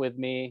headlamp with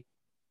me.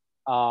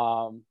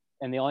 And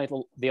the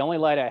only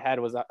light I had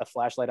was a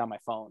flashlight on my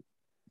phone.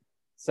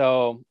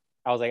 So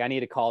I was like, I need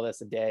to call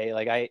this a day.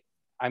 Like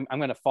I'm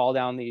going to fall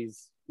down it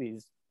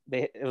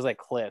was like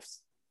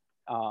cliffs.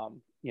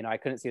 I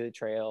couldn't see the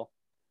trail.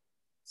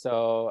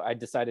 So I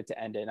decided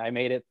to end it. And I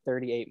made it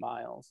 38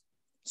 miles.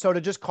 So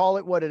to just call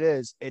it what it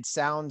is, it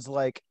sounds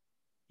like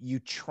you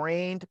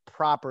trained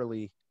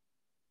properly,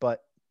 but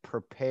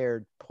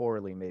prepared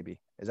poorly. Maybe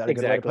is that a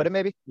good way to put it?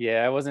 Maybe.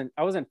 Yeah, I wasn't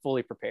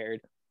fully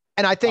prepared.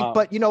 And I think,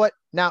 but you know what?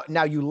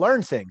 Now you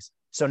learn things.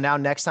 So now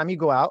next time you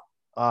go out,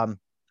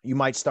 you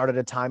might start at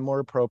a time more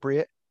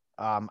appropriate.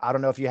 I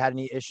don't know if you had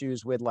any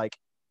issues with like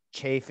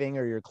chafing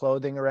or your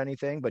clothing or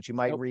anything, but you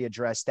might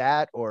readdress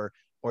that or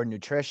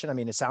nutrition. I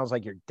mean, it sounds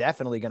like you're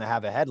definitely going to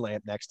have a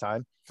headlamp next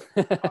time.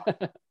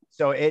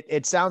 So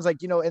it sounds like,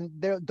 and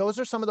those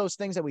are some of those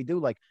things that we do.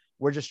 Like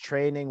we're just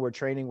training, we're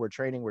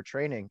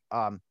training.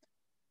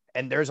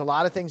 And there's a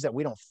lot of things that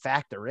we don't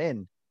factor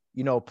in,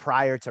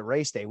 prior to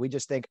race day. We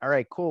just think, all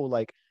right, cool.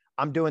 Like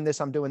I'm doing this.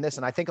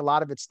 And I think a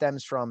lot of it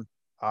stems from,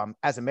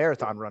 as a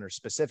marathon runner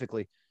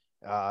specifically.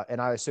 And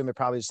I assume it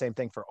probably is the same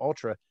thing for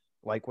ultra.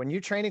 Like when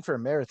you're training for a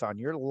marathon,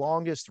 your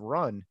longest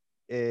run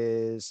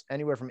is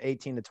anywhere from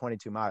 18 to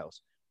 22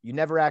 miles. You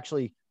never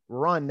actually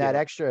run that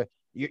extra.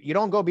 You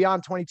don't go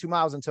beyond 22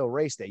 miles until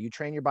race day. You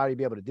train your body to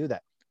be able to do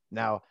that.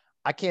 Now,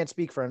 I can't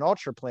speak for an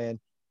ultra plan,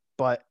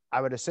 but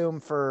I would assume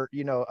for,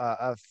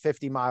 a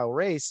 50-mile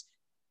race,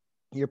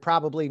 you're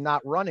probably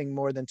not running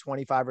more than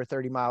 25 or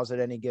 30 miles at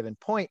any given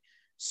point.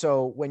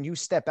 So when you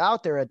step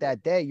out there at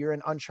that day, you're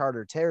in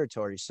uncharted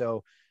territory.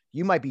 So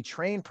you might be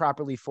trained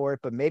properly for it,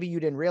 but maybe you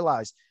didn't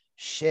realize,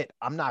 shit,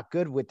 I'm not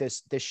good with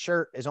this. This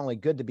shirt is only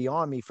good to be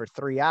on me for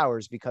 3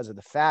 hours because of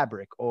the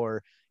fabric,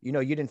 or, you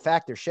didn't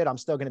factor, shit, I'm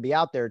still going to be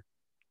out there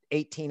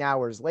 18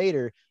 hours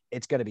later.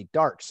 It's going to be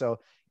dark. So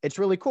it's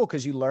really cool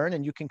because you learn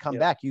and you can come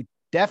back. You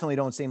definitely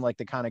don't seem like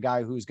the kind of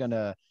guy who's going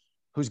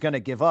to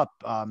give up.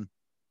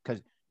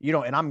 Cause you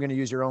don't, and I'm going to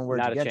use your own words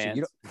Not against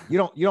you.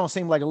 You don't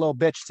seem like a little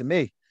bitch to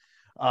me.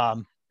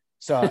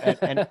 So,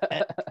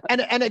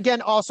 and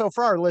again, also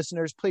for our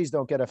listeners, please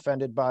don't get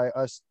offended by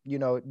us,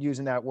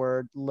 using that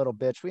word little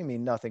bitch. We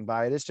mean nothing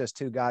by it. It's just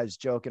two guys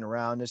joking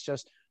around. It's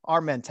just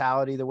our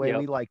mentality, the way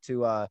we like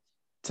to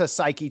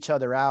psych each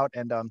other out.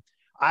 And,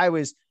 I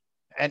was,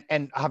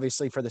 and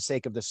obviously for the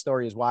sake of the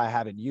story is why I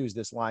haven't used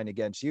this line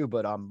against you,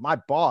 but, my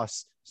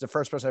boss is the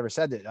first person I ever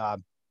said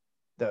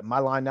that, my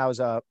line now is,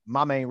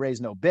 mama ain't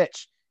raised no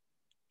bitch.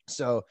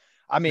 So,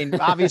 I mean,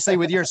 obviously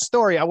with your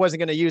story, I wasn't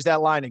going to use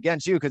that line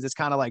against you because it's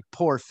kind of like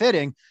poor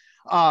fitting.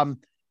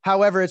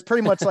 However, it's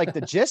pretty much like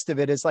the gist of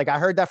it. It's like, I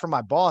heard that from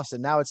my boss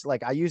and now it's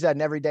like, I use that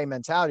in everyday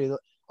mentality. Oh,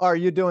 are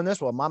you doing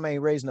this? Well, mama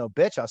ain't raised no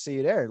bitch. I'll see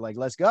you there. Like,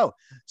 let's go.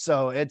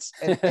 So it's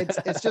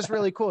just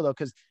really cool though.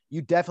 Cause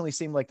you definitely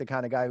seem like the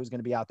kind of guy who's going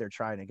to be out there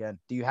trying again.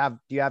 Do you have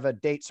a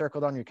date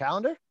circled on your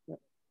calendar?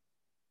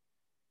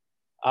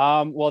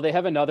 Well, they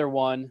have another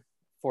one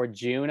for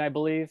June, I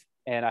believe.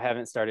 And I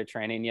haven't started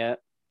training yet.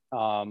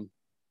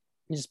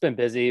 Just been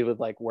busy with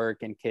like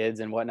work and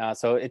kids and whatnot.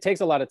 So it takes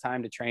a lot of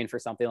time to train for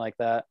something like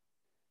that.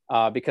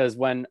 Because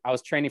when I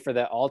was training for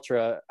that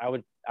ultra, I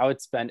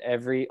would spend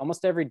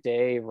almost every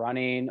day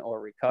running or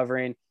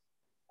recovering.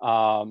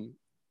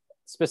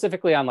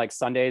 Specifically on like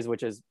Sundays,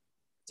 which is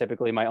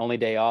typically my only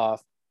day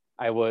off,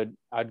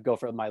 I'd go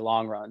for my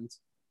long runs.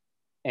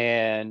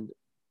 And,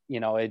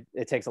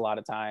 it takes a lot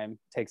of time.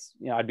 It takes,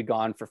 I'd be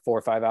gone for 4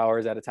 or 5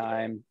 hours at a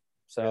time.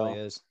 So it really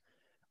is.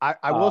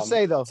 I will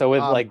say though. So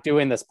with like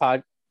doing this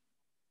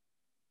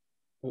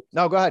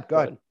No, go ahead. Go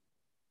ahead.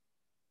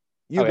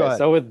 Go ahead.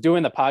 So with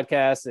doing the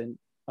podcast and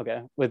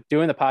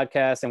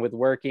with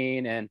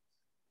working and,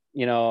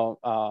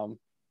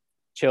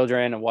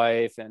 children and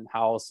wife and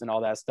house and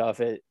all that stuff,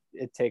 it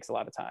takes a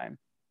lot of time.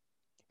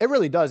 It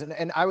really does.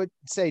 And I would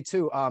say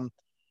too,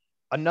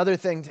 another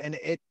thing, and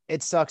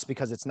it sucks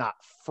because it's not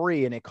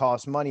free and it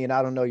costs money and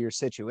I don't know your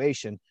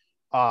situation.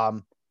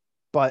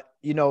 But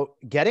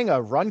getting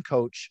a run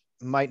coach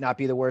might not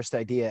be the worst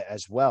idea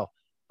as well.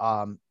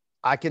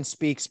 I can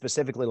speak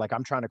specifically, like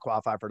I'm trying to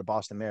qualify for the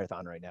Boston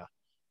Marathon right now.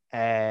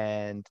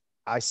 And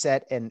I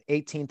set an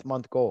 18th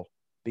month goal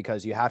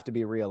because you have to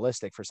be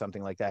realistic for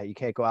something like that. You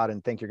can't go out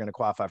and think you're going to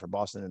qualify for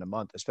Boston in a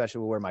month,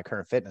 especially where my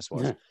current fitness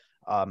was.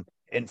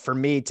 And for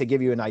me, to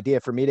give you an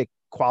idea, for me to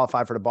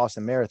qualify for the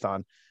Boston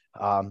Marathon,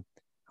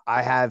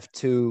 I have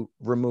to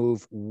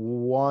remove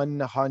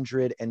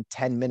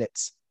 110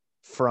 minutes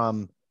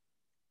from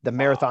the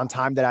marathon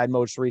time that I'd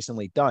most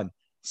recently done.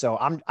 So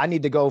I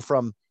need to go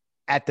from,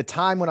 at the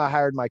time when I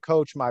hired my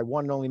coach, my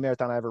one and only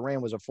marathon I ever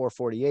ran was a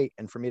 4:48.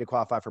 And for me to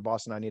qualify for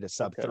Boston, I need a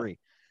sub 3.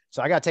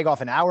 So I got to take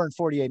off an hour and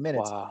 48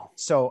 minutes. Wow.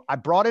 So I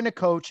brought in a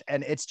coach,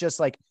 and it's just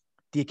like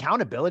the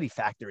accountability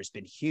factor has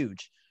been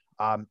huge.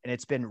 And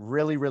it's been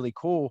really, really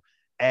cool.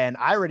 And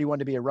I already wanted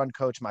to be a run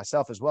coach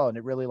myself as well. And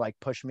it really like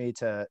pushed me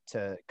to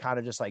kind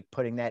of just like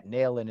putting that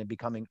nail in and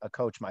becoming a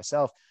coach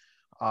myself.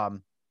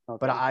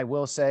 But I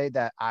will say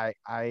that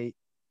I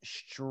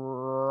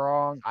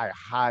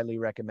highly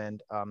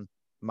recommend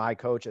my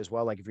coach as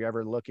well. Like if you're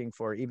ever looking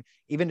for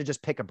even to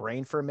just pick a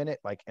brain for a minute,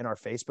 like in our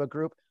Facebook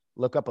group,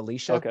 look up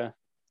Alicia. Okay.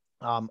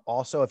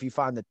 Also, if you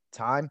find the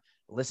time,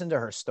 listen to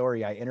her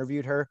story. I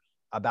interviewed her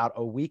about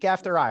a week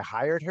after I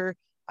hired her.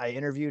 I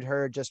interviewed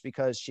her just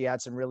because she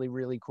had some really,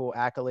 really cool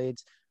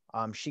accolades.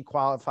 She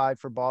qualified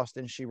for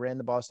Boston. She ran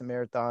the Boston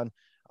Marathon.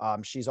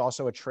 She's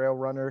also a trail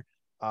runner.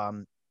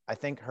 I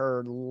think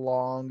her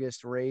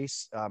longest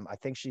race, I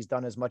think she's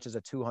done as much as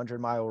a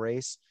 200-mile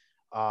race.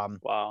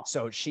 Wow.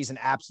 So she's an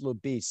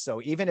absolute beast.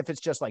 So even if it's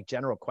just like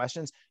general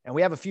questions, and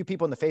we have a few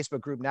people in the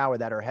Facebook group now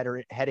that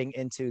are heading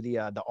into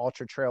the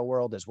ultra trail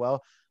world as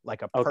well.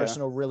 Like a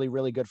personal, really,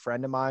 really good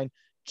friend of mine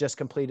just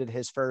completed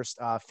his first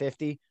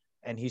 50,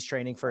 and he's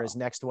training for his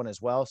next one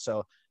as well.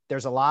 So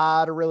there's a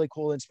lot of really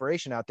cool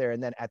inspiration out there.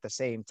 And then at the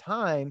same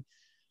time,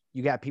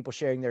 you got people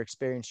sharing their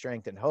experience,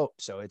 strength, and hope.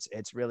 So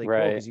it's really cool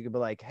because you could be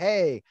like,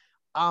 hey,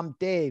 I'm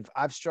Dave.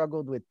 I've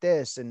struggled with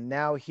this, and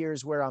now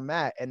here's where I'm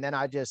at. And then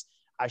I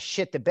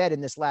shit the bed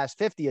in this last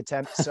 50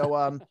 attempt.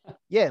 So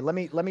yeah, let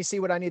me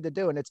see what I need to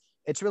do. And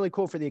it's really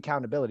cool for the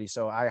accountability.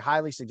 So I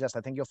highly suggest,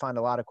 I think you'll find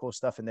a lot of cool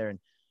stuff in there. And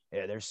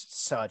yeah, there's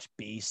such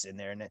beasts in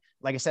there. And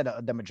like I said,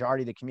 the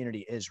majority of the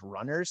community is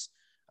runners.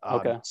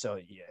 So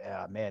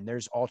yeah, man,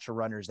 there's ultra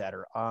runners that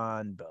are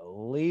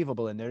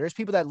unbelievable in there. There's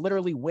people that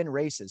literally win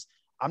races.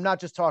 I'm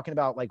not just talking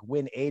about like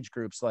win age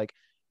groups. Like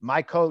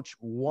my coach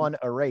won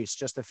a race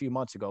just a few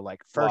months ago,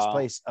 like first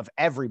place of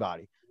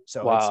everybody.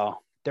 So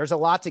there's a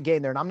lot to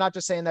gain there. And I'm not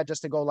just saying that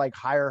just to go like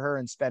hire her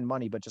and spend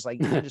money, but just like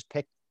even just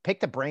pick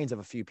the brains of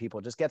a few people,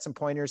 just get some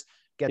pointers,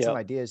 get some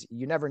ideas.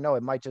 You never know.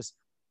 It might just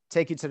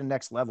take you to the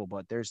next level,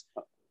 but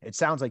it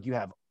sounds like you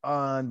have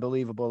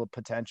unbelievable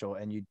potential,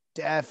 and you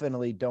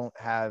definitely don't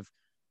have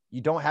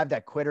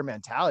that quitter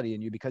mentality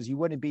in you, because you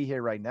wouldn't be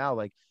here right now.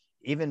 Like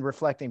even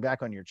reflecting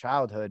back on your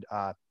childhood,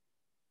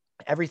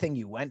 everything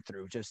you went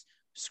through just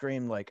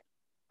screamed like,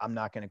 I'm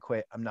not going to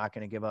quit. I'm not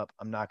going to give up.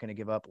 I'm not going to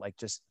give up. Like,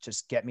 just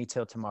get me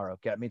till tomorrow,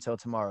 get me till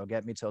tomorrow,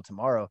 get me till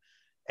tomorrow.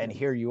 And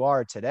here you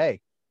are today.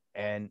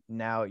 And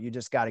now you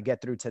just got to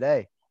get through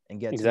today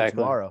and get through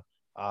tomorrow.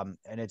 And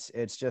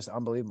it's just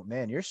unbelievable,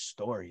 man. Your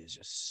story is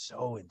just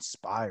so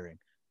inspiring.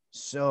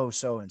 So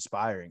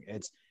inspiring.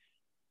 It's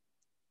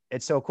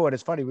so cool. And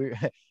it's funny.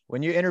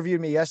 When you interviewed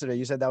me yesterday,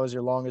 you said that was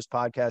your longest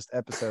podcast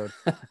episode.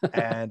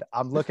 And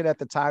I'm looking at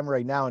the time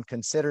right now, and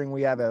considering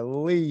we have at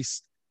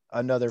least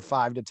another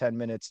 5 to 10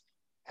 minutes,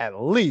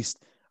 at least.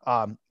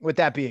 With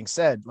that being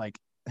said, like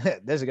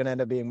this is going to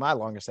end up being my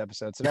longest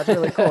episode. So that's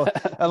really cool.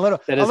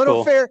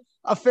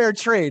 A fair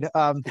trade.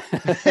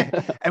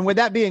 And with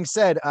that being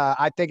said,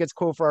 I think it's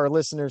cool for our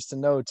listeners to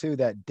know too,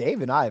 that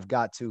Dave and I have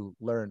got to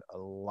learn a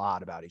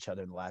lot about each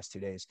other in the last 2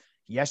 days.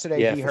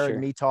 Yesterday, he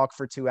heard me talk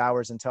for 2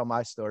 hours and tell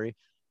my story.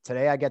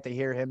 Today, I get to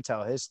hear him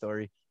tell his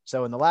story.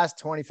 So in the last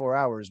 24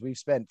 hours, we've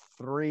spent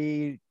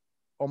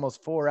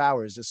almost 4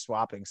 hours just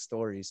swapping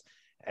stories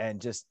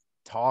and just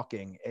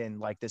talking in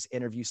like this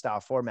interview style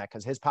format,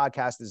 because his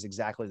podcast is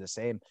exactly the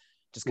same.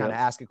 Just kind of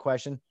ask a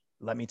question,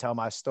 let me tell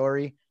my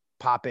story,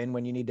 pop in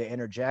when you need to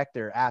interject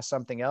or ask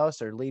something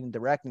else or lead and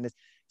direct. And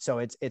so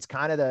it's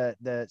kind of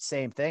the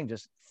same thing,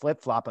 just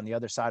flip flop on the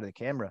other side of the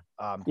camera.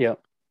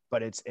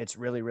 But it's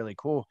really, really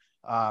cool.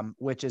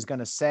 Which is going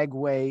to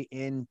segue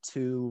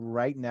into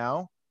right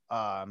now.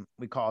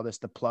 We call this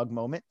the plug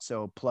moment.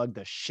 So plug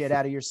the shit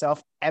out of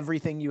yourself,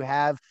 everything you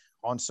have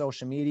on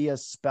social media,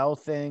 spell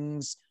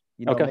things,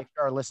 make sure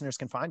our listeners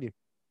can find you.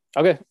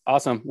 Okay,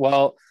 awesome.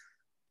 Well,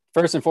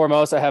 first and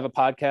foremost, I have a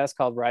podcast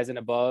called Rising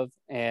Above,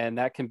 and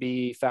that can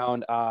be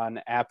found on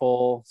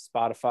Apple,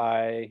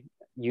 Spotify,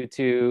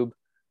 YouTube.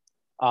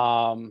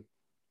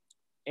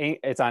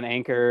 It's on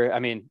Anchor. I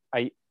mean,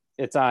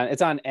 it's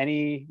on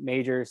any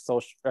major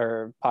social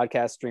or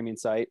podcast streaming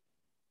site.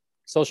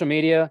 Social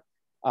media,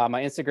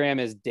 my Instagram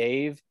is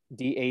Dave,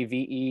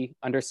 DAVE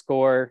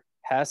 _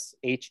 Hess,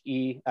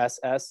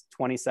 HESS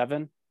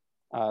 27.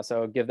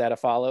 So give that a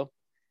follow.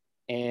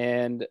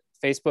 And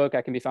Facebook,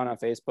 I can be found on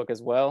Facebook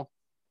as well.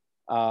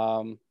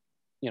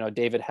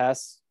 David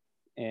Hess.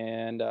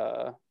 And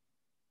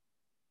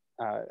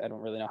I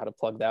don't really know how to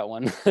plug that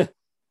one.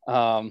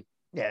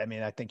 Yeah, I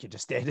mean, I think you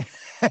just did.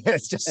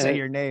 It's just say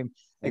your name.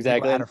 Make people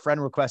exactly. add a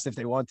friend request if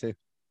they want to.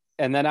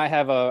 And then I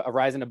have a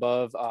Rise and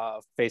Above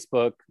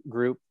Facebook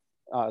group.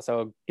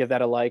 So give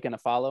that a like and a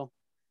follow.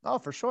 Oh,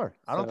 for sure.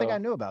 I don't think I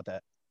knew about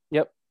that.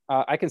 Yep.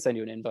 I can send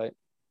you an invite.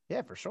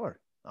 Yeah, for sure.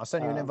 I'll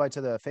send you an invite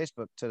to the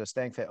Facebook, to the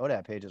Staying Fit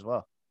ODAT page as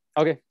well.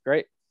 Okay,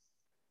 great.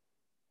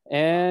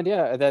 And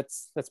yeah,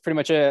 that's pretty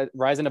much it.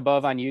 Rise and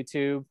Above on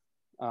YouTube.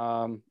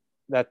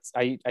 That's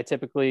I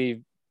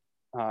typically,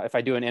 if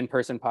I do an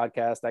in-person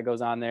podcast, that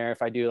goes on there.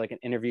 If I do like an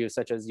interview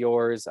such as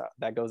yours,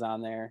 that goes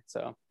on there.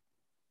 So,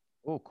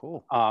 oh,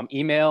 cool.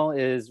 Email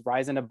is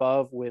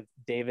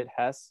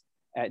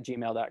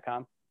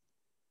riseandabove@gmail.com.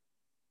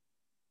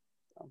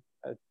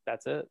 So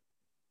that's it.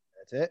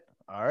 That's it.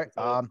 All right.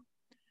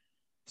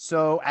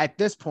 So at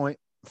this point,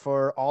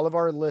 for all of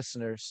our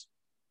listeners,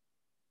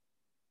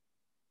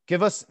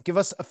 give us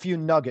a few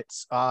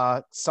nuggets.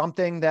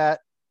 Something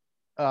that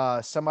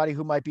somebody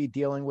who might be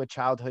dealing with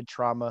childhood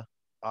trauma,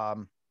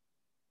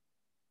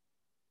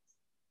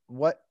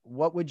 what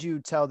would you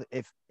tell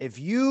if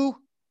you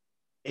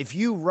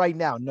right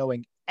now,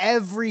 knowing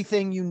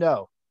everything you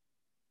know,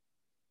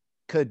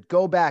 could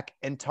go back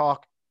and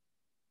talk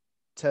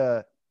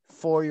to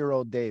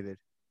 4-year-old David,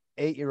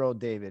 8-year-old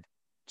David,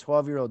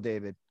 12-year-old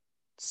David,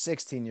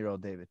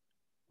 16-year-old David,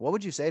 what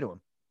would you say to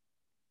him?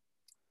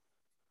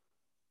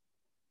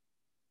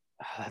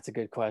 That's a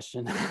good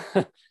question.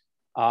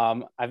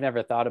 I've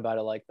never thought about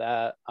it like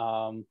that.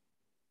 I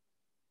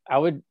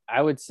would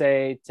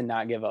say to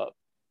not give up.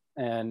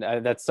 And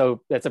that's a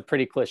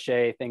pretty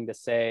cliche thing to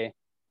say,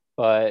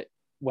 but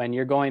when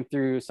you're going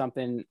through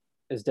something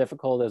as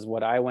difficult as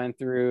what I went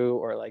through,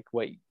 or like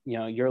what,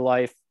 your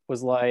life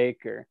was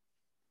like, or,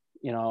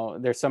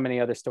 there's so many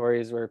other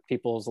stories where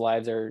people's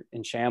lives are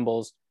in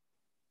shambles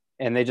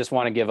and they just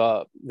want to give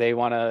up. They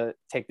want to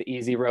take the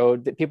easy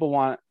road.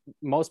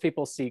 Most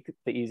people seek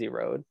the easy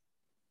road.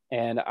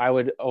 And I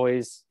would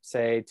always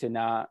say to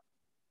not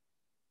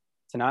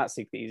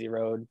seek the easy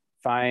road.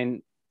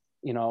 Find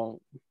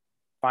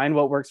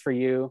what works for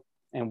you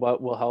and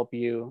what will help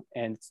you,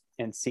 and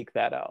seek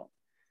that out,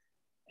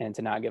 and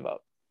to not give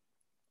up.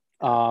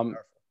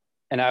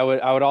 And I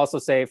would also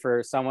say,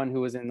 for someone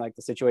who was in like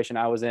the situation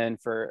I was in,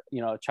 for,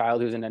 a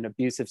child who's in an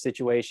abusive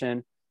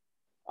situation,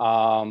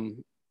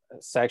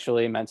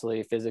 sexually,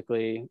 mentally,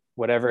 physically,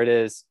 whatever it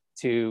is,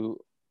 to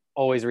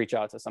always reach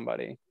out to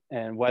somebody.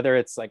 And whether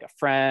it's like a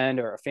friend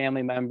or a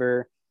family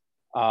member,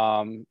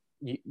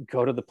 you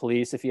go to the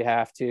police if you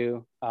have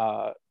to,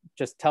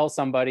 just tell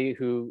somebody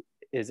who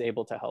is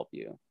able to help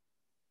you.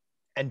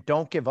 And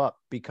don't give up,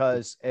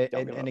 because,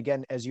 and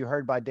again, as you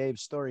heard by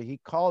Dave's story, he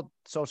called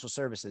social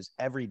services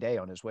every day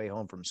on his way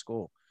home from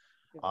school.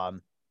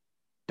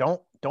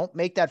 Don't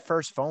make that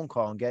first phone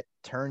call and get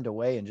turned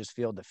away and just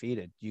feel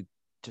defeated. You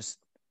just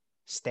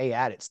stay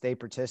at it, stay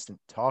persistent,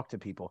 talk to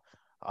people.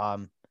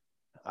 I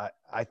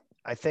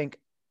think,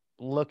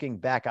 looking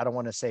back, I don't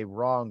want to say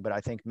wrong, but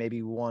I think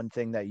maybe one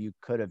thing that you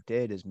could have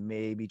did is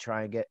maybe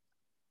try and get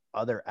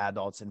other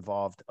adults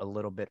involved a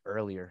little bit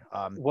earlier.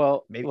 That's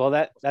one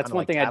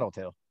thing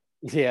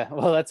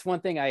that's one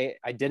thing I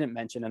didn't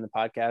mention in the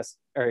podcast,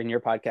 or in your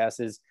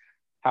podcast, is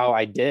how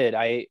I did.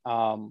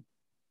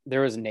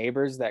 There was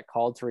neighbors that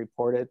called to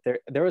report it.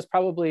 There was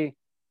probably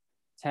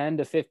 10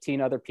 to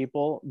 15 other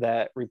people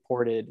that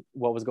reported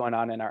what was going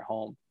on in our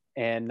home,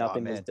 and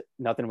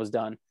nothing was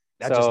done.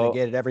 That just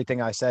negated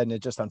everything I said. And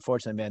it's just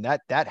unfortunate, man,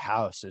 that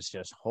house is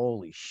just,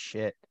 holy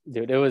shit,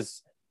 dude. It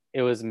was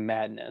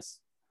madness.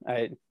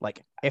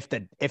 Like if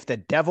the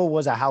devil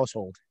was a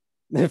household,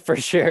 for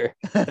sure.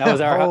 That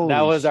was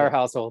our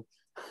household.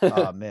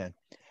 Oh man.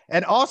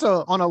 And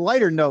also, on a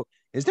lighter note,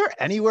 is there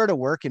anywhere to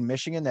work in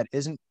Michigan that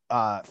isn't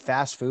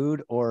fast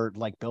food or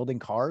like building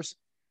cars?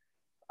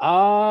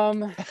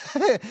 Like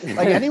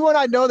anyone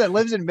I know that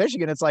lives in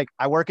Michigan, it's like,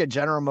 I work at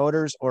General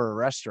Motors or a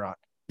restaurant.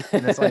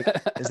 And it's like,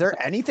 is there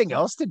anything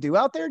else to do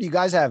out there? Do you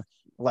guys have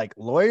like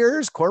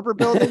lawyers, corporate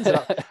buildings?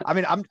 I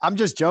mean, I'm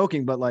just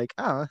joking, but like,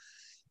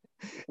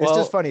 it's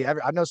just funny.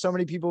 I know so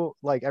many people,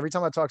 like every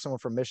time I talk to someone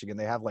from Michigan,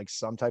 they have like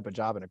some type of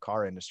job in a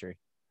car industry.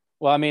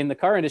 Well, I mean, the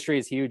car industry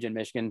is huge in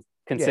Michigan,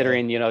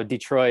 considering,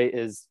 Detroit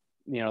is,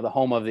 the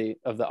home of the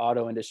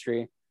auto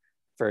industry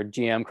for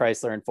GM,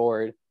 Chrysler, and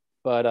Ford.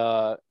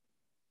 But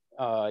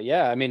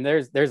yeah, I mean,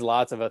 there's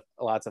lots of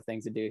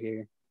things to do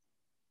here.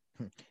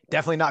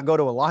 Definitely not go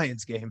to a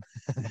Lions game.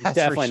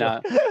 Definitely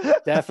not.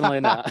 Definitely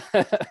not.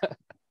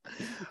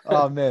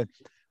 Oh man.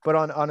 But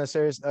on a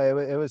serious,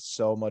 it was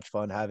so much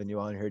fun having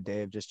you on here,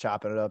 Dave, just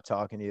chopping it up,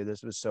 talking to you.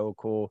 This was so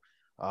cool.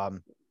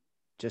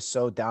 Just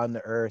so down to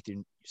earth.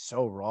 You're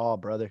so raw,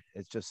 brother.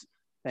 It's just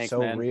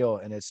so real.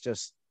 And it's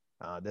just,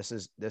 this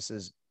is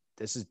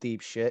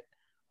deep shit.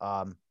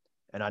 And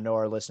I know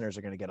our listeners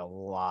are going to get a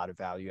lot of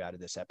value out of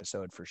this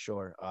episode for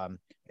sure.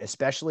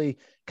 Especially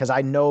because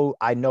I know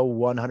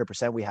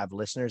 100% we have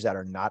listeners that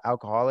are not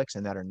alcoholics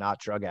and that are not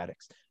drug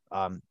addicts.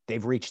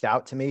 They've reached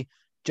out to me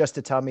just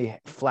to tell me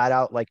flat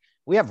out, like,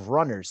 we have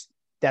runners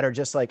that are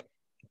just like,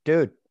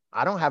 dude,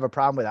 I don't have a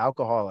problem with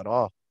alcohol at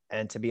all.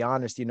 And to be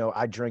honest, you know,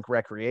 I drink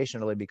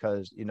recreationally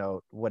because, you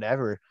know,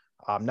 whatever,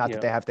 not that Yeah.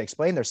 they have to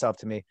explain themselves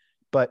to me,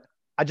 but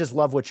I just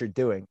love what you're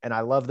doing. And I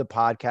love the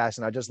podcast,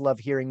 and I just love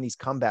hearing these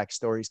comeback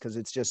stories because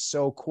it's just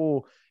so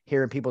cool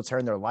hearing people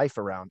turn their life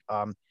around.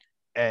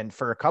 And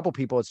for a couple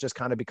people, it's just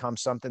kind of become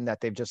something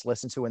that they've just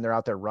listened to when they're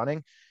out there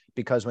running,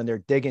 because when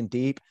they're digging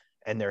deep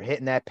and they're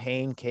hitting that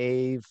pain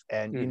cave,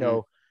 and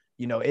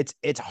Mm-hmm.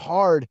 it's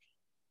hard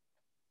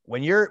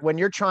when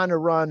you're trying to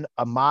run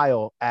a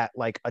mile at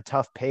like a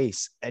tough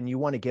pace and you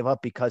want to give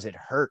up because it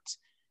hurts.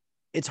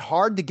 It's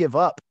hard to give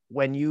up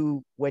when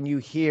you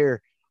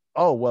hear,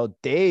 oh well,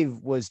 Dave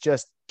was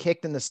just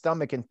kicked in the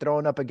stomach and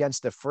thrown up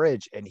against the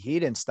fridge and he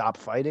didn't stop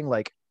fighting.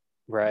 Like,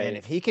 man, Right.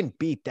 if he can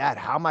beat that,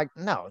 how am I?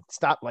 No,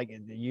 stop. Like,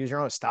 use your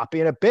own. Stop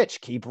being a bitch.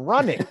 Keep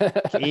running.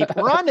 Keep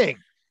running.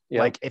 Yep.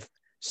 Like, if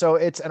so,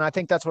 and I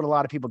think that's what a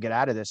lot of people get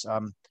out of this.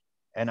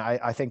 And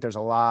I think there's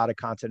a lot of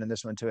content in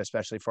this one too,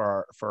 especially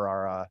for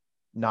our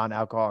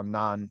non-alcohol,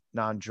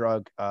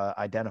 non-drug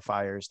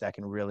identifiers that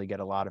can really get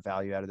a lot of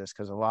value out of this,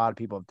 because a lot of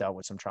people have dealt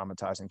with some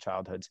traumatizing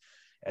childhoods,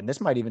 and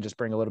this might even just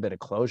bring a little bit of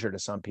closure to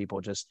some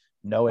people, just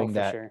Oh, knowing for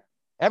that sure.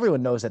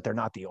 everyone knows that they're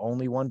not the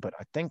only one. But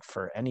I think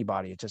for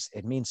anybody,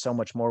 it means so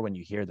much more when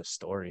you hear the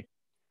story.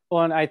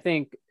 Well, and I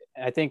think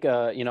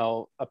you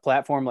know, a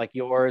platform like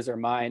yours or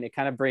mine, it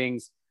kind of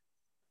brings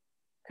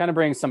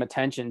some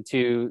attention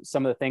to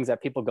some of the things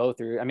that people go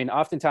through. I mean,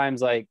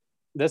 oftentimes, like,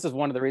 this is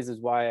one of the reasons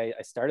why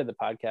I started the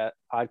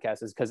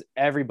podcast is because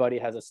everybody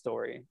has a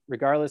story.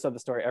 Regardless of the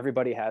story,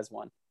 everybody has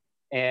one.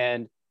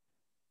 And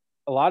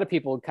a lot of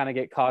people kind of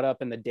get caught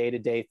up in the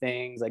day-to-day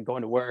things, like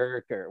going to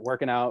work or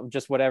working out,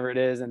 just whatever it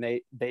is, and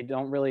they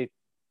don't really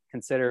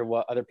consider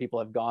what other people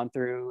have gone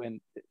through, and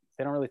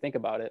they don't really think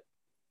about it.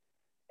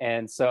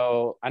 And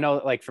so I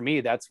know, like, for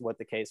me, that's what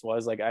the case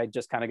was. Like, I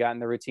just kind of got in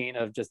the routine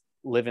of just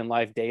living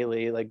life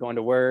daily, like going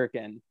to work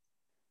and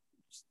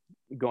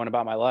going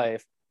about my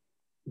life.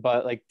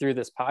 But like through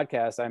this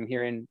podcast, I'm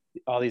hearing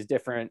all these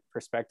different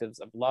perspectives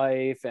of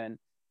life. And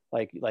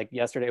like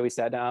yesterday we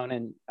sat down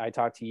and I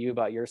talked to you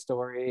about your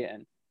story.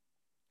 And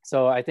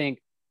so I think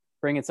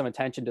bringing some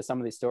attention to some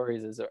of these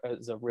stories is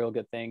a real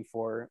good thing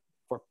for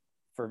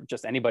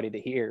just anybody to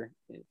hear,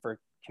 for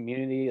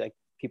community, like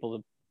people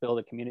to build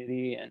a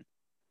community and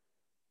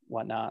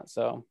whatnot.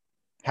 So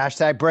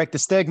Hashtag break the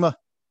stigma.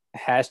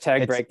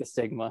 hashtag It's break the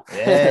stigma.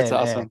 That's Yeah, man.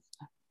 awesome.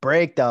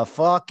 Break the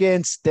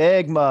fucking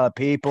stigma,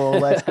 people.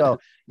 Let's go.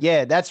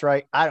 Yeah, that's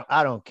right.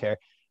 I don't care.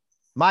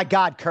 My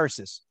God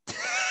curses.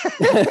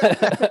 It's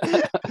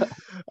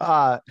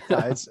I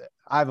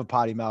have a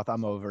potty mouth.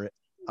 I'm over it.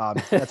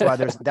 That's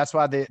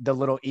why the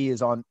little E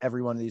is on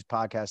every one of these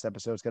podcast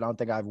episodes, because I don't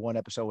think I have one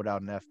episode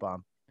without an F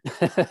bomb.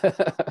 I'm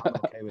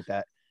okay with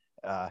that.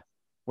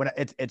 When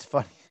it's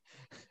funny.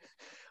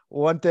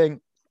 One thing,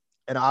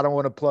 and I don't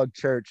want to plug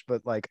church,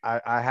 but like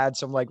I had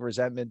some like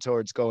resentment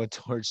towards going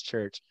towards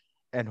church.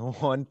 And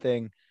one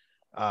thing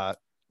uh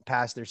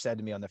pastor said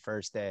to me on the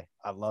first day,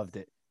 I loved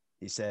it.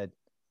 He said,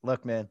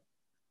 look, man,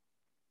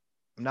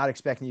 I'm not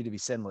expecting you to be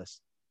sinless.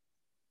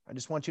 I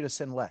just want you to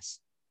sin less.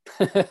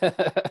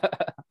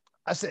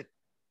 I said,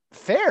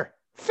 fair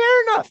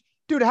enough.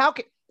 Dude, how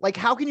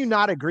can you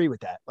not agree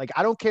with that? Like,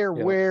 I don't care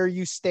Yeah. where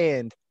you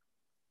stand,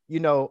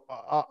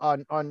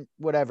 on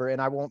whatever.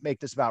 And I won't make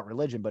this about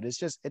religion, but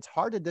it's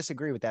hard to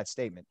disagree with that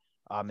statement.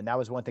 And that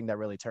was one thing that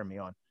really turned me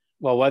on.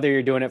 Well, whether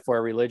you're doing it for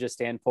a religious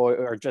standpoint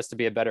or just to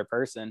be a better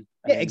person,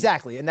 I Yeah, mean,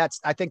 exactly. And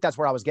I think that's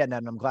where I was getting at.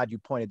 And I'm glad you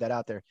pointed that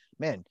out there,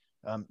 man.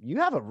 You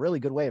have a really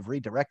good way of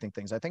redirecting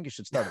things. I think you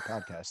should start a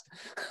podcast.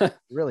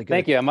 Really good.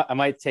 thank you. I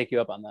might take you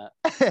up on All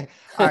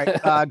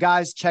right, that.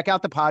 guys, check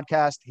out the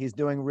podcast. He's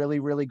doing really,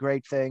 really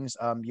great things.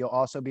 You'll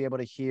also be able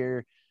to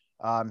hear.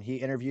 He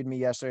interviewed me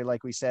yesterday,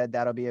 like we said.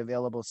 That'll be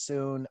available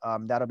soon.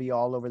 That'll be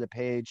all over the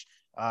page.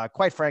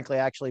 Quite frankly,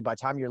 actually, by the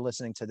time you're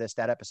listening to this,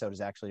 that episode is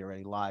actually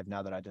already live.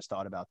 Now that I just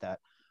thought about that.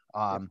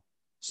 Yep.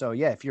 So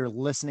yeah, if you're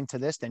listening to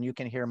this, then you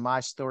can hear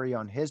my story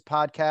on his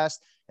podcast,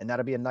 and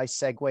that'll be a nice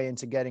segue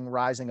into getting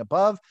Rising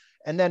Above.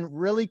 And then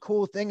really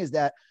cool thing is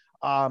that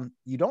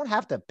you don't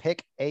have to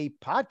pick a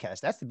podcast.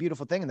 That's the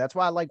beautiful thing. And that's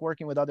why I like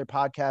working with other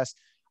podcast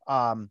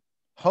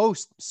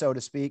hosts, so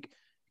to speak,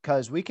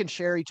 because we can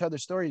share each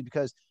other's stories.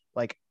 Because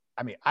like,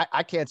 I mean,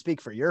 I can't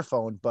speak for your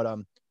phone, but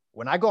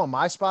when I go on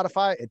my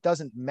Spotify, it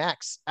doesn't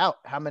max out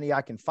how many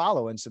I can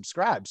follow and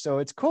subscribe. So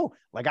it's cool.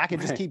 Like, I can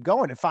just Right. keep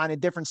going and finding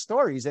different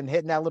stories and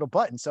hitting that little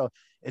button. So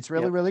it's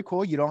really, Yep. really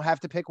cool. You don't have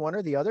to pick one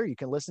or the other. You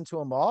can listen to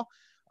them all.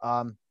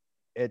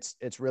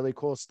 It's really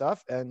cool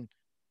stuff, and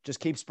just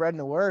keep spreading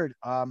the word.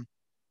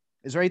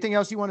 Is there anything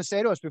else you want to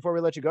say to us before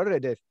we let you go today,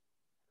 Dave?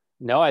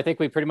 No, I think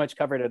we pretty much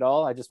covered it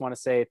all. I just want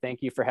to say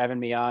thank you for having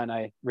me on.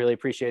 I really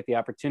appreciate the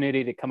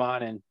opportunity to come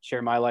on and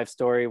share my life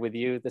story with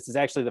you. This is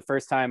actually the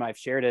first time I've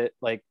shared it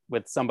like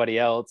with somebody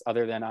else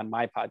other than on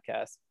my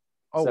podcast.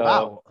 Oh, So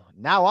wow.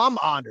 Now I'm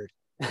honored.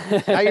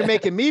 Now you're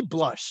making me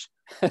blush.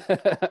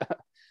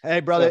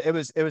 Hey, brother,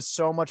 So, it was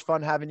so much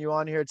fun having you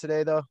on here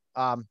today, though.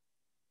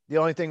 The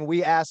only thing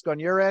we ask on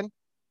your end,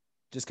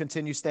 just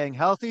continue staying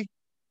healthy,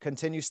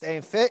 continue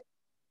staying fit,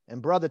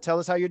 and brother, tell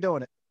us how you're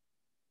doing it.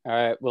 All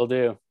right, we'll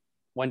do.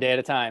 One day at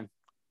a time.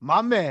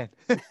 My man.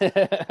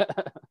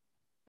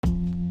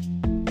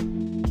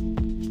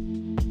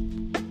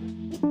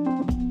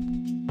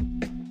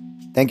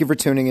 Thank you for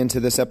tuning into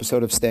this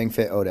episode of Staying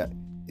Fit ODAT.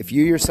 If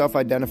you yourself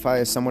identify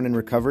as someone in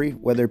recovery,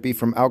 whether it be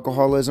from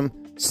alcoholism,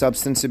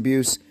 substance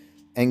abuse,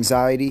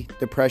 anxiety,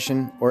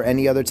 depression, or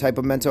any other type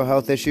of mental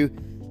health issue,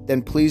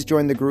 then please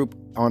join the group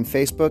on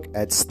Facebook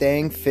at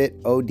Staying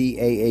Fit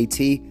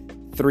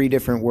ODAAT, 3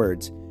 different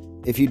words.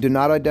 If you do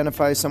not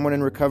identify as someone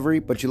in recovery,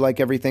 but you like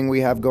everything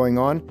we have going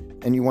on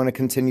and you want to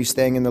continue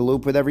staying in the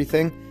loop with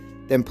everything,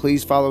 then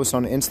please follow us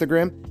on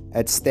Instagram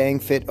at Staying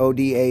Fit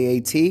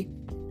ODAAT.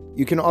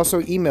 You can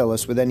also email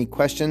us with any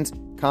questions,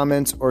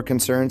 comments, or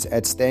concerns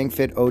at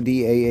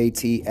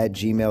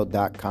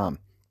stayingfitodaat@gmail.com.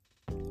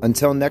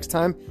 Until next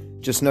time,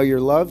 just know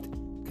you're loved,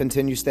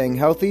 continue staying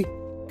healthy,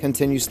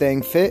 continue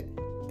staying fit,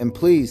 and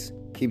please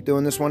keep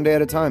doing this one day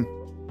at a time.